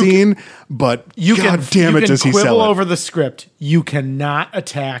shitty scene, but God damn it, does he sell it? You can quibble over the script. You cannot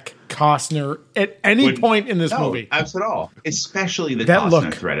attack Costner at any point in this movie. Absolutely at all. Especially the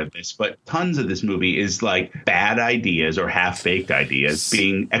Costner thread of this. But tons of this movie is like bad ideas or half-baked ideas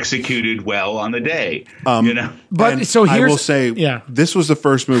being executed well on the day. But so I will say, this was the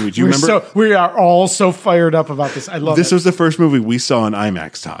first movie. Do you remember? We are all so fired up about this. I love this. This was the first movie we saw in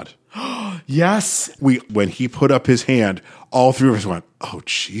IMAX, Todd. Yes. When he put up his hand, all 3 of us went, oh,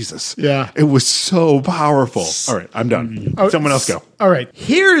 Jesus. Yeah. It was so powerful. All right, I'm done. Someone else go. All right.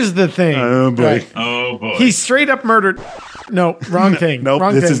 Here's the thing. Oh, boy. Right. Oh, boy. He straight up murdered. No, wrong thing. Nope,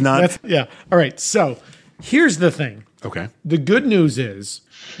 wrong this thing. is not. All right. So here's the thing. Okay. The good news is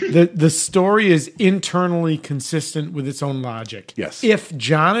the story is internally consistent with its own logic. Yes. If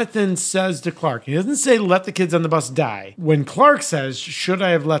Jonathan says to Clark, he doesn't say, let the kids on the bus die. When Clark says, should I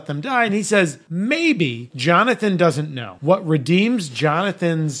have let them die? And he says, maybe. Jonathan doesn't know. What redeems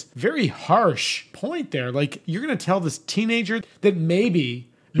Jonathan's very harsh point there, like, you're going to tell this teenager that maybe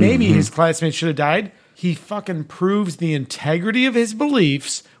his classmates should have died. He fucking proves the integrity of his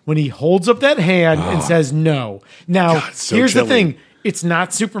beliefs when he holds up that hand and says no. Now, here's the thing. It's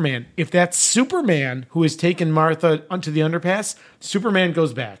not Superman. If that's Superman who has taken Martha onto the underpass, Superman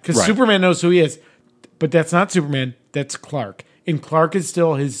goes back. Because Superman knows who he is. But that's not Superman. That's Clark. And Clark is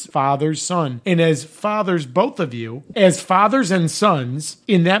still his father's son. And as fathers, both of you, as fathers and sons,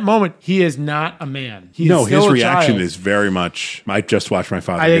 in that moment, he is not a man. He is still his a reaction child. is very much, I just watched my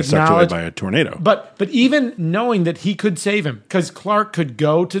father get sucked away by a tornado. But even knowing that he could save him, because Clark could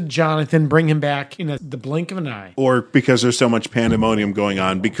go to Jonathan, bring him back in the blink of an eye. Or because there's so much pandemonium going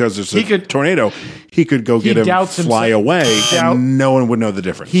on, because there's a tornado, he could go get him, fly away, and no one would know the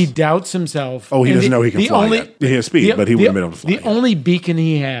difference. He doubts himself. Oh, he doesn't know he can fly yet. He has speed, but he wouldn't be able to fly. The only beacon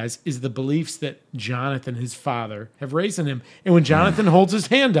he has is the beliefs that Jonathan, his father, have raised in him. And when Jonathan holds his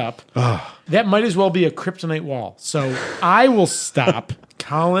hand up, that might as well be a kryptonite wall. So I will stop.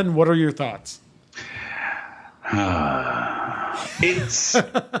 Colin, what are your thoughts? It's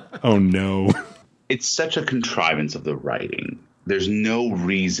oh no. It's such a contrivance of the writing there's no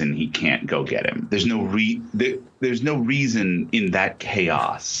reason he can't go get him. There's no reason in that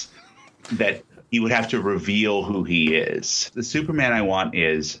chaos that he would have to reveal who he is. The Superman I want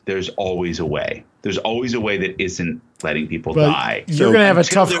is there's always a way. There's always a way that isn't letting people die. You're going to have a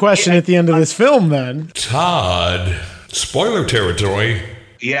tough question at the end of this film then. Todd, spoiler territory.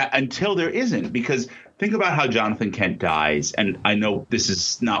 Yeah, until there isn't, because think about how Jonathan Kent dies, and I know this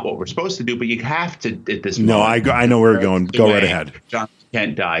is not what we're supposed to do, but you have to at this moment. No, I know where we're going. Go right ahead. Jonathan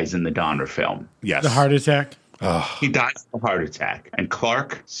Kent dies in the Donner film. Yes. The heart attack? He dies of a heart attack. And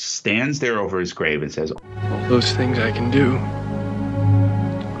Clark stands there over his grave and says, all those things I can do.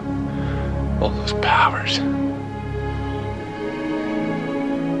 All those powers.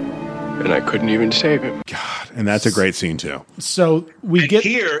 And I couldn't even save him. God, and that's a great scene too. So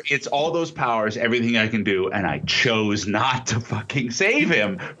here, it's all those powers, everything I can do, and I chose not to fucking save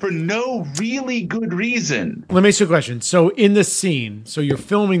him for no really good reason. Let me ask you a question. So in the scene, so you're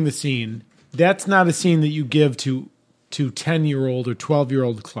filming the scene, that's not a scene that you give to 10-year-old or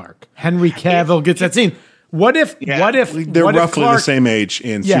 12-year-old Clark. Henry Cavill gets that scene. What if they're what roughly if Clark, the same age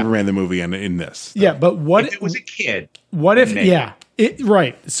in Superman the movie and in this? Yeah, but what if it was a kid? What if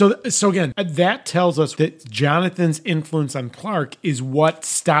right. So again, that tells us that Jonathan's influence on Clark is what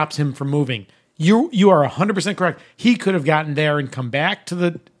stops him from moving. You are 100% correct. He could have gotten there and come back to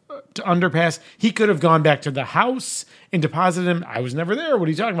the underpass. He could have gone back to the house and deposited him. I was never there. What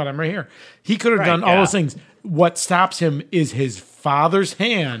are you talking about? I'm right here. He could have done all those things. What stops him is his father's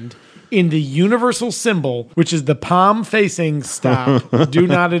hand in the universal symbol, which is the palm facing stop, do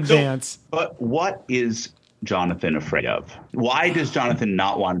not advance. But what is Jonathan afraid of? Why does Jonathan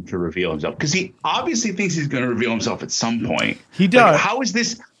not want him to reveal himself? Because he obviously thinks he's going to reveal himself at some point. He does. Like,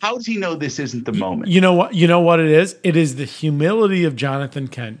 how does he know this isn't the moment? You know what it is? It is the humility of Jonathan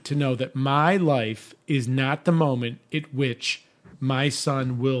Kent to know that my life is not the moment at which my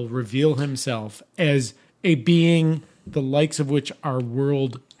son will reveal himself as a being the likes of which our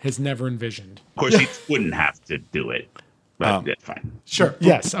world has never envisioned. Of course, he wouldn't have to do it. But that's fine. Sure.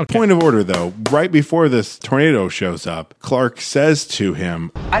 Yes. Okay. Point of order, though. Right before this tornado shows up, Clark says to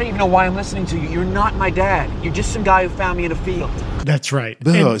him, I don't even know why I'm listening to you. You're not my dad. You're just some guy who found me in a field. That's right.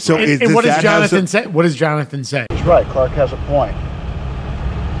 And what does Jonathan say? What does Jonathan say? He's right. Clark has a point.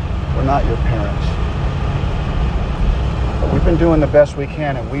 We're not your parents. But we've been doing the best we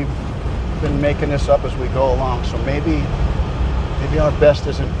can, and we've been making this up as we go along. So maybe our best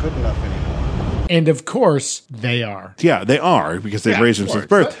isn't good enough anymore. And of course, they are. Yeah, they are, because they've raised him since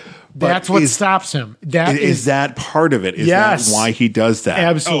birth. That's what stops him. Is that part of it? Is that why he does that?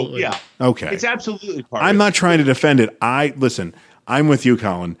 Absolutely. Oh, yeah. Okay. It's absolutely part of it. I'm not trying to defend it. Listen, I'm with you,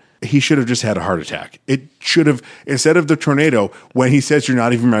 Colin. He should have just had a heart attack. It should have, instead of the tornado, when he says you're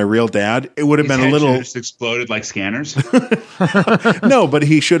not even my real dad, it would have been a little. Just exploded like scanners. No, but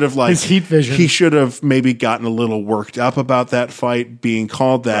he should have his heat vision. He should have maybe gotten a little worked up about that fight being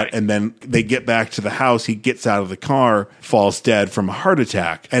called that, and then they get back to the house. He gets out of the car, falls dead from a heart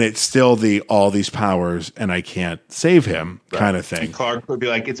attack, and it's still all these powers, and I can't save him kind of thing. And Clark would be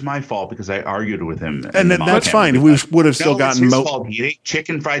like, "It's my fault because I argued with him," and that's fine. We would have still gotten his fault. He ate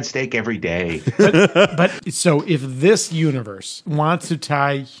chicken fried steak every day. But so if this universe wants to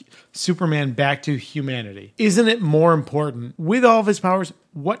tie Superman back to humanity, isn't it more important, with all of his powers,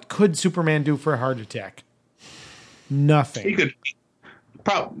 what could Superman do for a heart attack? Nothing. He could.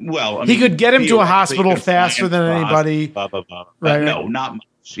 He could get him to a hospital faster than anybody. Blah, blah, blah. Right? No, not much.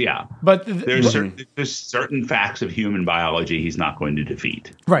 Yeah, but there's certain facts of human biology he's not going to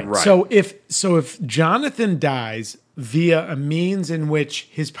defeat. Right. So if Jonathan dies via a means in which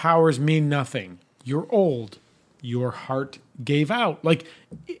his powers mean nothing, you're old, your heart gave out. Like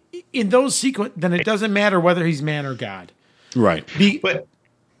in those sequences, then it doesn't matter whether he's man or God. Right.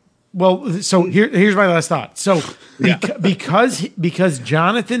 So here's my last thought. So because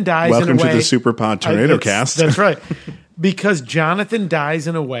Jonathan dies Welcome in a way. To the Super Pod Tornado Cast. That's right. Because Jonathan dies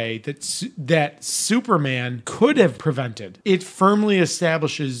in a way that Superman could have prevented. It firmly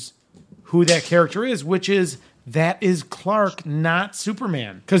establishes who that character is, which is Clark, not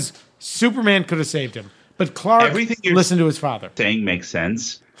Superman. Because Superman could have saved him, but Clark listened to his father. Saying makes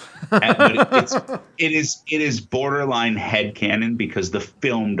sense. But it is borderline headcanon because the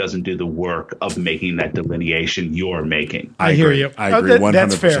film doesn't do the work of making that delineation you're making. I hear you. I agree 100%.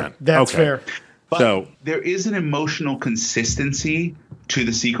 That's fair. That's fair. But there is an emotional consistency to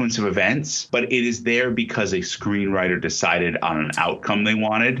the sequence of events, but it is there because a screenwriter decided on an outcome they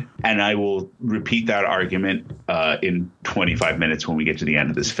wanted. And I will repeat that argument in 25 minutes when we get to the end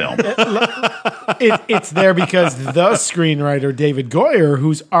of this film. It's there because the screenwriter, David Goyer,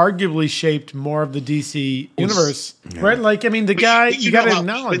 who's arguably shaped more of the DC universe, right? Like, I mean, the guy, you got to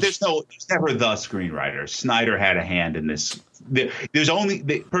acknowledge. But there's never the screenwriter. Snyder had a hand in this. There's only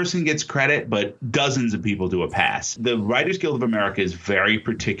the person gets credit, but dozens of people do a pass. The Writers Guild of America is very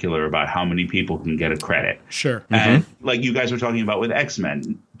particular about how many people can get a credit. Sure. And like you guys were talking about with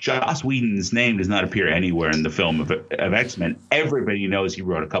X-Men, Joss Whedon's name does not appear anywhere in the film of X-Men. Everybody knows he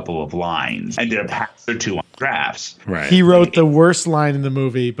wrote a couple of lines and did a pass or two on drafts. Right. He wrote the worst line in the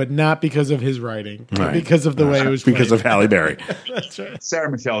movie, but not because of his writing, but because of the way it was played. Because of Halle Berry. That's right.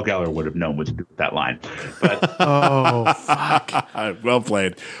 Sarah Michelle Gellar would have known what to do with that line. But oh, fuck. Well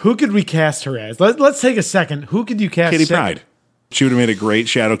played. Who could we cast her as? Let's take a second. Who could you cast? Kitty Pryde. She would have made a great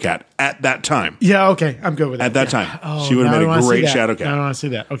Shadow Cat at that time. Yeah, okay. I'm good with that. At that time. She would have made a great Shadow Cat. I don't want to see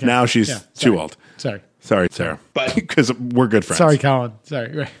that. Okay. Now she's too old. Sorry, Sarah. But because we're good friends. Sorry, Colin.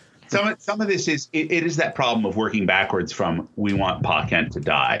 Sorry. Right. Some of this is it is that problem of working backwards from we want Pa Kent to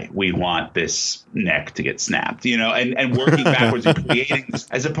die, we want this neck to get snapped, and working backwards and creating this,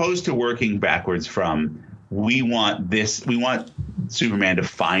 as opposed to working backwards from we want Superman to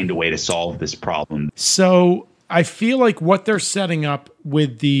find a way to solve this problem. So I feel like what they're setting up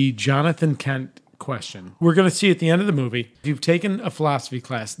with the Jonathan Kent question, we're going to see at the end of the movie. If you've taken a philosophy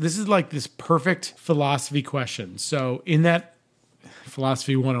class, this is like this perfect philosophy question. So in that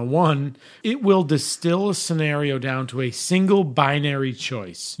Philosophy 101, it will distill a scenario down to a single binary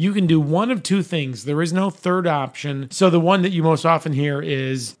choice. You can do one of two things. There is no third option. So the one that you most often hear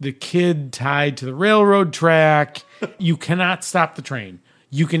is the kid tied to the railroad track. You cannot stop the train.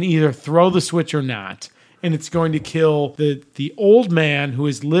 You can either throw the switch or not. And it's going to kill the old man who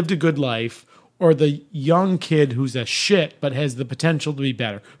has lived a good life or the young kid who's a shit but has the potential to be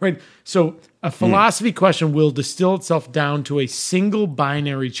better, right? So a philosophy question will distill itself down to a single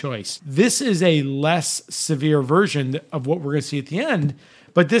binary choice. This is a less severe version of what we're going to see at the end,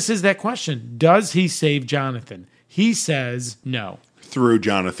 but this is that question. Does he save Jonathan? He says no. Through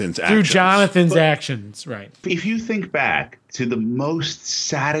Jonathan's actions. Right. If you think back to the most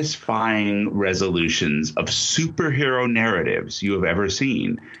satisfying resolutions of superhero narratives you have ever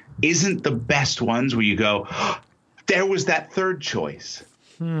seen, isn't the best ones where you go, there was that third choice.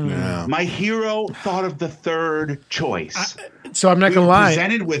 Yeah. My hero thought of the third choice. So I'm not going to lie.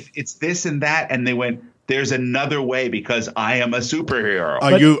 Presented with it's this and that, and they went, there's another way because I am a superhero.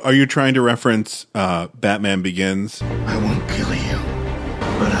 Are you trying to reference Batman Begins? I won't kill you,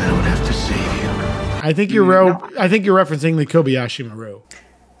 but I don't have to save you. I think you're referencing the Kobayashi Maru.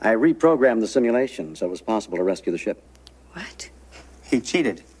 I reprogrammed the simulation so it was possible to rescue the ship. What? He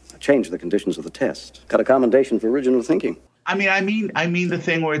cheated. I changed the conditions of the test. Got a commendation for original thinking. I mean the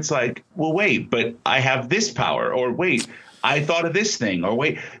thing where it's like, well, wait, but I have this power, or wait, I thought of this thing, or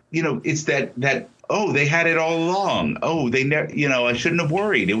wait, it's that oh, they had it all along. Oh, they never, I shouldn't have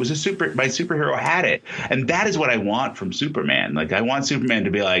worried. It was my superhero had it, and that is what I want from Superman. Like, I want Superman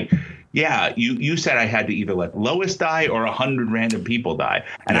to be like, yeah, you said I had to either let Lois die or 100 random people die,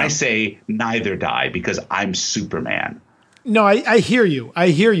 and I say neither die because I'm Superman. No, I hear you.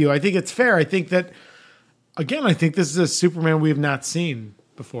 I think it's fair. I think that. Again, I think this is a Superman we have not seen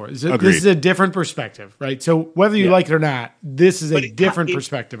before. This is a different perspective, right? So whether you like it or not, this is a different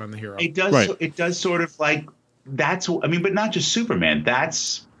perspective on the hero. It does. Right. It does sort of like but not just Superman.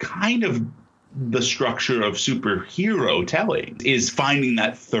 That's kind of the structure of superhero telling, is finding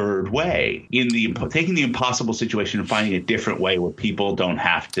that third way taking the impossible situation and finding a different way where people don't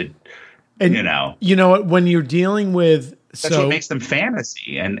have to, You know what? When you're dealing with That's what makes them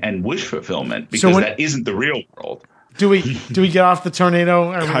fantasy and wish fulfillment, because that isn't the real world. Do we get off the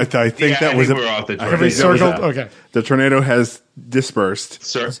tornado? I think we're off the tornado. Have we circled? Okay. The tornado has dispersed.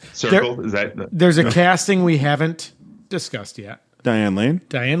 Circled? Is that? There's a casting we haven't discussed yet. Diane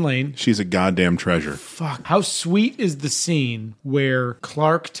Lane. She's a goddamn treasure. Fuck. How sweet is the scene where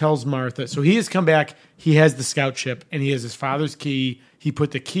Clark tells Martha, so he has come back, he has the scout ship, and he has his father's key. He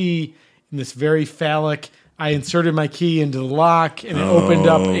put the key in this very phallic, I inserted my key into the lock, and it opened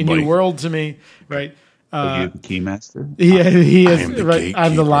up a new world to me. Right? Are you the key master? Yeah, he is. Right.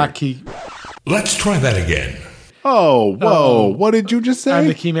 I'm the lock key. Let's try that again. Oh, whoa! What did you just say? I'm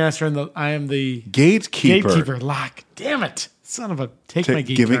the key master, and I am the gatekeeper. Gatekeeper lock. Damn it, son of a! Take my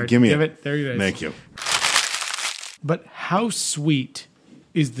key card. Give me it. There you go. Thank you. But how sweet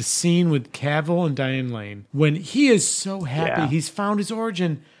is the scene with Cavill and Diane Lane when he is so happy he's found his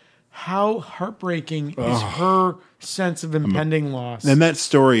origin. how heartbreaking is her sense of impending loss. And that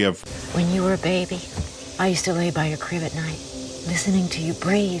story of... When you were a baby, I used to lay by your crib at night, listening to you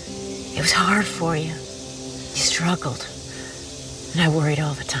breathe. It was hard for you. You struggled. And I worried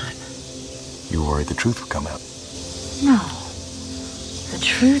all the time. You worried the truth would come out. No. The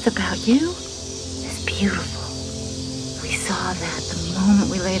truth about you is beautiful. We saw that the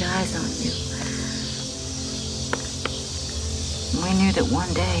moment we laid eyes on you. We knew that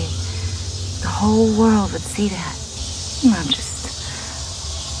one day the whole world would see that.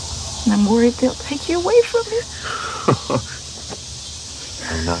 And I'm worried they'll take you away from me.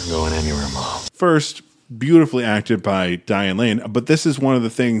 I'm not going anywhere, Mom. First, beautifully acted by Diane Lane, but this is one of the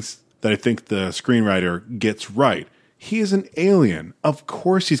things that I think the screenwriter gets right. He is an alien. Of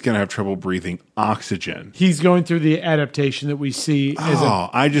course he's going to have trouble breathing oxygen. He's going through the adaptation that we see as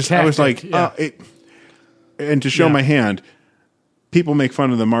I was like, and to show my hand, people make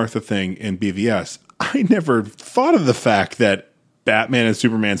fun of the Martha thing in BVS. I never thought of the fact that Batman and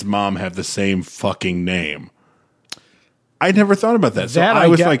Superman's mom have the same fucking name. I never thought about that. So I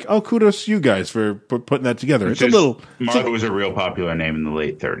was like, oh, kudos to you guys for putting that together. It's a little... Martha was a real popular name in the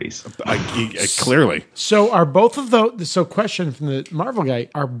late 30s. Clearly. So are both of those... So question from the Marvel guy.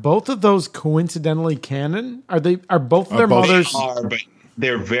 Are both of those coincidentally canon? Are both of their mothers... But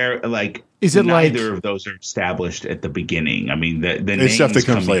they're very, like... Is it neither of those are established at the beginning? I mean, the names stuff that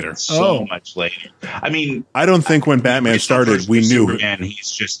comes later. So much later. I mean, I don't think when Batman started, we knew. Superman, he's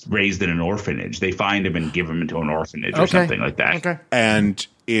just raised in an orphanage. They find him and give him into an orphanage or something like that. Okay. And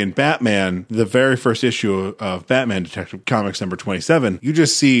in Batman, the very first issue of Batman Detective Comics number 27, you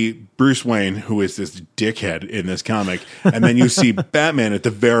just see Bruce Wayne, who is this dickhead in this comic, and then you see Batman at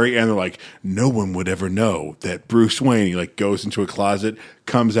the very end. They're like, no one would ever know that Bruce Wayne, he like goes into a closet,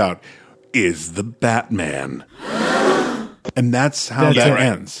 comes out, is the Batman. And that's how that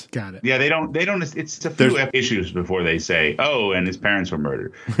ends. Got it. Yeah, they don't. It's a few issues before they say, "Oh, and his parents were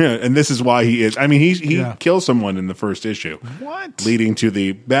murdered." Yeah, and this is why he is. I mean, he kills someone in the first issue. What? Leading to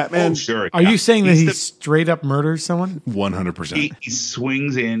the Batman. Oh, sure. Are you saying that he straight up murders someone? 100%. He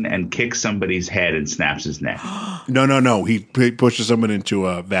swings in and kicks somebody's head and snaps his neck. No. He pushes someone into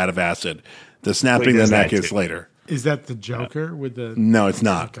a vat of acid. The snapping the neck is later. Is that the Joker with the... No, it's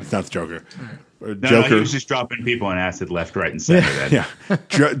not. Okay. It's not the Joker. Right. No, he was just dropping people in acid left, right, and center.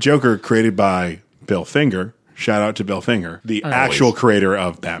 Joker created by Bill Finger. Shout out to Bill Finger, the actual creator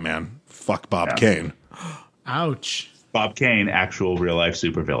of Batman. Fuck Bob Kane. Ouch. Bob Kane, actual real-life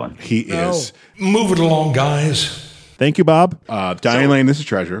supervillain. He is. Move it along, guys. Thank you, Bob. Diane Lane, this is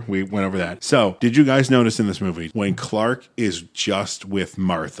Treasure. We went over that. So, did you guys notice in this movie when Clark is just with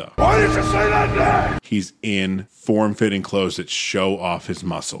Martha? Why did you say that name? He's in form-fitting clothes that show off his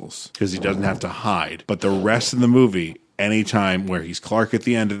muscles because he doesn't have to hide. But the rest of the movie, anytime where he's Clark at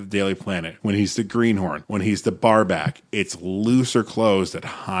the end of the Daily Planet, when he's the Greenhorn, when he's the Barback, it's looser clothes that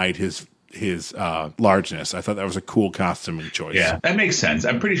hide his largeness. I thought that was a cool costuming choice. Yeah, that makes sense.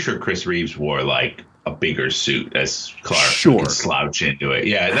 I'm pretty sure Chris Reeves wore like a bigger suit as Clark. Sure. Slouch into it.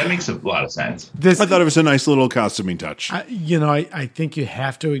 Yeah, that makes a lot of sense. I thought it was a nice little costuming touch. I think you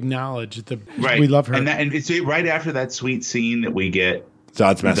have to acknowledge that we love her. And it's right after that sweet scene that we get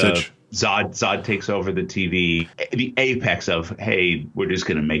Zod's message. Zod takes over the TV. The apex of, hey, we're just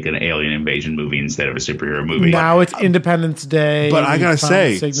going to make an alien invasion movie instead of a superhero movie. Now it's Independence Day. But I got to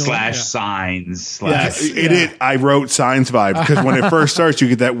say, signs. I wrote signs vibe because when it first starts, you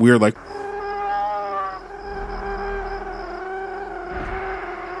get that weird like...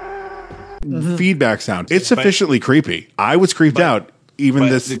 feedback sound. It's sufficiently creepy. I was creeped out. The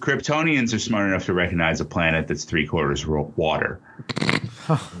Kryptonians are smart enough to recognize a planet that's 3/4 water.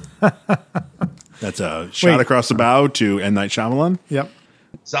 That's a shot across the bow to M. Night Shyamalan. Yep.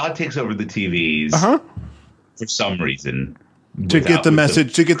 Zod takes over the TVs for some reason. To get the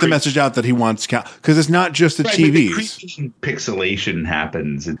message out that he wants because it's not just the TVs. The creepy pixelation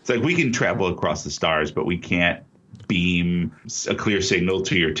happens. It's like we can travel across the stars, but we can't beam a clear signal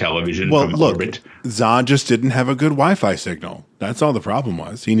to your television from orbit. Zod just didn't have a good Wi-Fi signal. That's all the problem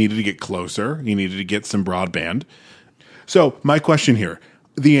was. He needed to get closer. He needed to get some broadband. So my question here,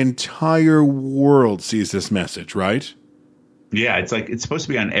 the entire world sees this message, right? Yeah, it's like it's supposed to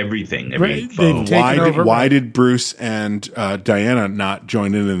be on everything. Why did Bruce and Diana not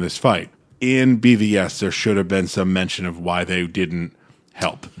join in this fight? In BVS, there should have been some mention of why they didn't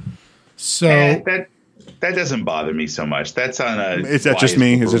help. So that doesn't bother me so much. That's on a... Is that just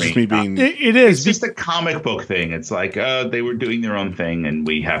me? Is it just me being... It is. It's just a comic book thing. It's like, they were doing their own thing, and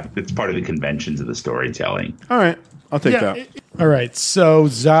it's part of the conventions of the storytelling. All right. I'll take that. All right. So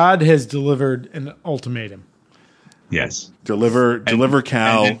Zod has delivered an ultimatum. Yes. Deliver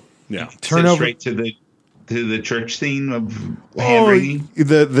Cal Yeah. Turn over straight to the church scene of hand wringing.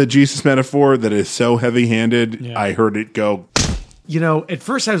 The Jesus metaphor that is so heavy-handed. Yeah. I heard it go. At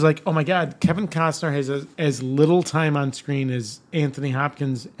first I was like, oh my God, Kevin Costner has as little time on screen as Anthony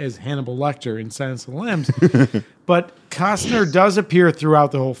Hopkins as Hannibal Lecter in Silence of the Lambs. But Costner does appear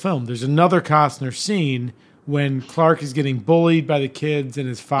throughout the whole film. There's another Costner scene when Clark is getting bullied by the kids and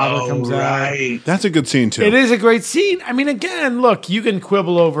his father comes out. That's a good scene, too. It is a great scene. I mean, again, look, you can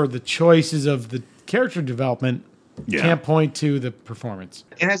quibble over the choices of the character development. Yeah. Can't point to the performance.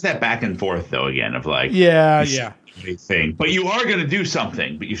 It has that back and forth, though, again, of like... Yeah. Anything, but you are going to do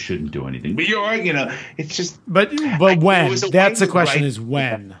something, but you shouldn't do anything. But you are, it's just. But when? That's the question: is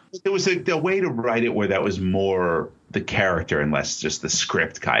when? There was a way to write it where that was more the character and less just the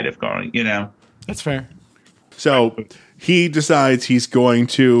script kind of going. That's fair. So he decides he's going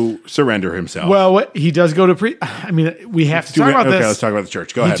to surrender himself. Well, he does go to priest. I mean, we have to talk about this. Okay, let's talk about the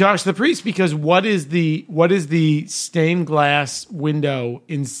church. Go ahead. He talks to the priest because what is the stained glass window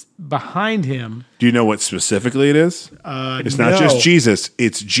behind him? Do you know what specifically it is? It's not just Jesus.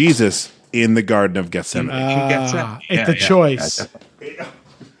 It's Jesus in the Garden of Gethsemane. It's a choice.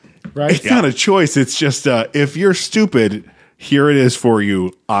 Right? It's not a choice. It's just if you're stupid, here it is for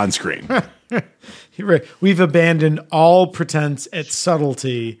you on screen. We've abandoned all pretense at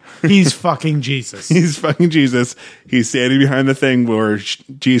subtlety. He's fucking Jesus. He's fucking Jesus. He's standing behind the thing where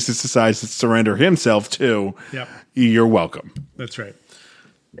Jesus decides to surrender himself to. Yep. You're welcome. That's right.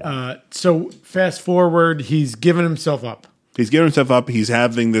 So fast forward, he's given himself up. He's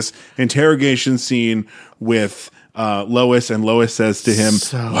having this interrogation scene with Lois, and Lois says to him,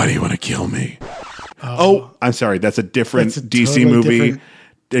 "Why do you want to kill me?" Oh, I'm sorry. That's a different DC totally movie. Different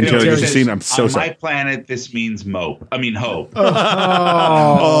interrogation scene. I'm so sorry. On my planet, this means hope.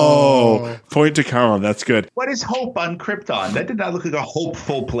 Oh, point to Colin. That's good. What is hope on Krypton? That did not look like a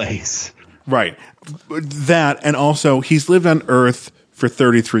hopeful place. Right. That, and also, he's lived on Earth for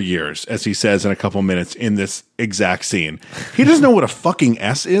 33 years, as he says in a couple minutes in this exact scene. He doesn't know what a fucking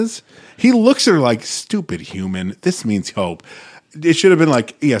S is. He looks at her like, stupid human. This means hope. It should have been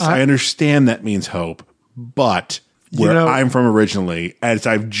like, yes, I understand that means hope, but... where I'm from originally, as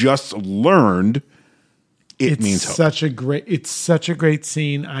I've just learned, it means hope. It's such a great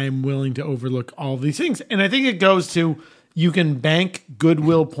scene. I am willing to overlook all these things. And I think it goes to, you can bank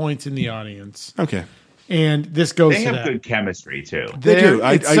goodwill points in the audience. Okay. And this goes to that. They have good chemistry, too. They do.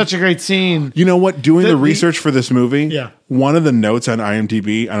 It's such a great scene. You know what? Doing the research for this movie, one of the notes on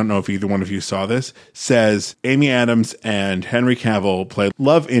IMDb, I don't know if either one of you saw this, says Amy Adams and Henry Cavill play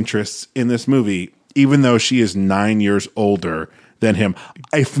love interests in this movie, even though she is 9 years older than him.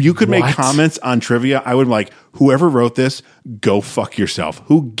 If you could make comments on trivia, I would be like, whoever wrote this, go fuck yourself.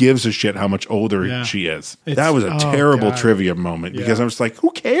 Who gives a shit how much older she is? That was a terrible trivia moment because I was like,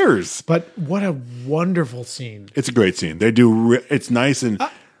 who cares? But what a wonderful scene. It's a great scene. They do. It's nice. And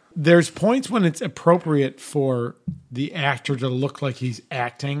there's points when it's appropriate for the actor to look like he's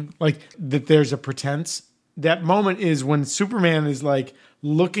acting, like that there's a pretense. That moment is when Superman is like,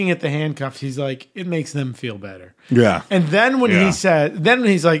 looking at the handcuffs, he's like, it makes them feel better. Yeah. And then when he's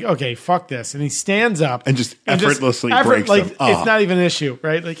like, okay, fuck this. And he stands up. And just effortlessly breaks them. It's not even an issue,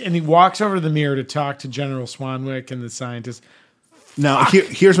 right? Like, and he walks over to the mirror to talk to General Swanwick and the scientist. Now,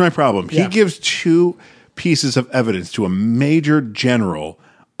 here's my problem. He gives two pieces of evidence to a major general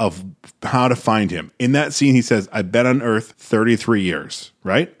of how to find him. In that scene, he says, I've been on Earth 33 years,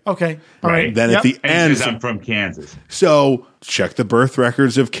 right? Okay. All right. Then at the end... I'm from Kansas. So check the birth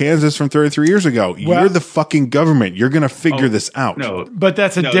records of Kansas from 33 years ago. You're the fucking government. You're going to figure this out. No. But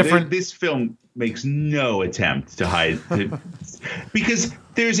that's a different... This film makes no attempt to hide... because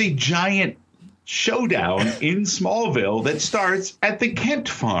there's a giant showdown in Smallville that starts at the Kent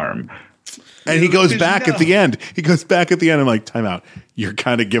farm. And he goes back at the end. I'm like, time out. You're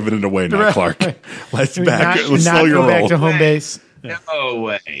kind of giving it away now, Clark. Let's slow your roll. Back to home base. No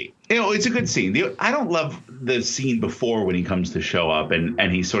way. It's a good scene. I don't love the scene before when he comes to show up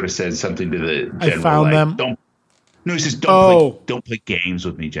and he sort of says something to the general. I found them. He says, don't play games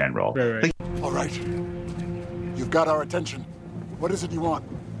with me, General. Right. All right. You've got our attention. What is it you want?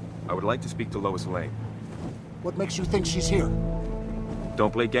 I would like to speak to Lois Lane. What makes you think she's here?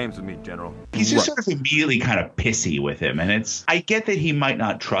 Don't play games with me, General. He's just sort of immediately kind of pissy with him. And I get that he might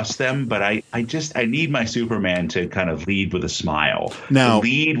not trust them, but I need my Superman to kind of lead with a smile. Now, to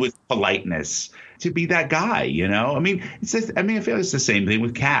lead with politeness, to be that guy, you know? I mean, I feel it's the same thing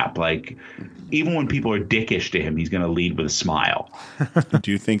with Cap. Like, even when people are dickish to him, he's going to lead with a smile.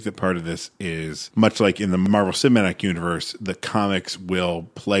 Do you think that part of this is, much like in the Marvel Cinematic Universe, the comics will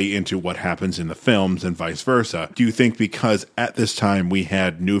play into what happens in the films and vice versa? Do you think because at this time we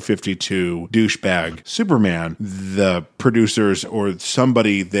had New 52 douchebag Superman, the producers or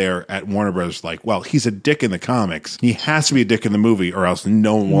somebody there at Warner Bros. Like, well, he's a dick in the comics. He has to be a dick in the movie or else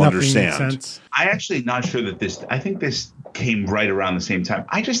no one will understand. I actually not sure that I think this came right around the same time.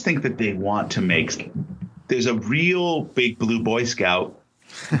 I just think that they want to make, there's a real big blue Boy Scout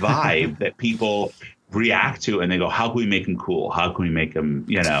vibe that people react to and they go, how can we make him cool? How can we make him,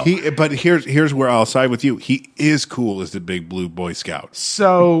 But here's where I'll side with you. He is cool as the big blue Boy Scout.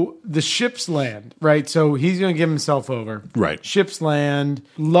 So the ships land, right? So he's going to give himself over. Right. Ships land.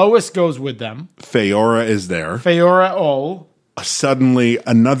 Lois goes with them. Feora is there. Feora Ol. Suddenly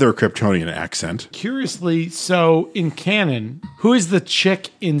another Kryptonian accent. Curiously, so in canon, who is the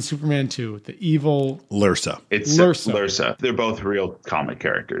chick in Superman 2? The evil Lursa. It's Lursa. They're both real comic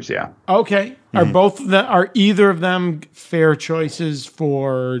characters, yeah. Okay. Are either of them fair choices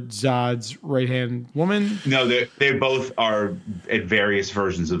for Zod's right-hand woman? No, they both are at various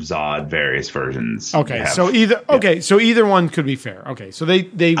versions of Zod, various versions. Okay, so either one could be fair. Okay, so they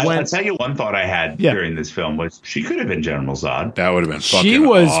went. I'll tell you one thought I had during this film was she could have been General Zod. That would have been fucking She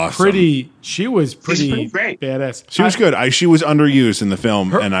was awesome. pretty great. Badass. She was good. She was underused in the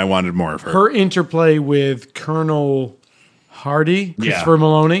film, and I wanted more of her. Her interplay with Colonel Hardy, Christopher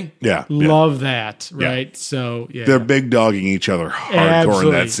Maloney. Yeah. Love that, right? Yeah. So, yeah. They're big dogging each other hardcore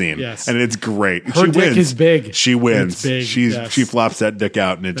in that scene. Yes. And it's great. Her dick is big. She wins. It's big, She flops that dick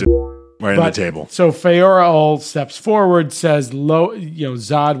out and it just right on the table. So Feora Ol steps forward, says,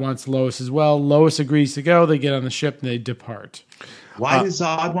 Zod wants Lois as well. Lois agrees to go. They get on the ship and they depart. Why does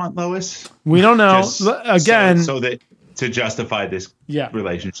Zod want Lois? We don't know. Again. So that to justify this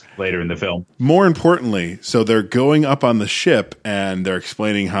relationship later in the film. More importantly, so they're going up on the ship and they're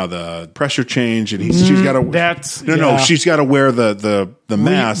explaining how the pressure change and she's got to she's got to wear the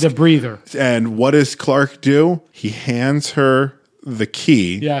mask, the breather. And what does Clark do? He hands her the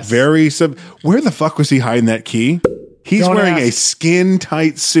key. Yes. Where the fuck was he hiding that key? He's wearing a skin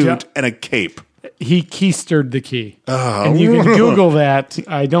tight suit and a cape. He keistered the key. Oh. And you can Google that.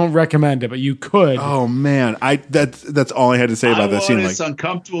 I don't recommend it, but you could. Oh man, that's all I had to say about that scene. This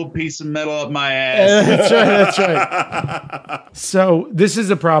uncomfortable piece of metal up my ass. That's right. So this is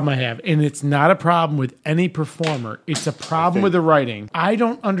a problem I have, and it's not a problem with any performer. It's a problem with the writing. I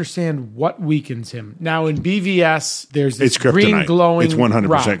don't understand what weakens him. Now in BVS, there's this green glowing. It's 100%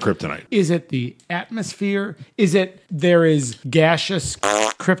 rock. kryptonite. Is it the atmosphere? Is it there is gaseous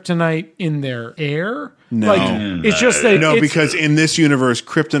kryptonite in their air? No. It's just that because in this universe,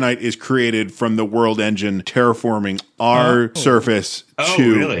 kryptonite is created from the world engine terraforming our surface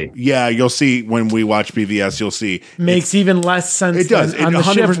to. Really? Yeah, you'll see when we watch BVS. You'll see makes even less sense. It does. On the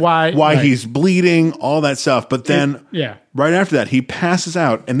ship, why he's bleeding, all that stuff. But then, right after that, he passes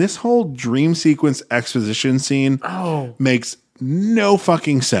out, and this whole dream sequence exposition scene makes no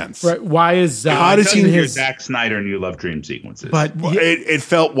fucking sense. Right? Why is Zod? How does he hear Zack Snyder and you love dream sequences? But it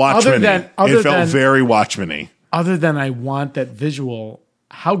felt Watchmen-y. It felt very Watchmen-y. Other than I want that visual.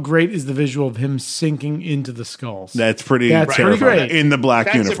 How great is the visual of him sinking into the skulls? That's pretty great. In the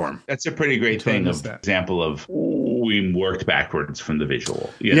black uniform. That's a pretty great example of we worked backwards from the visual.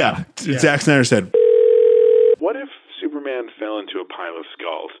 Yeah. Zack Snyder said, what if Superman fell into a pile of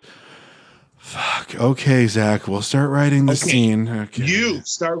skulls? Fuck. Okay, Zach, we'll start writing the scene. Okay. You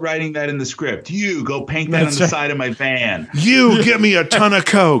start writing that in the script. You go paint that on the side of my van. You give me a ton of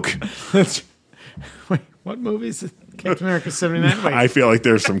Coke. Wait, what movie is it? Captain America 79? Wait. I feel like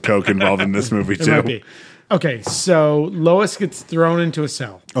there's some Coke involved in this movie, too. Might be. Okay, so Lois gets thrown into a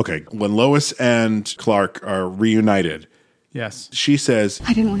cell. Okay, when Lois and Clark are reunited, yes, she says,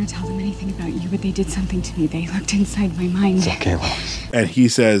 I didn't want to tell them anything about you, but they did something to me. They looked inside my mind. It's okay, Lois. And he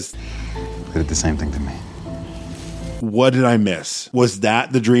says, they did the same thing to me. What did I miss? Was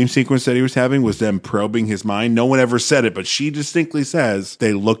that the dream sequence that he was having? Was them probing his mind? No one ever said it, but she distinctly says,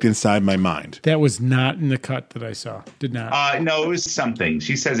 they looked inside my mind. That was not in the cut that I saw. Did not. No, it was something.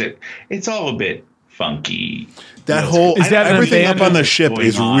 She says it's all a bit funky. That everything up on the ship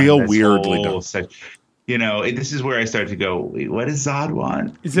is real weirdly done. This is where I start to go, wait, what does Zod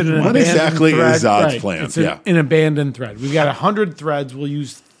want? Is it an what exactly thread? Is Zod's plan? It's an abandoned thread. We've got 100 threads. We'll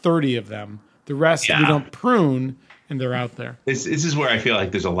use 30 of them. The rest we don't prune, and they're out there. This is where I feel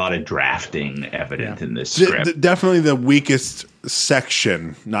like there's a lot of drafting evident in this script. Definitely the weakest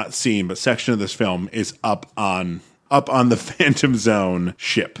section, not scene, but section of this film is up on up on the Phantom Zone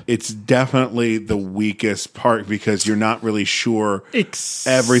ship. It's definitely the weakest part because you're not really sure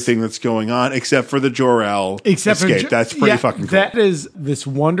everything that's going on except for the Jor-El escape. That's pretty fucking cool. That is this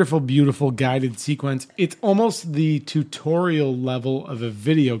wonderful, beautiful guided sequence. It's almost the tutorial level of a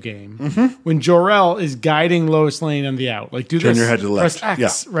video game when Jor-El is guiding Lois Lane on the out. Like, turn your head to the left. Press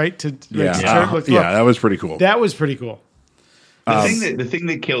X, right? To turn, that was pretty cool. That was pretty cool. The thing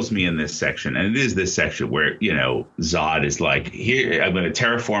that kills me in this section, and it is this section where, Zod is like, here, I'm going to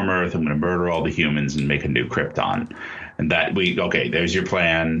terraform Earth, I'm going to murder all the humans and make a new Krypton. And there's your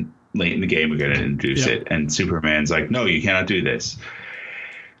plan. Late in the game, we're going to introduce it. And Superman's like, no, you cannot do this.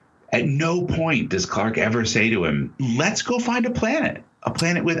 At no point does Clark ever say to him, let's go find a planet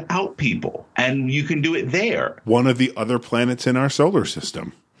without people. And you can do it there. One of the other planets in our solar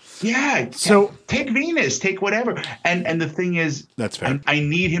system. Yeah. So take Venus, take whatever. And the thing is, that's fair. I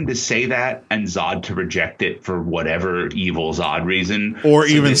need him to say that and Zod to reject it for whatever evil Zod reason. Or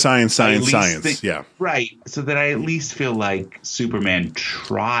so even science. Yeah. Right. So that I at least feel like Superman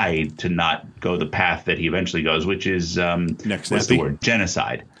tried to not go the path that he eventually goes, which is what's the word?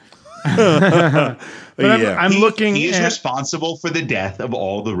 Genocide. But I'm looking. He is responsible for the death of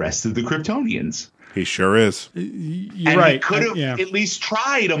all the rest of the Kryptonians. He sure is. You're right. He could have at least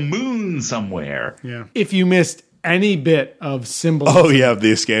tried a moon somewhere. Yeah. If you missed any bit of symbolism. Oh, yeah, the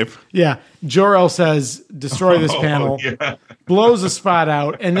escape. Yeah. Jor-El says, destroy this panel, blows a spot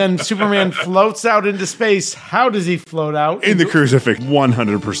out, and then Superman floats out into space. How does he float out? In the crucifix,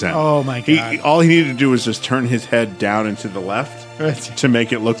 100%. Oh, my God. All he needed to do was just turn his head down and to the left to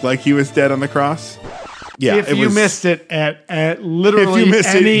make it look like he was dead on the cross. Yeah, if you missed it at literally if you missed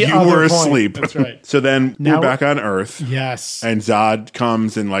any it, you other were point. asleep. That's right. So then we're back on Earth. Yes. And Zod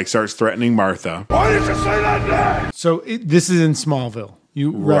comes and starts threatening Martha. Why did you say that name? So this is in Smallville.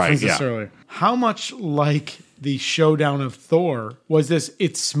 You referenced this earlier. How much like the showdown of Thor was this?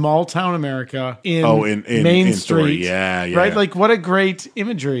 It's small town America in Main Street. Yeah. Right? Like, what a great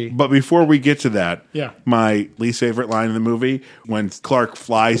imagery. But before we get to that, yeah, my least favorite line in the movie, when Clark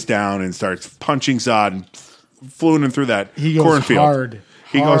flies down and starts punching Zod and flew him through that cornfield. Hard.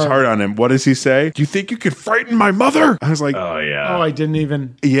 He goes hard on him. What does he say? Do you think you could frighten my mother? I was like, oh, yeah. Oh, I didn't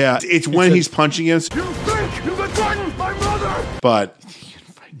even. Yeah, it's when he's punching him. You think you could frighten my mother? But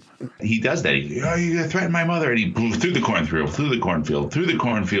he does that. You're going to threaten my mother. And he blew through the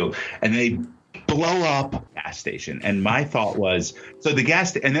cornfield, and they blow up a gas station. And my thought was, so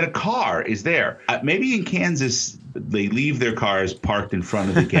the and then a car is there. Maybe in Kansas, they leave their cars parked in front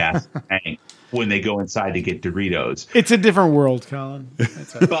of the gas tank when they go inside to get Doritos. It's a different world, Colin.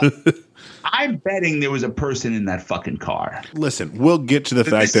 But I'm betting there was a person in that fucking car. Listen, we'll get to the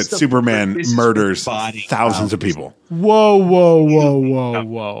fact that Superman murders thousands of people.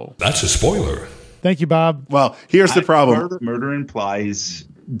 Whoa. That's a spoiler. Thank you, Bob. Well, here's the problem. Murder implies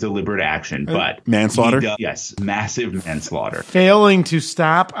deliberate action, but manslaughter? Yes, massive manslaughter. Failing to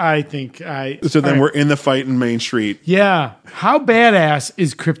stop, I think. So then we're in the fight in Main Street. Yeah. How badass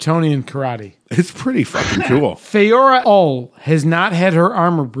is Kryptonian karate? It's pretty fucking cool. Faora Ul has not had her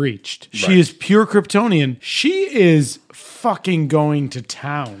armor breached. She is pure Kryptonian. She is fucking going to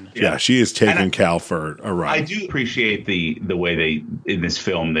town. Yeah, she is taking Cal for a ride. I do appreciate the way they, in this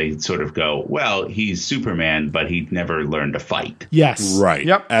film, they sort of go, well, he's Superman, but he never learned to fight. Yes. Right.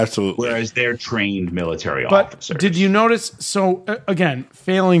 Yep. Absolutely. Whereas they're trained military but officers. Did you notice? So, again,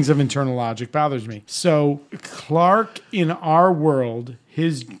 failings of internal logic bothers me. So, Clark in our world,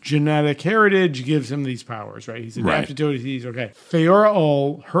 his genetic heritage gives him these powers, right? He's adapted to it. He's okay. Faora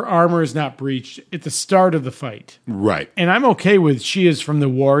Ul, her armor is not breached at the start of the fight. Right. And I'm okay with she is from the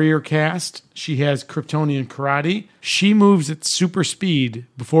warrior caste. She has Kryptonian karate. She moves at super speed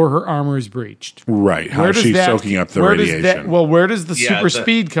before her armor is breached. Right. How she's soaking up the radiation. Where does the super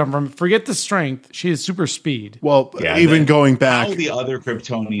speed come from? Forget the strength. She has super speed. Well, even going back. How the other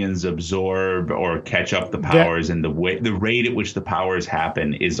Kryptonians absorb or catch up the powers and the rate at which the powers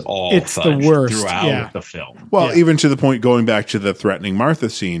happen is all it's the worst throughout the film. Well, even to the point, going back to the threatening Martha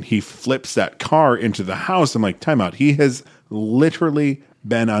scene, he flips that car into the house. I'm like, time out. He has literally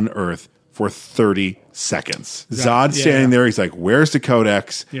been on Earth for 30 seconds. Zod's standing there. He's like, where's the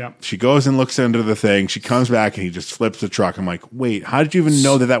codex? Yeah. She goes and looks into the thing. She comes back and he just flips the truck. I'm like, wait, how did you even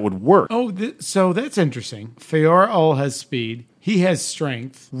know that would work? Oh, so that's interesting. Faora Ul has speed. He has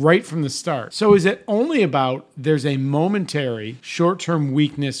strength right from the start. So is it only about there's a momentary short-term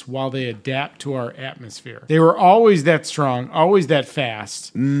weakness while they adapt to our atmosphere? They were always that strong, always that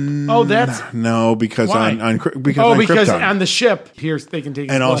fast. No, because Why? on because Krypton. on the ship, here's they can take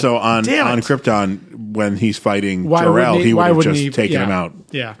his And blood. also on Krypton, when he's fighting Jor-El, he would have just taken him out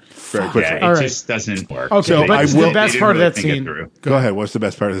very quickly. Yeah, it just doesn't work. Okay, So but the best part of that scene. Go ahead. What's the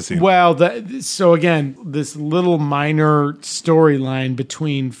best part of the scene? Well, so again, this little minor storyline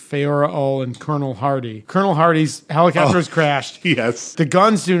between Feora Ul and Colonel Hardy. Colonel Hardy's helicopter has crashed. Yes. The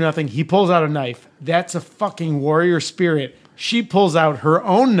guns do nothing. He pulls out a knife. That's a fucking warrior spirit. She pulls out her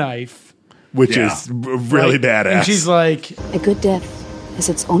own knife. Which is really badass. And she's like... A good death has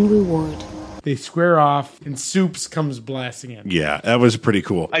its own reward. They square off, and Soups comes blasting in. Yeah, that was pretty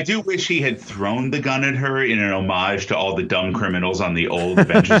cool. I do wish he had thrown the gun at her in an homage to all the dumb criminals on the old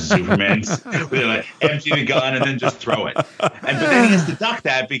Adventures of Superman. Where they like empty the gun and then just throw it. But then he has to duck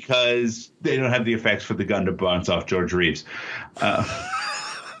that because they don't have the effects for the gun to bounce off George Reeves.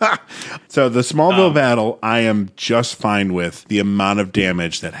 So the Smallville battle, I am just fine with the amount of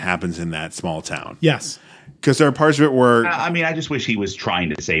damage that happens in that small town. Yes. Because there are parts of it where... I just wish he was trying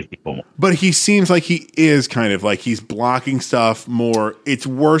to save people more. But he seems like he is kind of like he's blocking stuff more. It's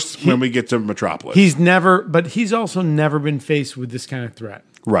worse when we get to Metropolis. He's also never been faced with this kind of threat.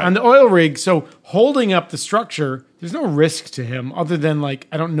 Right. On the oil rig, so holding up the structure, there's no risk to him other than like,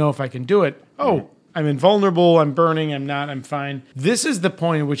 I don't know if I can do it. Oh, I'm invulnerable, I'm burning, I'm not, I'm fine. This is the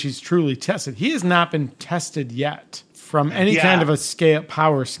point at which he's truly tested. He has not been tested yet from any kind of a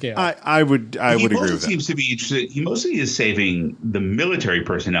power scale. I would agree with that. Seems to be interested. He mostly is saving the military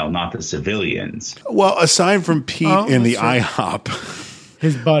personnel, not the civilians. Well, aside from Pete in the IHOP,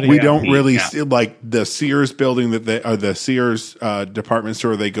 his buddy, we don't really see, like the Sears building the Sears department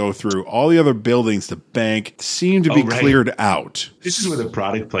store they go through. All the other buildings, the bank, seem to be cleared out. This is where the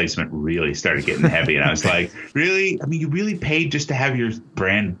product placement really started getting heavy, and I was like, really? I mean, you really paid just to have your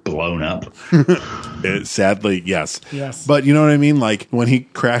brand blown up? Sadly, yes. Yes. But you know what I mean? Like when he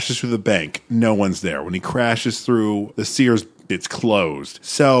crashes through the bank, no one's there. When he crashes through the Sears, it's closed.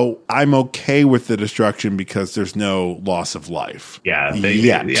 So I'm okay with the destruction because there's no loss of life. Yeah.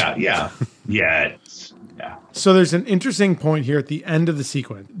 Yet. Yeah. So there's an interesting point here at the end of the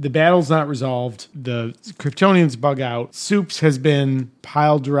sequence. The battle's not resolved. The Kryptonians bug out. Soups has been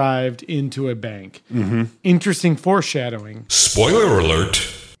pile drived into a bank. Mm-hmm. Interesting foreshadowing. Spoiler alert.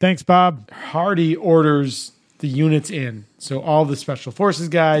 Thanks, Bob. Hardy orders the units in. So all the special forces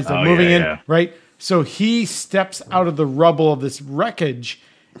guys, they're moving in, right? So he steps out of the rubble of this wreckage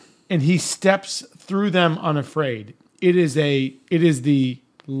and he steps through them unafraid. It is the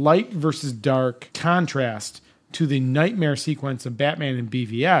light versus dark contrast to the nightmare sequence of Batman in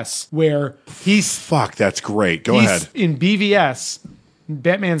BVS, where that's great. Go ahead. In BVS,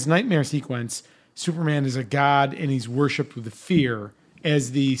 Batman's nightmare sequence, Superman is a god and he's worshipped with fear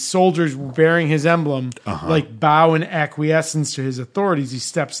as the soldiers bearing his emblem like bow in acquiescence to his authorities. He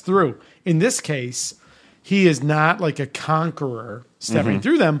steps through. In this case, he is not like a conqueror stepping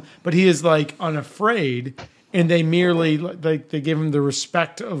through them, but he is like unafraid. And they merely they give him the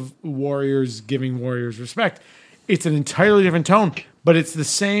respect of warriors giving warriors respect. It's an entirely different tone, but it's the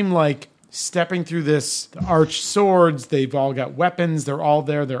same like stepping through this, the arched swords. They've all got weapons. They're all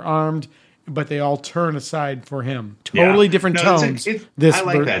there. They're armed, but they all turn aside for him. Totally different tones. I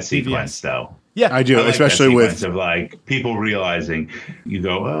like that sequence though. Yeah, I do, like especially that with of like people realizing. You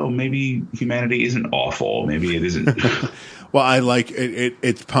go, oh, maybe humanity isn't awful. Maybe it isn't. Well, I like it.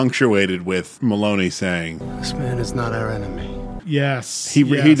 It's punctuated with Maloney saying, "This man is not our enemy." Yes, he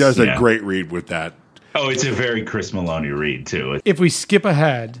does a great read with that. Oh, it's a very Chris Maloney read too. If we skip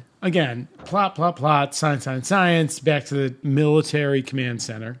ahead again, plot, science, back to the military command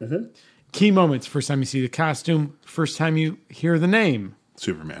center. Mm-hmm. Key moments: first time you see the costume, first time you hear the name.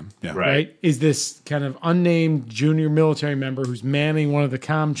 Superman, yeah. Right? Is this kind of unnamed junior military member who's manning one of the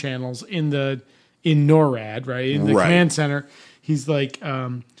comm channels in NORAD, right? In the command center. He's like,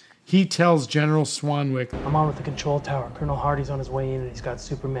 he tells General Swanwick, I'm on with the control tower. Colonel Hardy's on his way in and he's got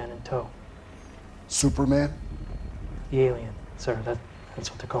Superman in tow. Superman? The alien, sir. That's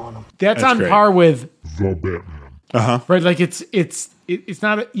what they're calling him. That's on par with the Batman. Right? Like it's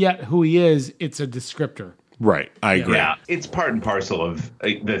not yet who he is, it's a descriptor. Right, I agree. Yeah, it's part and parcel of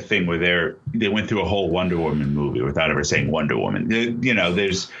the thing where they went through a whole Wonder Woman movie without ever saying Wonder Woman.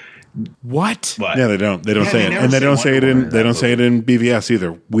 There's what? Yeah, they don't say it, and they don't say it in BVS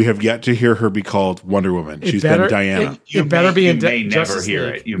either. We have yet to hear her be called Wonder Woman. She's been Diana. You may never hear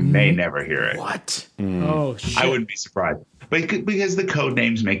it. You may never hear it. What? Oh shit! I wouldn't be surprised. because the code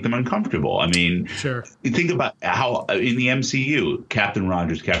names make them uncomfortable. I mean, sure. You think about how in the MCU, Captain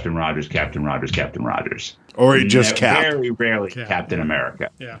Rogers, Captain Rogers, Captain Rogers, Captain Rogers, or just Cap. Very rarely Captain America.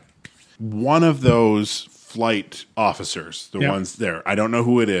 Yeah. One of those flight officers, the ones there, I don't know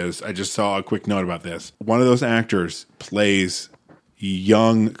who it is. I just saw a quick note about this. One of those actors plays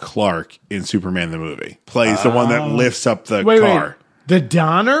young Clark in Superman the movie. Plays the one that lifts up the car. Wait. The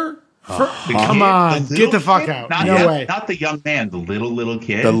Donner? Come on, get the fuck out. No way. Not the young man, the little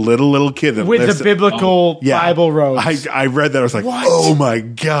kid. The little kid. That with the biblical Bible robes. I read that. I was like, what? Oh my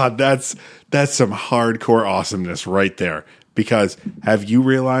God, that's some hardcore awesomeness right there. Because have you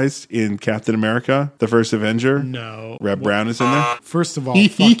realized in Captain America, the first Avenger? No. Reb Brown is in there? First of all,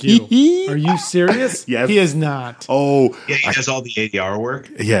 fuck you. Are you serious? Yes. He is not. Oh. Yeah, he does all the ADR work.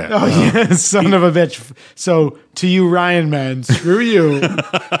 Yeah. Oh, yeah, son of a bitch. So, to you Ryan men, screw you.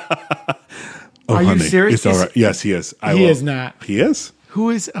 Are you serious? It's all right. Yes, he is. He is not. He is? Who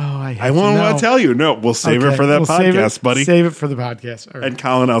is? Oh, I won't want to tell you. No, we'll save it for that podcast, buddy. Save it for the podcast. All right. And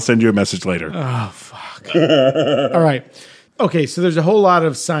Colin, I'll send you a message later. Oh, fuck. All right. Okay, so there's a whole lot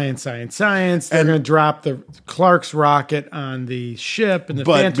of science. They're going to drop the Clark's rocket on the ship and the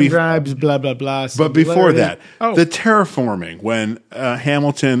Phantom drives, blah, blah, blah. But before that, the terraforming, when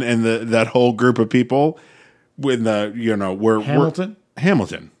Hamilton and that whole group of people, when Hamilton?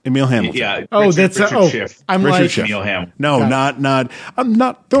 Emil Hamilton. Yeah. Richard Schiff. I'm Richard like Schiff. Emil Hamilton. No, not. I'm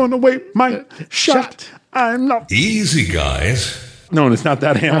not throwing away my shot. I'm not. Easy, guys. No, and it's not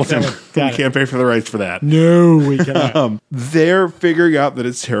that Hamilton. We can't pay for the rights for that. No, we cannot. They're figuring out that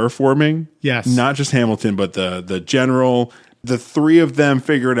it's terraforming. Yes. Not just Hamilton, but the general. The three of them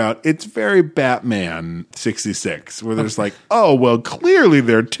figure it out. It's very Batman 66, where there's like, oh, well, clearly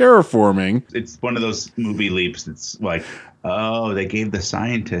they're terraforming. It's one of those movie leaps that's like, oh, they gave the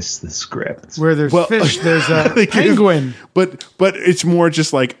scientists the script. Where there's fish, there's a penguin. But it's more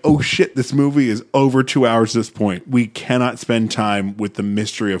just like, oh shit, this movie is over 2 hours at this point. We cannot spend time with the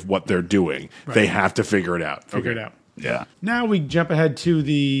mystery of what they're doing. Right. They have to figure it out. Figure it out. Yeah. Now we jump ahead to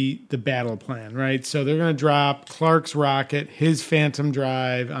the battle plan, right? So they're going to drop Clark's rocket, his Phantom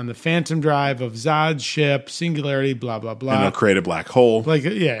drive on the Phantom drive of Zod's ship, Singularity, blah, blah, blah. And they'll create a black hole.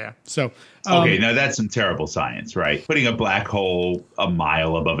 Yeah. So... okay, now that's some terrible science, right? Putting a black hole a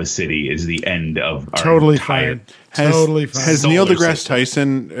mile above a city is the end of our totally entire... fine. Totally fine. Has Neil deGrasse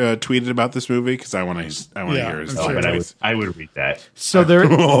Tyson tweeted about this movie? Because I want to hear his thoughts. I would read that. So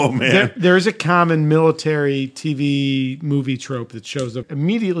there is a common military TV movie trope that shows up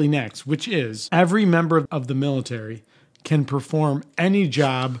immediately next, which is every member of the military can perform any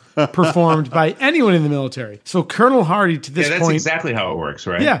job performed by anyone in the military. So Colonel Hardy, to this point... that's exactly how it works,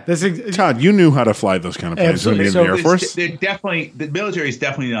 right? Yeah. Todd, you knew how to fly those kind of planes when you were in the Air Force. The military is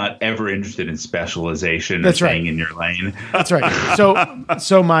definitely not ever interested in specialization or staying in your lane. That's right. So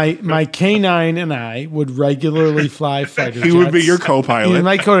my K9 and I would regularly fly fighter jets. He would be your co-pilot.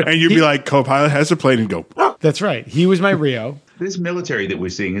 And you'd be like, co-pilot has a plane, and go... That's right. He was my Rio. This military that we're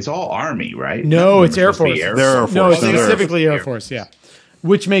seeing is all Army, right? No, it's Air Force. They're Air Force. No, it's specifically Air Force, yeah.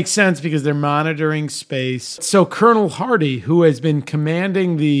 Which makes sense because they're monitoring space. So Colonel Hardy, who has been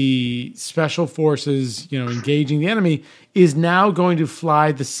commanding the special forces, engaging the enemy, is now going to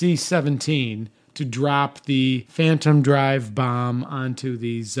fly the C-17 to drop the Phantom Drive bomb onto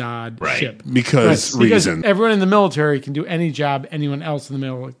the Zod ship. Because everyone in the military can do any job anyone else in the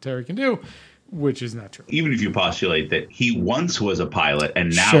military can do. Which is not true. Even if you postulate that he once was a pilot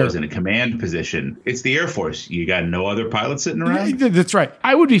and now is in a command position, it's the Air Force. You got no other pilots sitting around? That's right.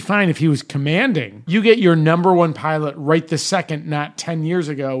 I would be fine if he was commanding. You get your number one pilot right this second, not 10 years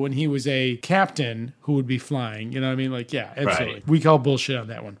ago when he was a captain who would be flying. You know what I mean? Absolutely. Right. We call bullshit on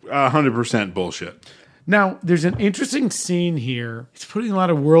that one. 100% bullshit. Now, there's an interesting scene here. It's putting a lot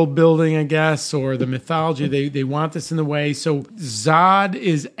of world building, I guess, or the mythology. They want this in the way. So Zod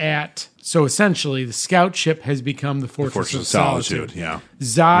is So essentially, the scout ship has become the Fortress of Solitude. Yeah.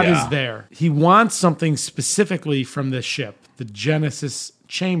 Zod is there. He wants something specifically from this ship, the Genesis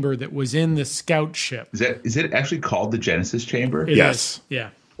chamber that was in the scout ship. Is it actually called the Genesis chamber? Yes. Yeah.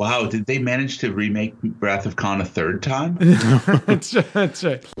 Wow, did they manage to remake Wrath of Khan a third time? That's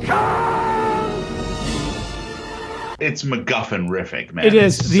right. It's MacGuffin-rific, man. It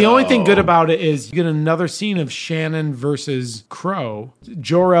is. The only thing good about it is you get another scene of Shannon versus Crow.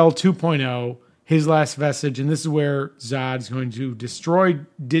 Jor-El 2.0, his last vestige, and this is where Zod's going to destroy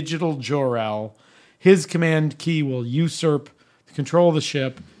digital Jor-El. His command key will usurp the control of the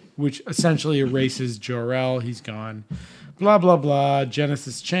ship, which essentially erases Jor-El. He's gone. Blah, blah, blah.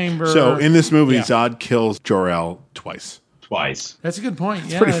 Genesis chamber. So in this movie, Zod kills Jor-El twice. twice. That's a good point.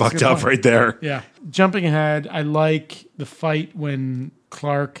 It's pretty fucked up right there. Yeah. Jumping ahead, I like the fight when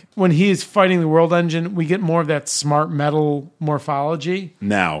he is fighting the World Engine, we get more of that smart metal morphology.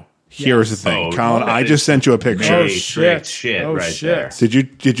 Now, here's the thing. Colin, I just sent you a picture. Oh, shit. There.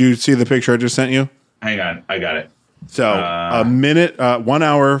 Did you see the picture I just sent you? Hang on. I got it. So, a minute, 1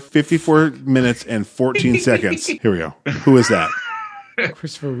 hour, 54 minutes, and 14 seconds. Here we go. Who is that?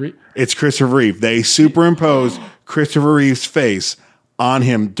 Christopher Reeve. It's Christopher Reeve. They superimposed Christopher Reeve's face on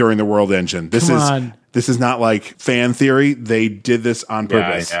him during the World Engine. This is not like fan theory. They did this on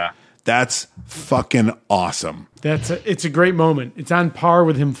purpose. Yeah. That's fucking awesome. It's a great moment. It's on par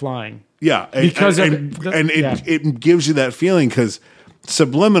with him flying. Yeah, it gives you that feeling because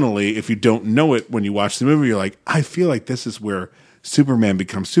subliminally, if you don't know it when you watch the movie, you're like, I feel like this is where Superman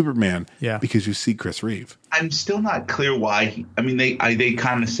becomes Superman. Yeah. Because you see Chris Reeve. I'm still not clear why. They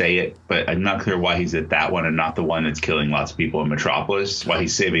kind of say it, but I'm not clear why he's at that one and not the one that's killing lots of people in Metropolis. Why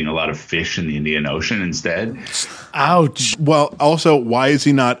he's saving a lot of fish in the Indian Ocean instead. Ouch. Well, also, why is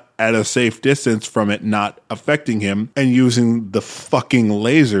he not at a safe distance from it not affecting him and using the fucking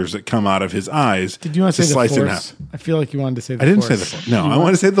lasers that come out of his eyes? Did you want to say slice the in Force? half? I feel like you wanted to say the I didn't Force. say the Force. No, I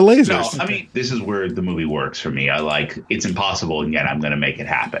want to say the lasers. No, I mean, this is where the movie works for me. It's impossible, and yet I'm going to make it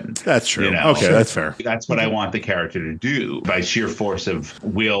happen. That's true. Okay, that's fair. That's what I want the character to do by sheer force of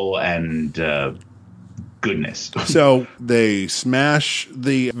will and goodness. So they smash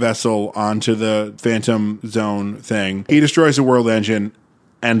the vessel onto the Phantom Zone thing. He destroys the World Engine.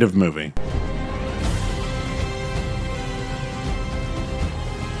 End of movie.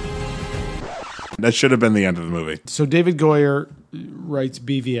 That should have been the end of the movie. So David Goyer writes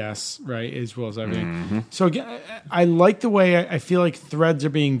BVS, right, as well as everything. Mm-hmm. So again, I like the way I feel like threads are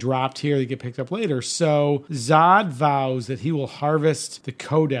being dropped here. They get picked up later. So Zod vows that he will harvest the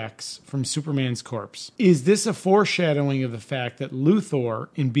codex from Superman's corpse. Is this a foreshadowing of the fact that Luthor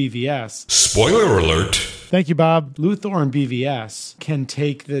in BVS... Spoiler alert. Thank you, Bob. Luthor in BVS can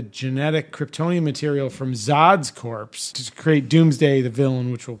take the genetic Kryptonian material from Zod's corpse to create Doomsday, the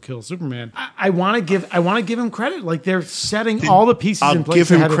villain, which will kill Superman. I want to give him credit. Like they're setting all the pieces in place.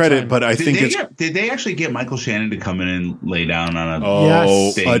 I'll give him credit, but I think did they actually get Michael Shannon to come in and lay down on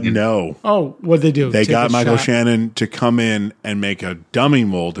a no. Oh, what'd they do? They got Michael Shannon to come in and make a dummy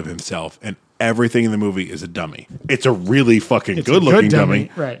mold of himself, and everything in the movie is a dummy. It's a really fucking good-looking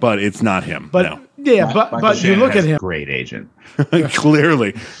dummy, right. But it's not him. But no. Yeah, but you look at him. Great agent.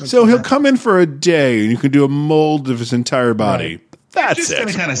 Clearly. So he'll come in for a day, and you can do a mold of his entire body. Right. That's just going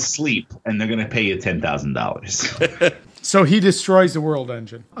to kind of sleep, and they're going to pay you $10,000. So he destroys the World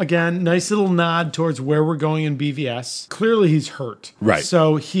Engine. Again, nice little nod towards where we're going in BVS. Clearly he's hurt. Right.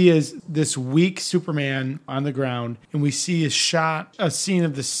 So he is this weak Superman on the ground, and we see a scene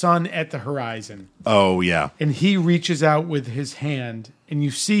of the sun at the horizon. Oh, yeah. And he reaches out with his hand, and you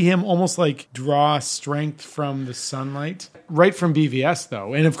see him almost like draw strength from the sunlight. Right from BVS,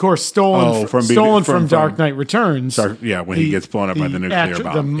 though. And, of course, stolen from Dark Knight Returns. When he gets blown up by the nuclear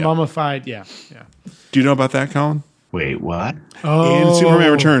bomb. The mummified, yeah. Do you know about that, Colin? Wait, what? In Superman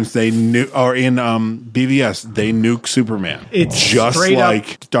Returns, in BVS, they nuke Superman. It's just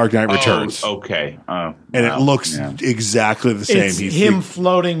like Dark Knight Returns. Okay. And it looks exactly the same. It's him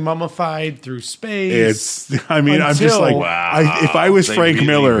floating mummified through space. I'm just like, if I was Frank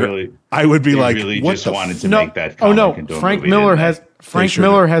Miller, I would be like, what just the wanted to make that comic into a Frank movie,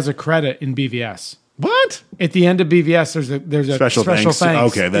 Miller has a credit in BVS. What? At the end of BVS, there's a special thanks.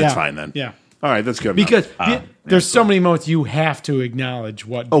 Okay, that's fine then. Yeah. All right, that's good. Because there's so many moments you have to acknowledge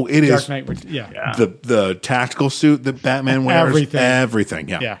what it Dark is. Knight. The tactical suit that Batman wears. Everything.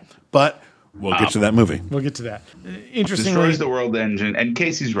 Yeah. But we'll get to that movie. We'll get to that. Interestingly, destroys the World Engine, and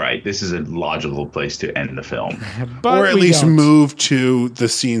Casey's right. This is a logical place to end the film, or at least move to the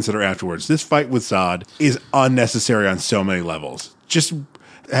scenes that are afterwards. This fight with Zod is unnecessary on so many levels. Just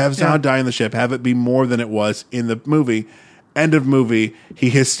have Zod die in the ship. Have it be more than it was in the movie. End of movie. He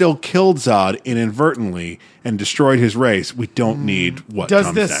has still killed Zod inadvertently and destroyed his race. We don't need what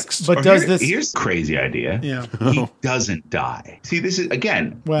comes next. But here's a crazy idea. Yeah. He doesn't die. See, this is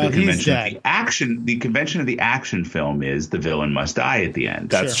again the convention. The convention of the action film is the villain must die at the end.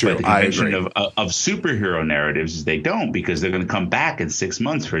 That's true. But the convention of superhero narratives is they don't, because they're going to come back in 6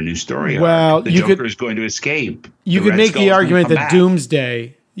 months for a new story. Well, the Joker is going to escape. You could make the argument that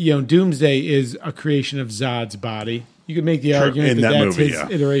Doomsday is a creation of Zod's body. You could make the argument that that's movie, his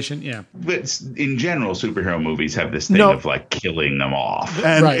iteration. Yeah. But in general, superhero movies have this thing of like killing them off.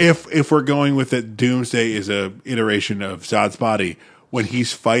 And if we're going with it, Doomsday is a iteration of Zod's body. When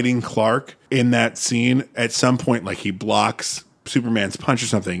he's fighting Clark in that scene, at some point, like he blocks Superman's punch or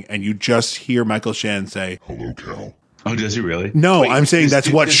something, and you just hear Michael Shannon say, "Hello, Cal." Oh, does he really? No, I'm saying that's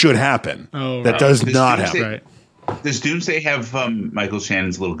what should happen. Oh, that does not happen. Right. Does Doomsday have Michael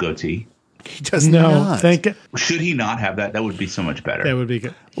Shannon's little goatee? He does not. Should he not have that? That would be so much better. That would be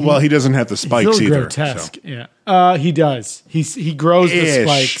good. Well, he doesn't have the spikes he's a little either. grotesque. So. Yeah, he does. He grows the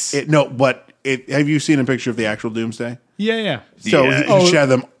spikes. Have you seen a picture of the actual Doomsday? Yeah. So he should have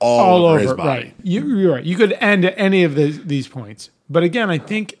them all over his body. Right. You're right. You could end at any of these points. But again, I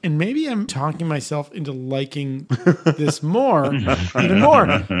think, and maybe I'm talking myself into liking this more, even more.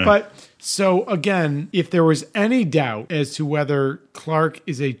 But so again, if there was any doubt as to whether Clark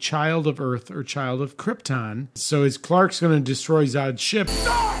is a child of Earth or child of Krypton, so is Clark's going to destroy Zod's ship?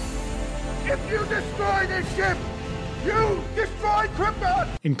 Stop! If you destroy this ship, you destroy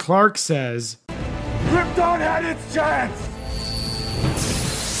Krypton! And Clark says, Krypton had its chance!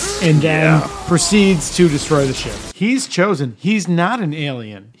 And then proceeds to destroy the ship. He's chosen. He's not an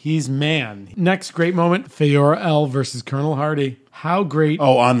alien. He's man. Next great moment, Feora L versus Colonel Hardy. How great.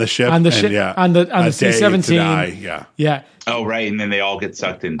 Oh, on the ship? On the ship. On the C-17. Yeah. Oh, right. And then they all get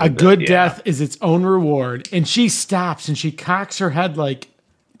sucked into a good death is its own reward. And she stops and she cocks her head like,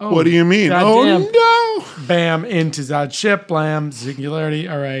 oh, what do you mean? Goddamn. Oh, no. Bam, into Zod's ship. Blam, singularity.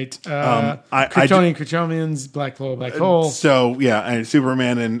 All right. Kryptonian, Kryptonians, black hole, black hole. So, and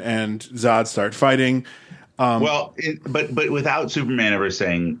Superman and Zod start fighting. But without Superman ever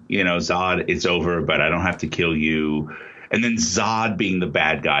saying, Zod, it's over, but I don't have to kill you. And then Zod being the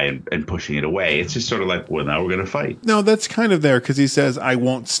bad guy and pushing it away. It's just sort of like, well, now we're going to fight. No, that's kind of there because he says, I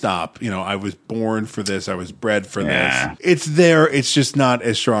won't stop. I was born for this. I was bred for this. It's there. It's just not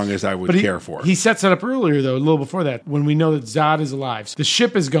as strong as I would care for. He sets it up earlier, though, a little before that, when we know that Zod is alive. So the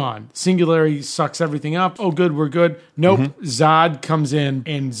ship is gone. Singularity sucks everything up. Oh, good, we're good. Nope. Mm-hmm. Zod comes in,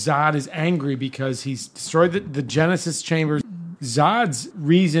 and Zod is angry because he's destroyed the Genesis chambers. Zod's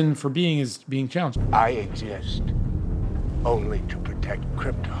reason for being is being challenged. I exist only to protect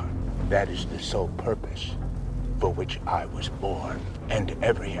Krypton. That is the sole purpose for which I was born. And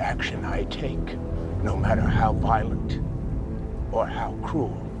every action I take, no matter how violent or how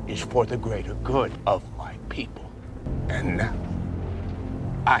cruel, is for the greater good of my people. And now,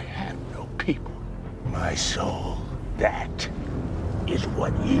 I have no people. My soul, that is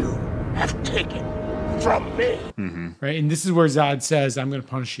what you have taken from me. Mm-hmm. Right, and this is where Zod says, I'm going to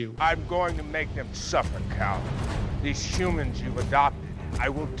punish you. I'm going to make them suffer, Cal. These humans you've adopted, I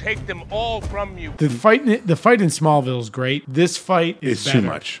will take them all from you. The fight in Smallville is great. This fight is too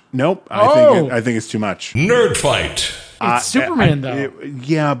much. Nope, I think it's too much. Nerd fight. It's Superman, though.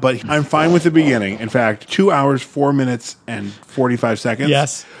 Yeah, but I'm fine with the beginning. In fact, 2 hours, 4 minutes, and 45 seconds.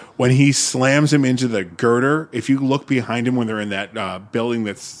 Yes. When he slams him into the girder, if you look behind him when they're in that building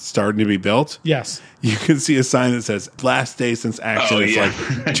that's starting to be built, yes, you can see a sign that says last day since action.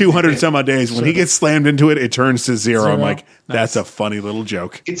 It's like 200 some odd days. When he gets slammed into it, it turns to zero. I'm like, that's a funny little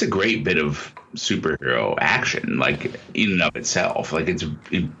joke. It's a great bit of superhero action, like in and of itself. Like it's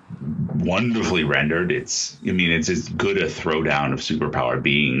wonderfully rendered. It's as good a throwdown of superpowered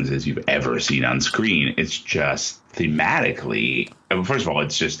beings as you've ever seen on screen. It's just thematically, first of all,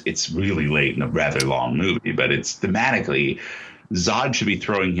 it's really late in a rather long movie, but it's thematically, Zod should be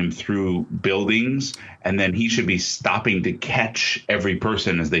throwing him through buildings, and then he should be stopping to catch every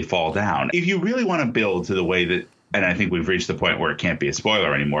person as they fall down. If you really want to build to the way that, and I think we've reached the point where it can't be a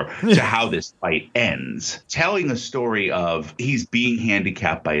spoiler anymore, to how this fight ends, telling a story of he's being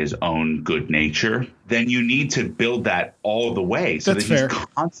handicapped by his own good nature, then you need to build that all the way so that he's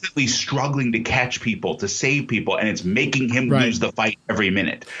constantly struggling to catch people, to save people, and it's making him lose the fight every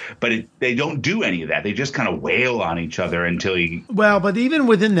minute. But they don't do any of that. They just kind of wail on each other until he... Well, but even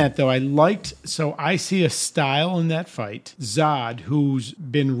within that, though, I see a style in that fight. Zod, who's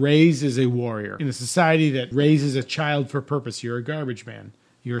been raised as a warrior in a society that raises a child for purpose. You're a garbage man.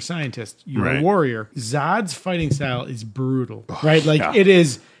 You're a scientist. You're a warrior. Zod's fighting style is brutal, right? Like it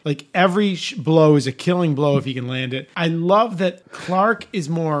is... Like every blow is a killing blow if he can land it. I love that Clark is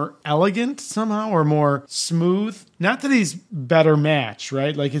more elegant somehow or more smooth. Not that he's better match,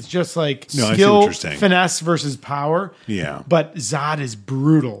 right? Like it's just like skill, finesse versus power. Yeah. But Zod is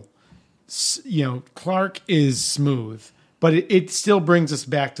brutal. Clark is smooth. But it still brings us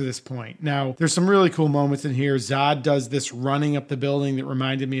back to this point. Now, there's some really cool moments in here. Zod does this running up the building that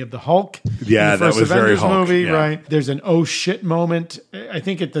reminded me of the Hulk. Yeah, that was very Hulk movie, right? There's an oh shit moment, I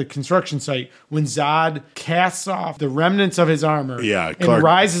think at the construction site, when Zod casts off the remnants of his armor and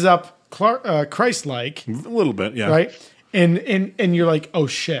rises up Christ-like. A little bit, yeah. Right? And you're like, oh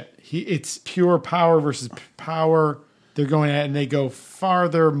shit. It's pure power versus power. They're going at it, and they go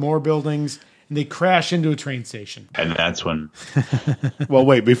farther, more buildings. And they crash into a train station. And that's when... Well,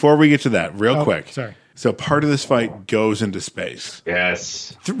 wait, before we get to that, real quick. Sorry. So part of this fight goes into space.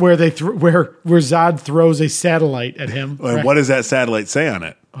 Yes. Where Zod throws a satellite at him. And what does that satellite say on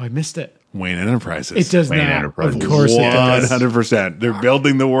it? Oh, I missed it. Wayne Enterprises. It does Wayne not. Enterprises. Of course it does. 100%. They're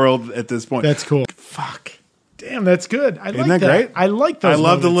building the world at this point. That's cool. Fuck. Damn, that's good. Isn't that great? I like those. I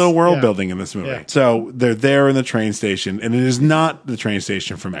love moments. the little world building in this movie. Yeah. So they're there in the train station, and it is not the train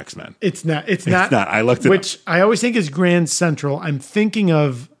station from X-Men. It's not. It's not. I looked it up. Which I always think is Grand Central. I'm thinking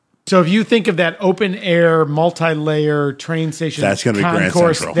of. So if you think of that open air, multi-layer train station, that's going to be Grand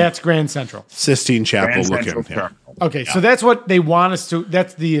Central. That's Grand Central. Sistine Chapel looking. Yeah. Okay, so that's what they want us to.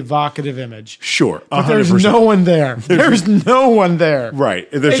 That's the evocative image. Sure, but there's no one there. There's no one there. Right.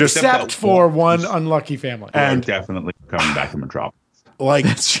 There's except for one unlucky family. And definitely coming back to Metropolis. Like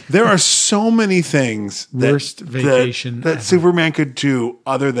there are so many things that Superman could do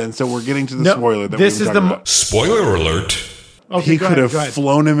other than. So we're getting to the spoiler. That this is the about. Spoiler alert. Okay, he could have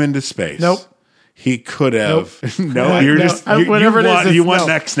flown him into space. Nope. He could have. Nope. No, you're just you want no.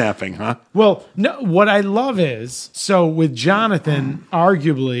 neck snapping, huh? Well, no. What I love is with Jonathan.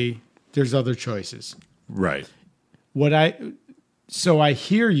 Arguably, there's other choices. Right. I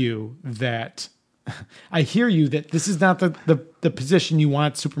hear you that. I hear you that this is not the position you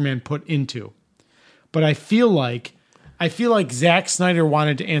want Superman put into, but I feel like Zack Snyder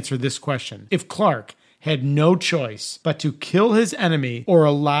wanted to answer this question: if Clark had no choice but to kill his enemy or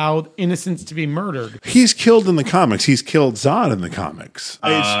allow innocents to be murdered. He's killed in the comics. He's killed Zod in the comics.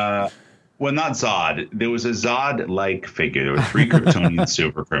 Well, not Zod. There was a Zod-like figure. There were 3 Kryptonian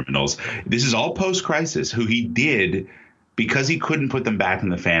super criminals. This is all post-crisis, who he did because he couldn't put them back in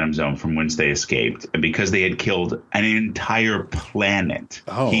the Phantom Zone from whence they escaped, and because they had killed an entire planet.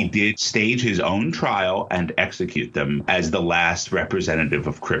 He did stage his own trial and execute them as the last representative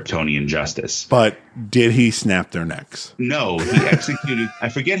of Kryptonian justice. But did he snap their necks? No, he executed. I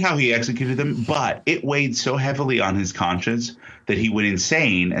forget how he executed them, but it weighed so heavily on his conscience that he went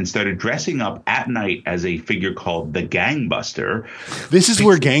insane and started dressing up at night as a figure called the Gangbuster. This is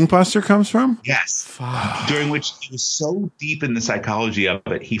where Gangbuster comes from? Yes. Fuck. During which he was so deep in the psychology of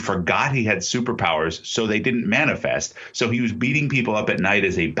it, he forgot he had superpowers, so they didn't manifest. So he was beating people up at night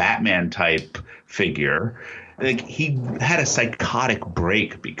as a Batman type figure. Like, he had a psychotic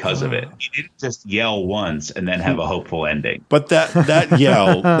break because of it. He didn't just yell once and then have a hopeful ending. But that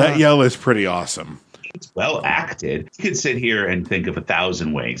yell is pretty awesome. It's well acted. He could sit here and think of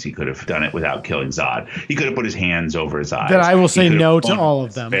 1,000 ways he could have done it without killing Zod. He could have put his hands over his eyes. That I will say no to all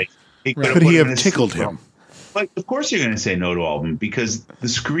of them. Could he have tickled him? But of course you're going to say no to all of them, because the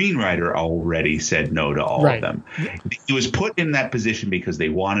screenwriter already said no to all of them. He was put in that position because they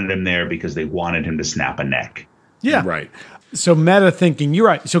wanted him there, because they wanted him to snap a neck. Yeah. Right. So meta thinking, you're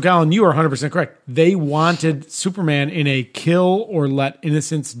right. So Colin, you are 100% correct. They wanted Superman in a kill or let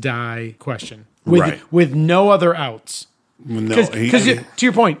innocents die question. With no other outs. Because to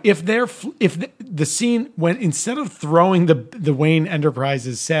your point, if the scene when instead of throwing the Wayne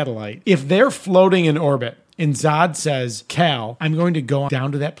Enterprises satellite, if they're floating in orbit and Zod says, Cal, I'm going to go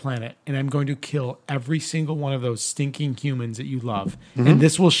down to that planet and I'm going to kill every single one of those stinking humans that you love. Mm-hmm. And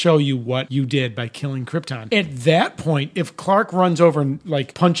this will show you what you did by killing Krypton. At that point, if Clark runs over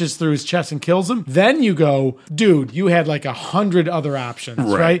and punches through his chest and kills him, then you go, dude, you had 100 other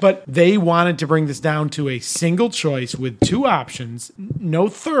options, right? But they wanted to bring this down to a single choice with 2 options, no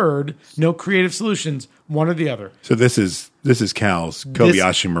third, no creative solutions, one or the other. So this is Cal's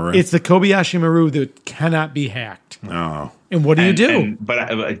Kobayashi Maru. It's the Kobayashi Maru that cannot be hacked. Oh. And what do you do?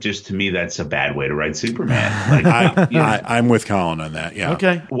 But just to me, that's a bad way to write Superman. I'm with Colin on that. Yeah.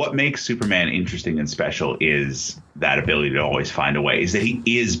 Okay. What makes Superman interesting and special is that ability to always find a way. Is that he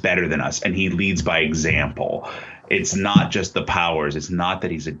is better than us, and he leads by example. It's not just the powers. It's not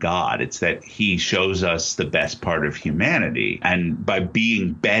that he's a god. It's that he shows us the best part of humanity. And by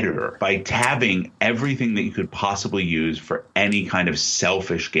being better, by having everything that you could possibly use for any kind of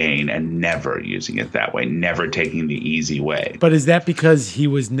selfish gain and never using it that way, never taking the easy way. But is that because he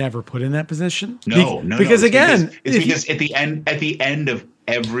was never put in that position? No. Because again, it's because at the end of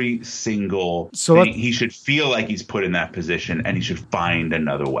every single thing, he should feel like he's put in that position, and he should find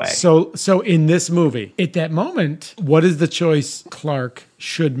another way. So in this movie, at that moment, what is the choice Clark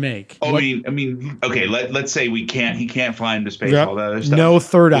should make? I mean, okay. Let's say he can't fly into space. All that other stuff. No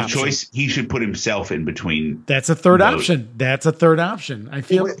third option. Choice. He should put himself in between. That's a third option. That's a third option. I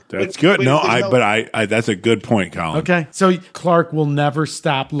feel that's good. That's a good point, Colin. Okay, so Clark will never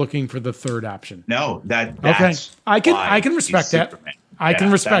stop looking for the third option. No, that's okay. I can respect that. I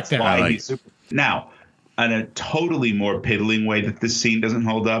can respect that. Now, in a totally more piddling way that this scene doesn't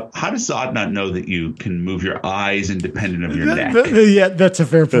hold up. How does Zod not know that you can move your eyes independent of your neck? Yeah, that's a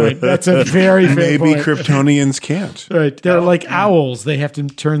fair point. That's a very fair point. Maybe Kryptonians can't. Right. They're like owls. They have to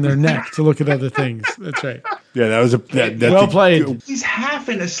turn their neck to look at other things. That's right. Yeah, that was that's well played. He's half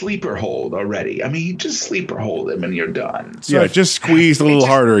in a sleeper hold already. I mean, you just sleeper hold him and you're done. So just squeeze a little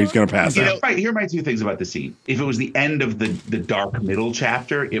harder. He's going to pass out. Right, here are my two things about the scene. If it was the end of the dark middle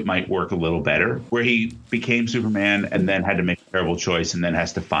chapter, it might work a little better, where he became Superman and then had to make a terrible choice and then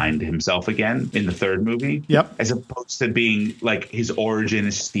has to find himself again in the third movie. Yep. As opposed to being like his origin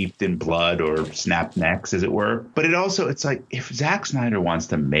is steeped in blood or snapped necks, as it were. But it's like, if Zack Snyder wants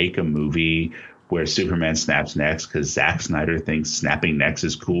to make a movie where Superman snaps necks because Zack Snyder thinks snapping necks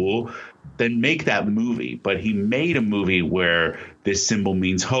is cool, then make that movie. But he made a movie where this symbol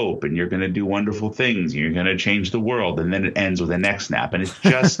means hope and you're going to do wonderful things. And you're going to change the world. And then it ends with a neck snap. And it's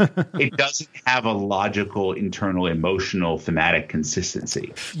just, it doesn't have a logical, internal, emotional, thematic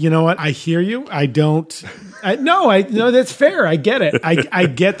consistency. You know what? I hear you. I don't. No, that's fair. I get it. I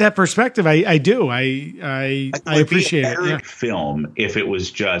get that perspective. I do. I appreciate it. Yeah. Film, if it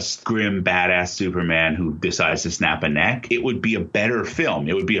was just grim, badass Superman who decides to snap a neck, it would be a better film.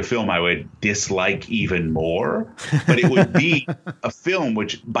 It would be a film I would dislike even more, but it would be a film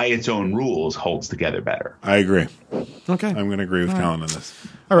which, by its own rules, holds together better. I agree. Okay. I'm going to agree with Colin on this.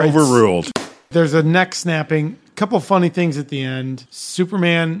 All right. Overruled. There's a neck snapping. Couple funny things at the end.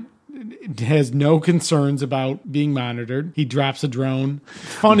 Superman has no concerns about being monitored. He drops a drone.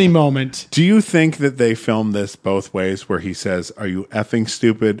 Funny moment. Do you think that they filmed this both ways, where he says, "Are you effing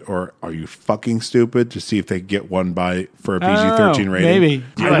stupid" or "Are you fucking stupid," to see if they get one by for a PG-13 rating? Maybe.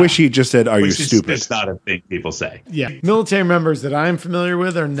 I wish he just said, "Are you stupid?" It's not a thing people say. Yeah. Military members that I'm familiar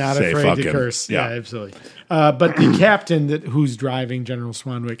with are not afraid to curse. Yeah, absolutely. But the captain who's driving General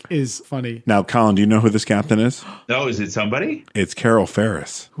Swanwick is funny. Now, Colin, do you know who this captain is? No, is it somebody? It's Carol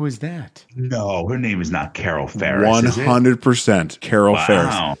Ferris. Who is that? No, her name is not Carol Ferris. 100% Carol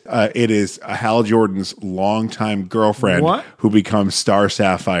Ferris. It is Hal Jordan's longtime girlfriend who becomes Star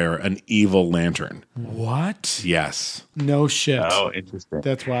Sapphire, an evil lantern. What? Yes. No shit. Oh, interesting.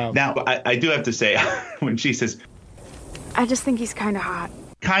 That's wild. Now, I do have to say, when she says, I just think he's kind of hot.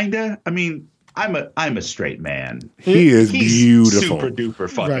 Kinda? I mean, I'm a straight man. He's beautiful. Super duper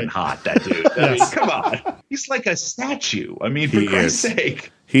fucking hot, that dude. I mean, come on. He's like a statue. I mean, for Christ's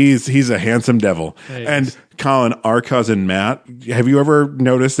sake. He's a handsome devil. And Colin, our cousin Matt, have you ever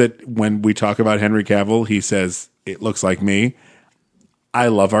noticed that when we talk about Henry Cavill, he says, "It looks like me"? I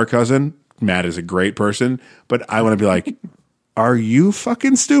love our cousin. Matt is a great person, but I want to be like, are you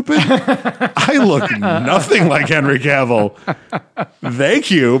fucking stupid? I look nothing like Henry Cavill.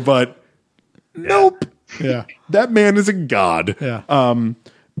 Thank you, but nope. Yeah. That man is a god. Yeah.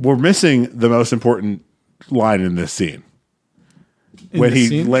 We're missing the most important line in this scene. When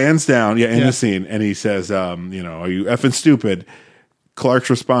he lands down, in the scene, and he says, are you effing stupid? Clark's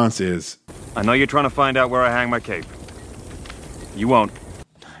response is, I know you're trying to find out where I hang my cape. You won't.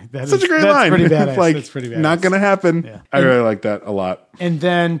 Such a great line. Pretty badass. Like, that's pretty badass. Not going to happen. Yeah. I really like that a lot. And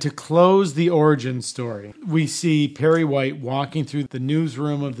then to close the origin story, we see Perry White walking through the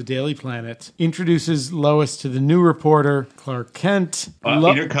newsroom of the Daily Planet, introduces Lois to the new reporter, Clark Kent.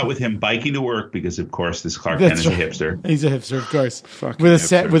 Intercut with him biking to work because, of course, this Clark Kent is a hipster. He's a hipster, of course.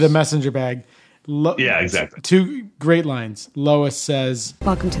 With a messenger bag. Yeah, exactly. Two great lines. Lois says,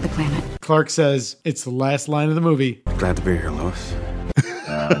 "Welcome to the planet." Clark says, "It's the last line of the movie." Glad to be here, Lois.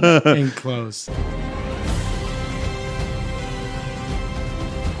 And close.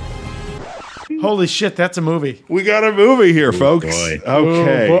 Holy shit, that's a movie. We got a movie here, folks. Boy.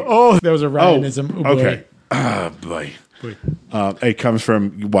 Okay. Oh, that was a Ryanism. Oh, okay. Boy. It comes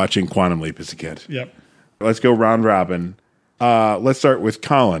from watching Quantum Leap as a kid. Yep. Let's go round robin. Let's start with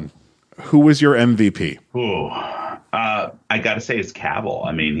Colin. Who was your MVP? I got to say it's Cavill.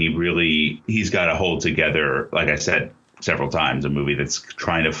 I mean, he's got to hold together, like I said several times, a movie that's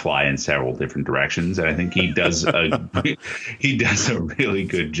trying to fly in several different directions. And I think he does a really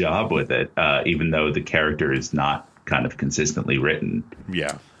good job with it, even though the character is not kind of consistently written.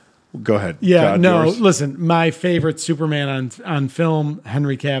 Yeah. Go ahead. Yeah, yours? Listen, my favorite Superman on film,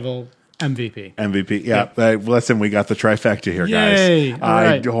 Henry Cavill, MVP. Yeah. Listen, we got the trifecta here, Yay.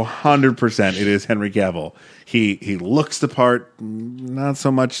 guys. 100%. It is Henry Cavill. He looks the part, not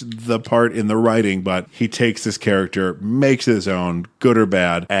so much the part in the writing, but he takes this character, makes it his own, good or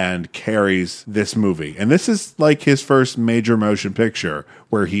bad, and carries this movie. And this is like his first major motion picture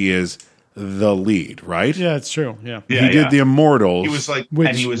where he is the lead, right? Yeah, it's true. Yeah. He did The Immortals. He was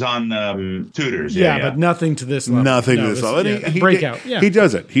and he was on Tudors. Yeah, but nothing to this level. Nothing to this level. Breakout. He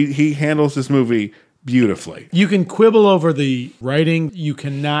does it. He handles this movie beautifully. You can quibble over the writing. You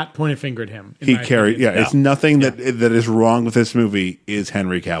cannot point a finger at him. He carried. Yeah, it's nothing that is wrong with this movie is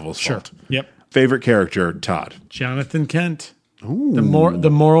Henry Cavill's fault. Yep. Favorite character, Todd. Jonathan Kent. Ooh. The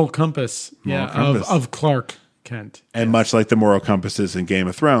moral compass. Of Clark Kent. And much like the moral compasses in Game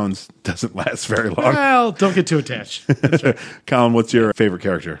of Thrones, doesn't last very long. Well, don't get too attached. That's right. Colin, what's your favorite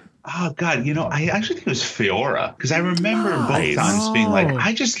character? Oh, God, I actually think it was Fiora, because I remember both times being like,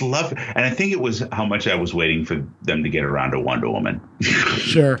 I just love it. And I think it was how much I was waiting for them to get around to Wonder Woman.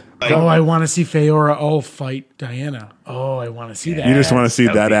 Sure. I want to see Fiora fight Diana. Oh, I want to see that. You just want to see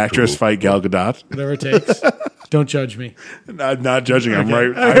that actress fight Gal Gadot? Whatever it takes. Don't judge me. Not judging. I'm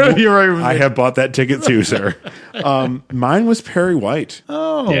right. You're right with me. I have bought that ticket too, sir. Mine was Perry White.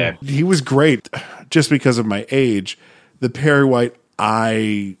 Oh. Yeah. He was great. Just because of my age, the Perry White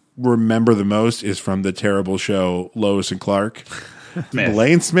I remember the most is from the terrible show Lois and Clark.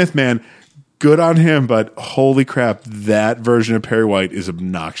 Lane Smith, man, good on him, but holy crap, that version of Perry White is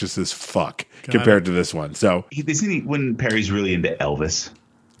obnoxious as fuck compared to this one. So isn't he when Perry's really into Elvis?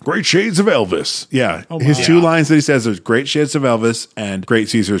 Great Shades of Elvis. Yeah. His two lines that he says are Great Shades of Elvis and Great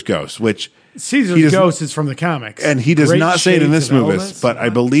Caesar's Ghost, which Caesar's Ghost is from the comics. And he does Great not say it in this movie, Elvis? but I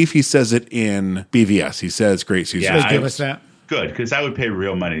believe he says it in BVS. He says Great Caesar's Ghost. Give us that. Good, because I would pay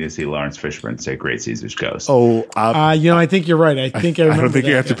real money to see Lawrence Fishburne say "Great Caesar's Ghost." Oh, I think you're right. I don't think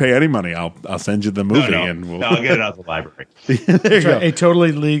you have to pay any money. I'll send you the movie, and I'll get it out of the library. There you go. A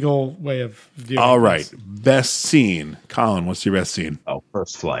totally legal way of viewing. All right, best scene, Colin. What's your best scene? Oh,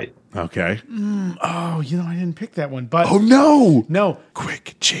 First Flight. Okay. I didn't pick that one. But no!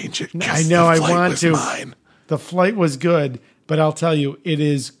 Quick, change it. I know. I want to. Mine. The flight was good. But I'll tell you, it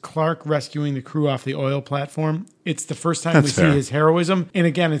is Clark rescuing the crew off the oil platform. It's the first time we see his heroism. And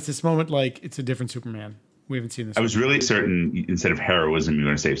again, it's this moment like it's a different Superman. We haven't seen this. I was really certain instead of heroism, you were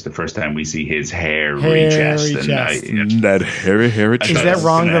going to say it's the first time we see his hairy chest. That hairy chest. Is that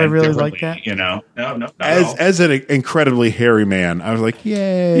wrong that I really like that? No. As an incredibly hairy man, I was like,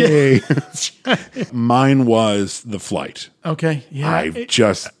 yay. Mine was the flight. Okay. Yeah.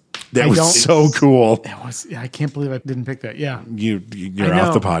 That was so cool. That was. I can't believe I didn't pick that. Yeah, you're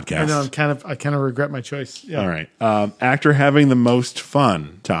off the podcast. I know. I kind of regret my choice. Yeah. All right. Actor having the most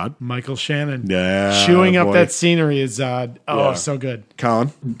fun. Todd. Michael Shannon. Yeah. Chewing up that scenery is so good.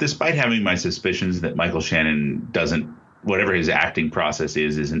 Colin. Despite having my suspicions that Michael Shannon doesn't, whatever his acting process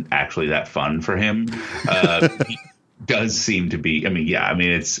isn't actually that fun for him. He does seem to be.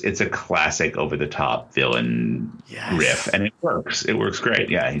 It's a classic over the top villain riff, and it works. It works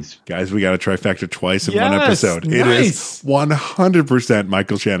great. Yeah, guys, we got a trifecta twice in one episode. Nice. It is 100%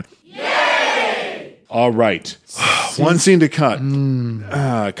 Michael Shannon. Yay! All right, one scene to cut.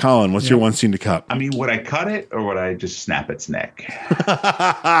 Colin, what's your one scene to cut? Would I cut it or would I just snap its neck?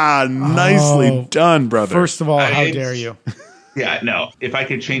 Nicely done, brother. First of all, how dare you? Yeah, no. If I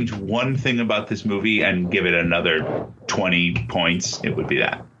could change one thing about this movie and give it another 20 points, it would be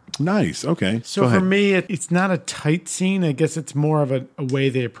that. Nice. Okay. So for me, it's not a tight scene. I guess it's more of a way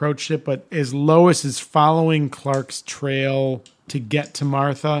they approached it. But as Lois is following Clark's trail to get to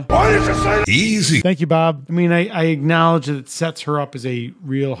Martha. Why did you say easy? Thank you, Bob. I acknowledge that it sets her up as a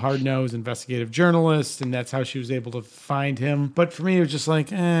real hard-nosed investigative journalist, and that's how she was able to find him. But for me, it was just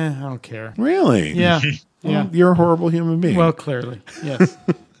like, I don't care. Really? Yeah. Yeah, you're a horrible human being. Well, clearly, yes.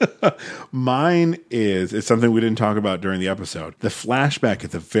 Mine it's something we didn't talk about during the episode. The flashback at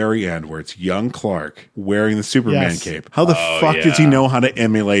the very end where it's young Clark wearing the Superman cape. How the fuck does he know how to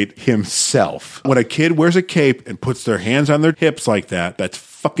emulate himself? When a kid wears a cape and puts their hands on their hips like that, that's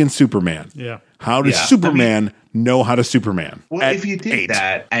fucking Superman. Yeah. How does Superman know how to Superman? Well, if you did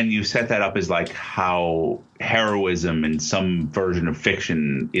that and you set that up as like how heroism in some version of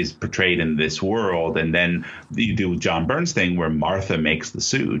fiction is portrayed in this world, and then you do John Byrne's thing where Martha makes the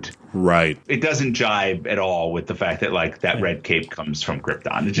suit. Right. It doesn't jibe at all with the fact that like that red cape comes from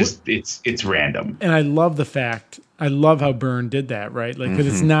Krypton. It just it's random. And I love how Byrne did that, right? Like, because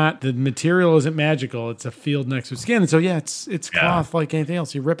it's not, the material isn't magical. It's a field next to skin. So yeah, it's cloth like anything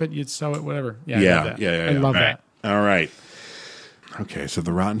else. You rip it, you sew it, whatever. I love that. All right. Okay, so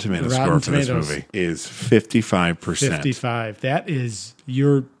the Rotten Tomatoes score for this movie is 55%. 55. That is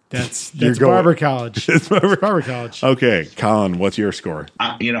that's Barber College. It's Barber College. Okay, Colin, what's your score?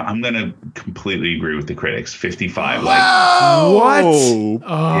 I'm going to completely agree with the critics. 55. What? Oh.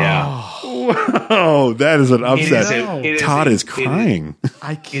 Yeah. Whoa, that is an upset. Todd is crying.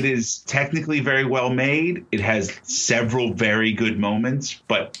 It is technically very well made. It has several very good moments,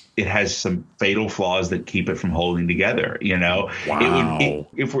 but it has some fatal flaws that keep it from holding together. Wow.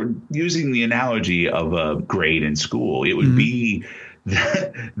 If we're using the analogy of a grade in school, it would be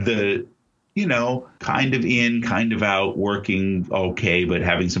the kind of in, kind of out, working okay, but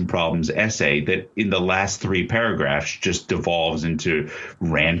having some problems essay that in the last 3 paragraphs just devolves into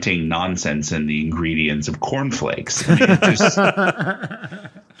ranting nonsense and the ingredients of cornflakes. I mean,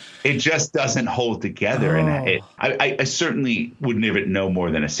 it just doesn't hold together. And I certainly would give it no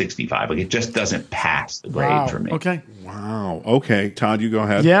more than a 65. Like, it just doesn't pass the grade for me. Okay. Wow. Okay. Todd, you go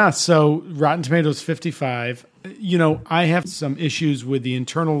ahead. Yeah. So Rotten Tomatoes 55. I have some issues with the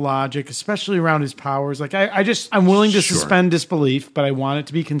internal logic, especially around his powers. Like, I'm willing to suspend disbelief, but I want it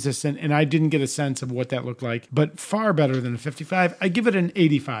to be consistent. And I didn't get a sense of what that looked like, but far better than a 55. I give it an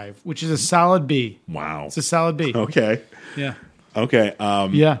 85, which is a solid B. Wow. It's a solid B. Okay. Yeah. Okay.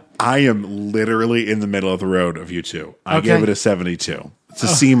 Yeah. I am literally in the middle of the road of you two. I gave it a 72. It's a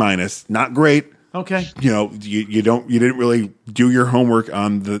C minus. Not great. Okay. You didn't really do your homework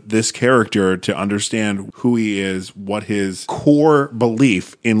on this character to understand who he is, what his core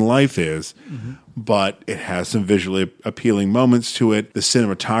belief in life is. Mm-hmm. But it has some visually appealing moments to it. The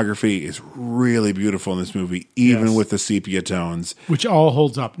cinematography is really beautiful in this movie, even with the sepia tones. Which all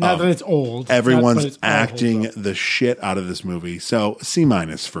holds up. Not that it's old. Everyone's acting the shit out of this movie. So C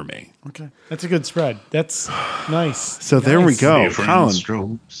minus for me. Okay. That's a good spread. That's nice. So there we go.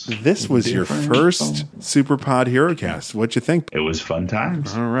 Colin, this was your first Super Pod Hero Cast. What'd you think? It was fun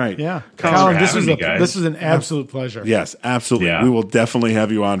times. All right. Yeah. Colin, this was an absolute pleasure. Yes, absolutely. Yeah. We will definitely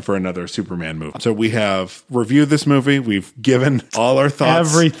have you on for another Superman movie. So we have reviewed this movie. We've given all our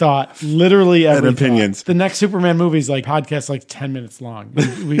thoughts. Every thought. Literally every and opinions. Thought. The next Superman movie is podcast 10 minutes long.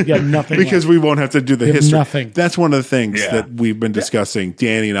 We've got nothing because we won't have to do the history. Nothing. That's one of the things that we've been discussing,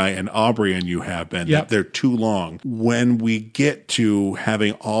 Danny and I and Aubrey and you have been, that they're too long. When we get to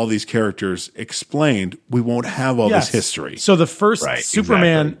having all these characters explained, we won't have all this history. So the first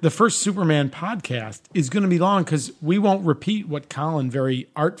Superman podcast is going to be long because we won't repeat what Colin very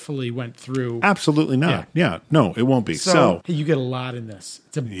artfully went through. Absolutely not. Yeah. No, it won't be. So hey, you get a lot in this.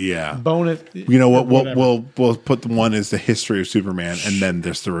 It's a bonus. You know what? We'll put the one as the history of Superman, and then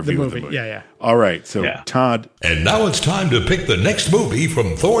there's the review of the movie. Yeah. All right. So Todd, and now it's time to pick the next movie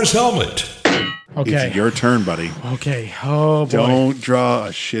from Thor's helmet. Okay, it's your turn, buddy. Okay. Oh boy. Don't draw a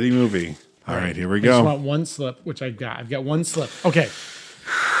shitty movie. All right, here we go. I just want one slip, which I've got. I've got one slip. Okay.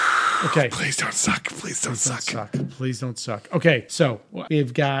 Please don't suck. Please don't suck. Please don't suck. Okay, so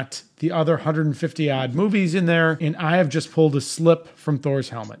we've got the other 150 odd movies in there, and I have just pulled a slip from Thor's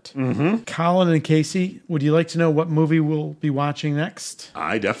helmet. Mm-hmm. Colin and Casey, would you like to know what movie we'll be watching next?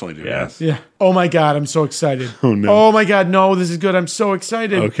 I definitely do. Yes. Yeah. Oh my God, I'm so excited. Oh no. Oh my God, no, this is good. I'm so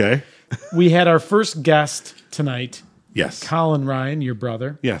excited. Okay. We had our first guest tonight. Yes. Colin Ryan, your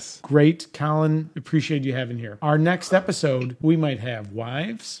brother. Yes. Great. Colin, appreciate you having here. Our next episode, we might have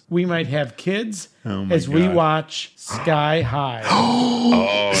wives. We might have kids we watch Sky High.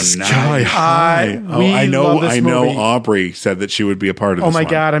 Sky High. I know Aubrey said that she would be a part of this. Oh my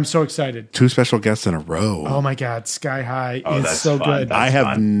God, I'm so excited. 2 special guests in a row. Oh my God, Sky High is so good. I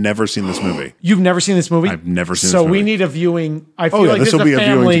have never seen this movie. You've never seen this movie? I've never seen this movie. So we need a viewing. I feel like this will be a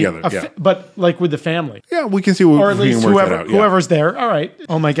viewing together. But like with the family. Yeah, we can see what or at least we can work that out. Whoever's there. All right.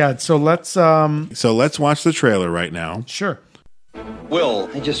 Oh my God. So let's watch the trailer right now. Sure. Will,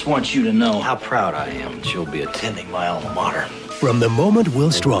 I just want you to know how proud I am that you'll be attending my alma mater. From the moment Will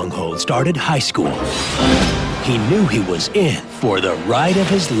Stronghold started high school, he knew he was in for the ride of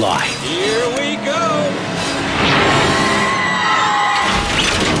his life. Here we go!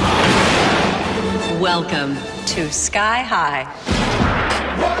 Welcome to Sky High.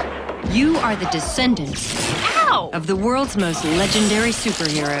 You are the descendants of the world's most legendary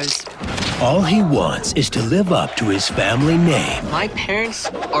superheroes. All he wants is to live up to his family name. My parents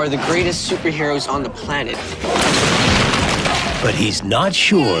are the greatest superheroes on the planet. But he's not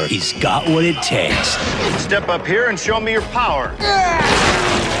sure he's got what it takes. Step up here and show me your power.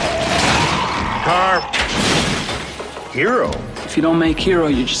 Garp. Hero. If you don't make hero,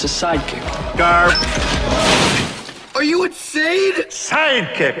 you're just a sidekick. Garp. Are you insane?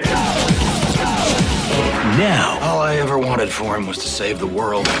 Sidekick. Now, all I ever wanted for him was to save the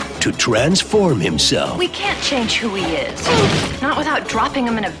world. To transform himself. We can't change who he is. Not without dropping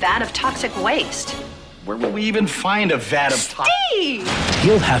him in a vat of toxic waste. Where will we even find a vat of toxic? Steve!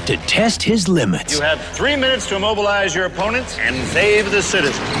 He'll have to test his limits. You have 3 minutes to immobilize your opponents and save the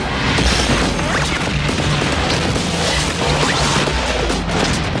citizens.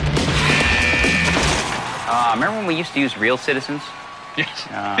 Remember when we used to use real citizens? Yes.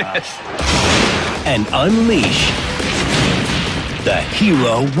 Yes. And unleash the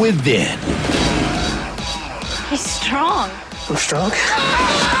hero within. He's strong. I'm strong?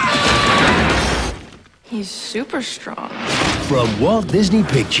 He's super strong. From Walt Disney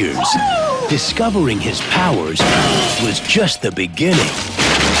Pictures. Discovering his powers was just the beginning.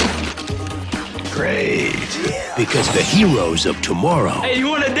 Great. Because the heroes of tomorrow Hey, you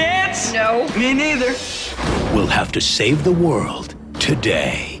want to dance? No. Me neither. will have to save the world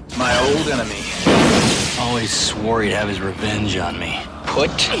today. My old enemy always swore he'd have his revenge on me.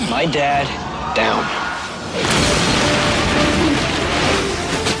 Put my dad down.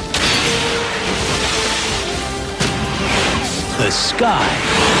 The sky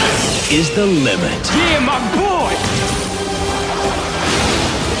is the limit. Yeah, my boy!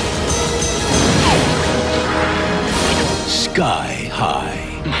 Sky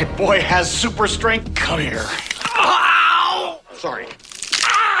high. My boy has super strength. Come here. Ow! Sorry.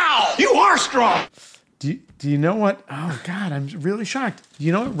 Ow! You are strong! Do you know what? Oh, God, I'm really shocked. Do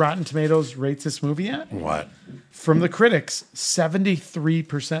you know what Rotten Tomatoes rates this movie at? What? From the critics,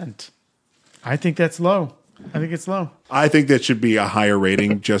 73%. I think that's low. I think it's low. I think that should be a higher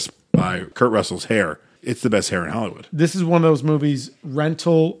rating just by Kurt Russell's hair. It's the best hair in Hollywood. This is one of those movies,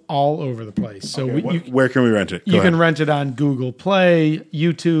 rental all over the place. So where can we rent it? You can rent it on Google Play,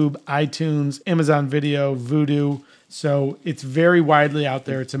 YouTube, iTunes, Amazon Video, Vudu. So it's very widely out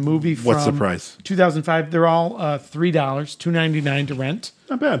there. It's a movie from What's the price? 2005. They're all $3, $2.99 to rent.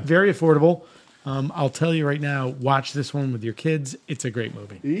 Not bad. Very affordable. I'll tell you right now, watch this one with your kids. It's a great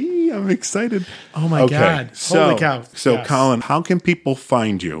movie. I'm excited. Oh, my God. Holy cow. So, Yes. Colin, how can people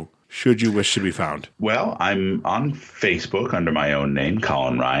find you should you wish to be found? Well, I'm on Facebook under my own name,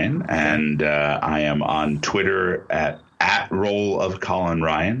 Colin Ryan, and I am on Twitter at Roll of Colin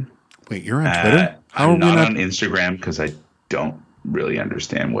Ryan. Wait, you're on Twitter? I'm not on Instagram because I don't really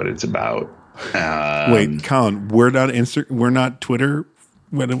understand what it's about. Wait, Colin, we're not Twitter.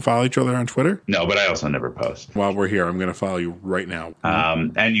 We don't follow each other on Twitter? No, but I also never post. While we're here, I'm going to follow you right now.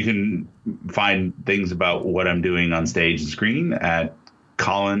 And you can find things about what I'm doing on stage and screen at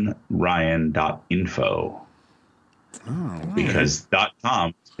colinryan.info. Oh, because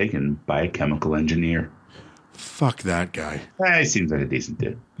 .com is taken by a chemical engineer. Fuck that guy. He seems like a decent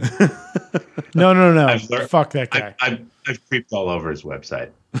dude. No. Fuck that guy. I've creeped all over his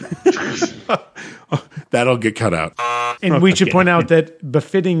website. That'll get cut out. And we should point out that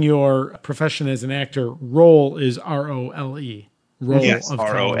befitting your profession as an actor, role is R-O-L-E. Role yes, of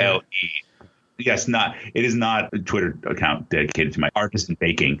R-O-L-E. Yes, it is not a Twitter account dedicated to my artisan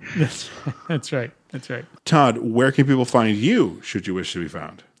baking. That's right. Todd, where can people find you should you wish to be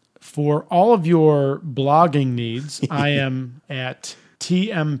found? For all of your blogging needs, I am at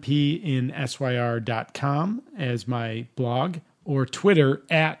tmpinsYR.com as my blog, or Twitter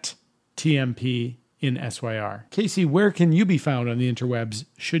at tmpinsYR. Casey, where can you be found on the interwebs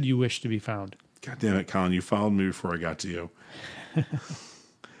should you wish to be found? God damn it, Colin, you followed me before I got to you.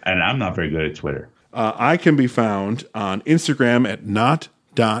 And I'm not very good at Twitter. I can be found on Instagram at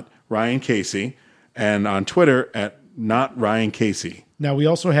not.RyanCasey and on Twitter at notryancasey. Now, we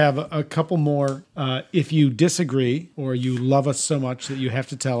also have a couple more. If you disagree or you love us so much that you have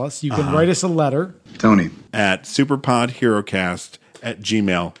to tell us, you can write us a letter. Tony. At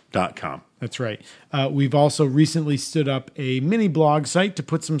superpodherocast@gmail.com. That's right. We've also recently stood up a mini blog site to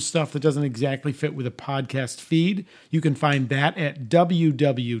put some stuff that doesn't exactly fit with a podcast feed. You can find that at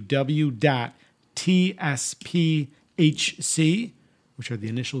www.tspHC, which are the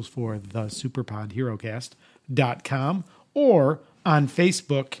initials for the superpodherocast.com, or on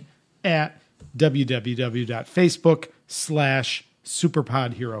Facebook at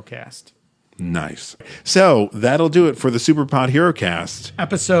www.facebook.com/superpodherocast. Nice. So that'll do it for the Superpod HeroCast.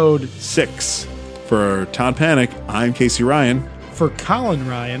 Episode 6. For Todd Panic, I'm Casey Ryan. For Colin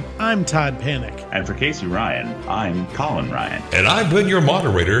Ryan, I'm Todd Panic. And for Casey Ryan, I'm Colin Ryan. And I've been your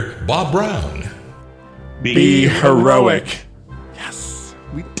moderator, Bob Brown. Be heroic. Yes.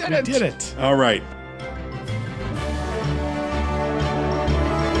 We did it. All right.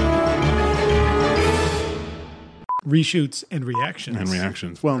 Reshoots and reactions.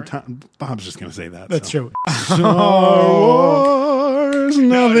 Well, Bob's just going to say that. That's true. Star Wars,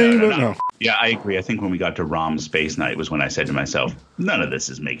 nothing but no. Yeah, I agree. I think when we got to ROM Space Night was when I said to myself, none of this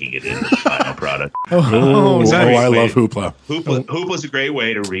is making it into the final product. I love Hoopla. Hoopla's a great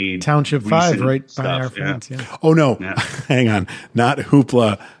way to read Township 5, right stuff. by our friends. Yeah. Oh, no. Yeah. Hang on. Not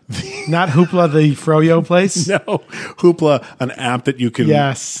Hoopla. Not Hoopla, the Froyo place? No. Hoopla, an app that you can...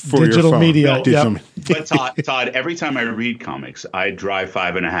 Yes, for digital your phone. media. But Todd, every time I read comics, I drive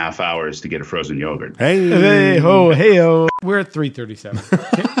 5.5 hours to get a frozen yogurt. Hey ho. We're at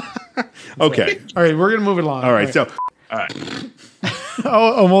 3:37. Okay. All right, we're going to move it along. All right. So... All right.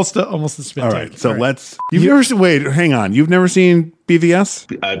 almost a spin All right, so let's... Wait, hang on. You've never seen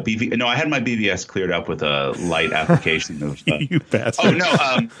BVS? No, I had my BVS cleared up with a light application of... You bastard.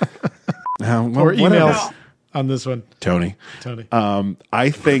 Oh, no. or emails on this one. Tony. I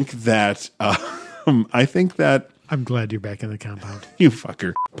think that I'm glad you're back in the compound. You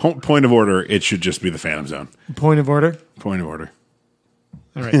fucker. Point of order, it should just be the Phantom Zone. Point of order? Point of order.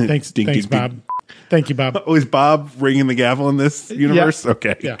 All right. Thanks, thanks, Bob. Thank you, Bob. Oh, is Bob ringing the gavel in this universe? Yeah.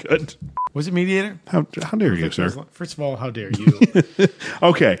 Okay, good. Was it Mediator? How dare you, sir? First of all, how dare you?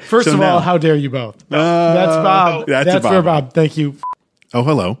 Okay. First of all, how dare you both? That's Bob. That's for Bob. Thank you. Oh,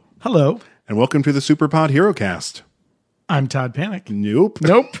 hello. Hello. And welcome to the Superpod Hero Cast. I'm Todd Panic. Nope.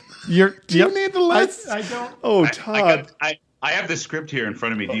 Do you need the list? I don't. Oh, Todd. I have the script here in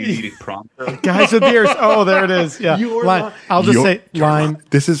front of me. Do you need a prompter? Guys with beers. Oh, there it is. Yeah. Line. I'll just say line.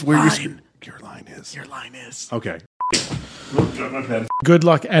 This is where your line is. Your line is. Okay. Good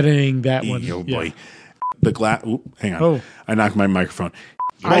luck editing that one. Oh, boy. The glass. Hang on. Oh. I knocked my microphone.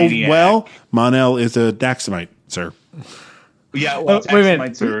 Well, Mon-El is a Daxamite, sir. Yeah, well, wait a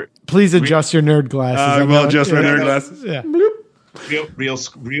minute. Please adjust your nerd glasses. Well, adjust my nerd glasses. Yeah.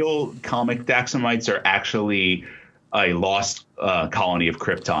 Real comic Daxamites are actually a lost colony of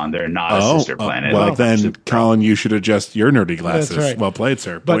Krypton. They're not a sister planet. Well, then, Colin, you should adjust your nerdy glasses. That's right. Well played,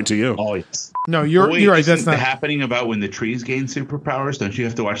 sir. Point to you. Oh, yes. No, you're right. That's not the happening about when the trees gain superpowers. Don't you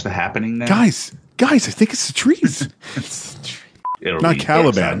have to watch the happening now? Guys, I think it's the trees. Not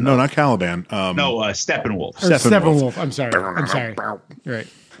Caliban. No, not Caliban. No, Steppenwolf. Steppenwolf. I'm sorry. Right.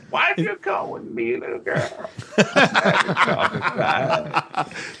 Why do you call with me, little girl?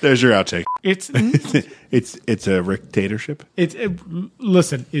 There's your outtake. It's a dictatorship.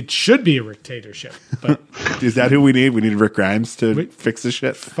 Listen. It should be a dictatorship, but is that who we need? We need Rick Grimes to fix this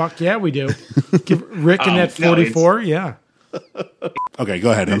shit. Fuck yeah, we do. Give Rick and that 44. Yeah. Okay,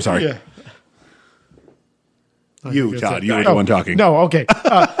 go ahead. I'm sorry. Yeah. You, Todd. You were the one talking. No. Okay.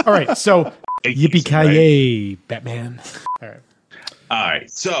 All right. So yippee-ki-yay, Batman. All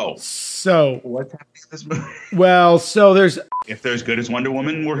right. So what's happening in this movie? Well, so there's if they're as good as Wonder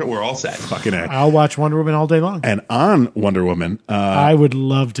Woman, we're all set. Fucking A. I'll watch Wonder Woman all day long. And on Wonder Woman, I would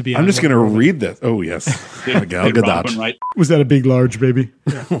love to be. I'm just going to read this. Oh yes, Gal Gadot. Right? Was that a big, large baby?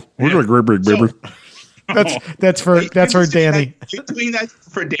 We're like big baby. That's for Danny. You're doing that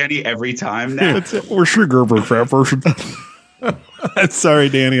for Danny every time now. We're sure Gerber fat person. Sorry,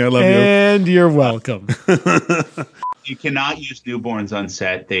 Danny. I love you. And you're welcome. You cannot use newborns on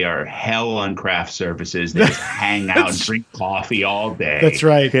set. They are hell on craft services. They just hang out and drink coffee all day. That's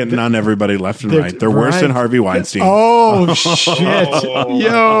right. Hitting on everybody left and right. They're worse than Harvey Weinstein. Oh, shit.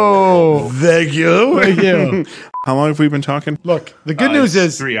 Yo. Thank you. How long have we been talking? Look, the good news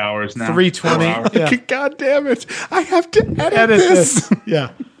is 3 hours now. 3:20. Yeah. God damn it. I have to edit this.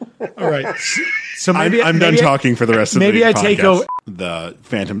 Yeah. All right. So maybe I'm done talking for the rest of the podcast. Maybe I take over the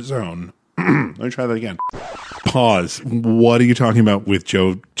Phantom Zone. Let me try that again. Pause. What are you talking about with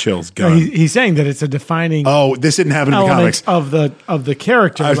Joe Chill's gun? He's saying that it's a defining. Oh, this didn't happen in the comics of the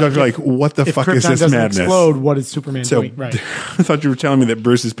character. I was like, what the fuck is this madness? Explode. What is Superman doing? Right. I thought you were telling me that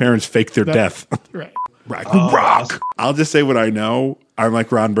Bruce's parents faked their death. Right. Rock. I'll just say what I know. I'm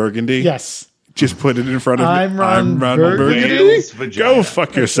like Ron Burgundy. Yes. Just put it in front of me. I'm Ron Burgundy. Go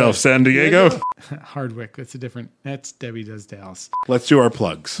fuck yourself, San Diego. Hardwick. That's Debbie Does Dallas. Let's do our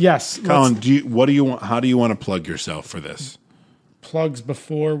plugs. Yes. Colin, what do you want? How do you want to plug yourself for this? Plugs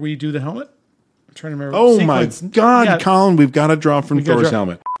before we do the helmet? I'm trying to remember. Oh my God, yeah. Colin, we've got to draw from Thor's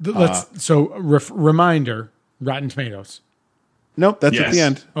helmet. Reminder, Rotten Tomatoes. Nope, that's at the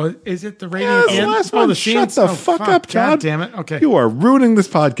end. Oh, is it the rating at the end? Last one. Shut the fuck up, Todd. God damn it. Okay. You are ruining this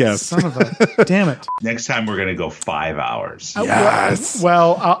podcast. Son of a damn it. Next time we're going to go 5 hours. Yes.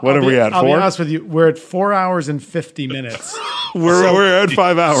 Well, what are we at? 4? I'll be honest with you. We're at 4 hours and 50 minutes. we're at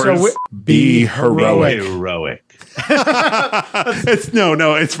 5 hours. So be heroic.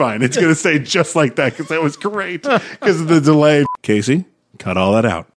 It's fine. It's going to say just like that because that was great because of the delay. Casey, cut all that out.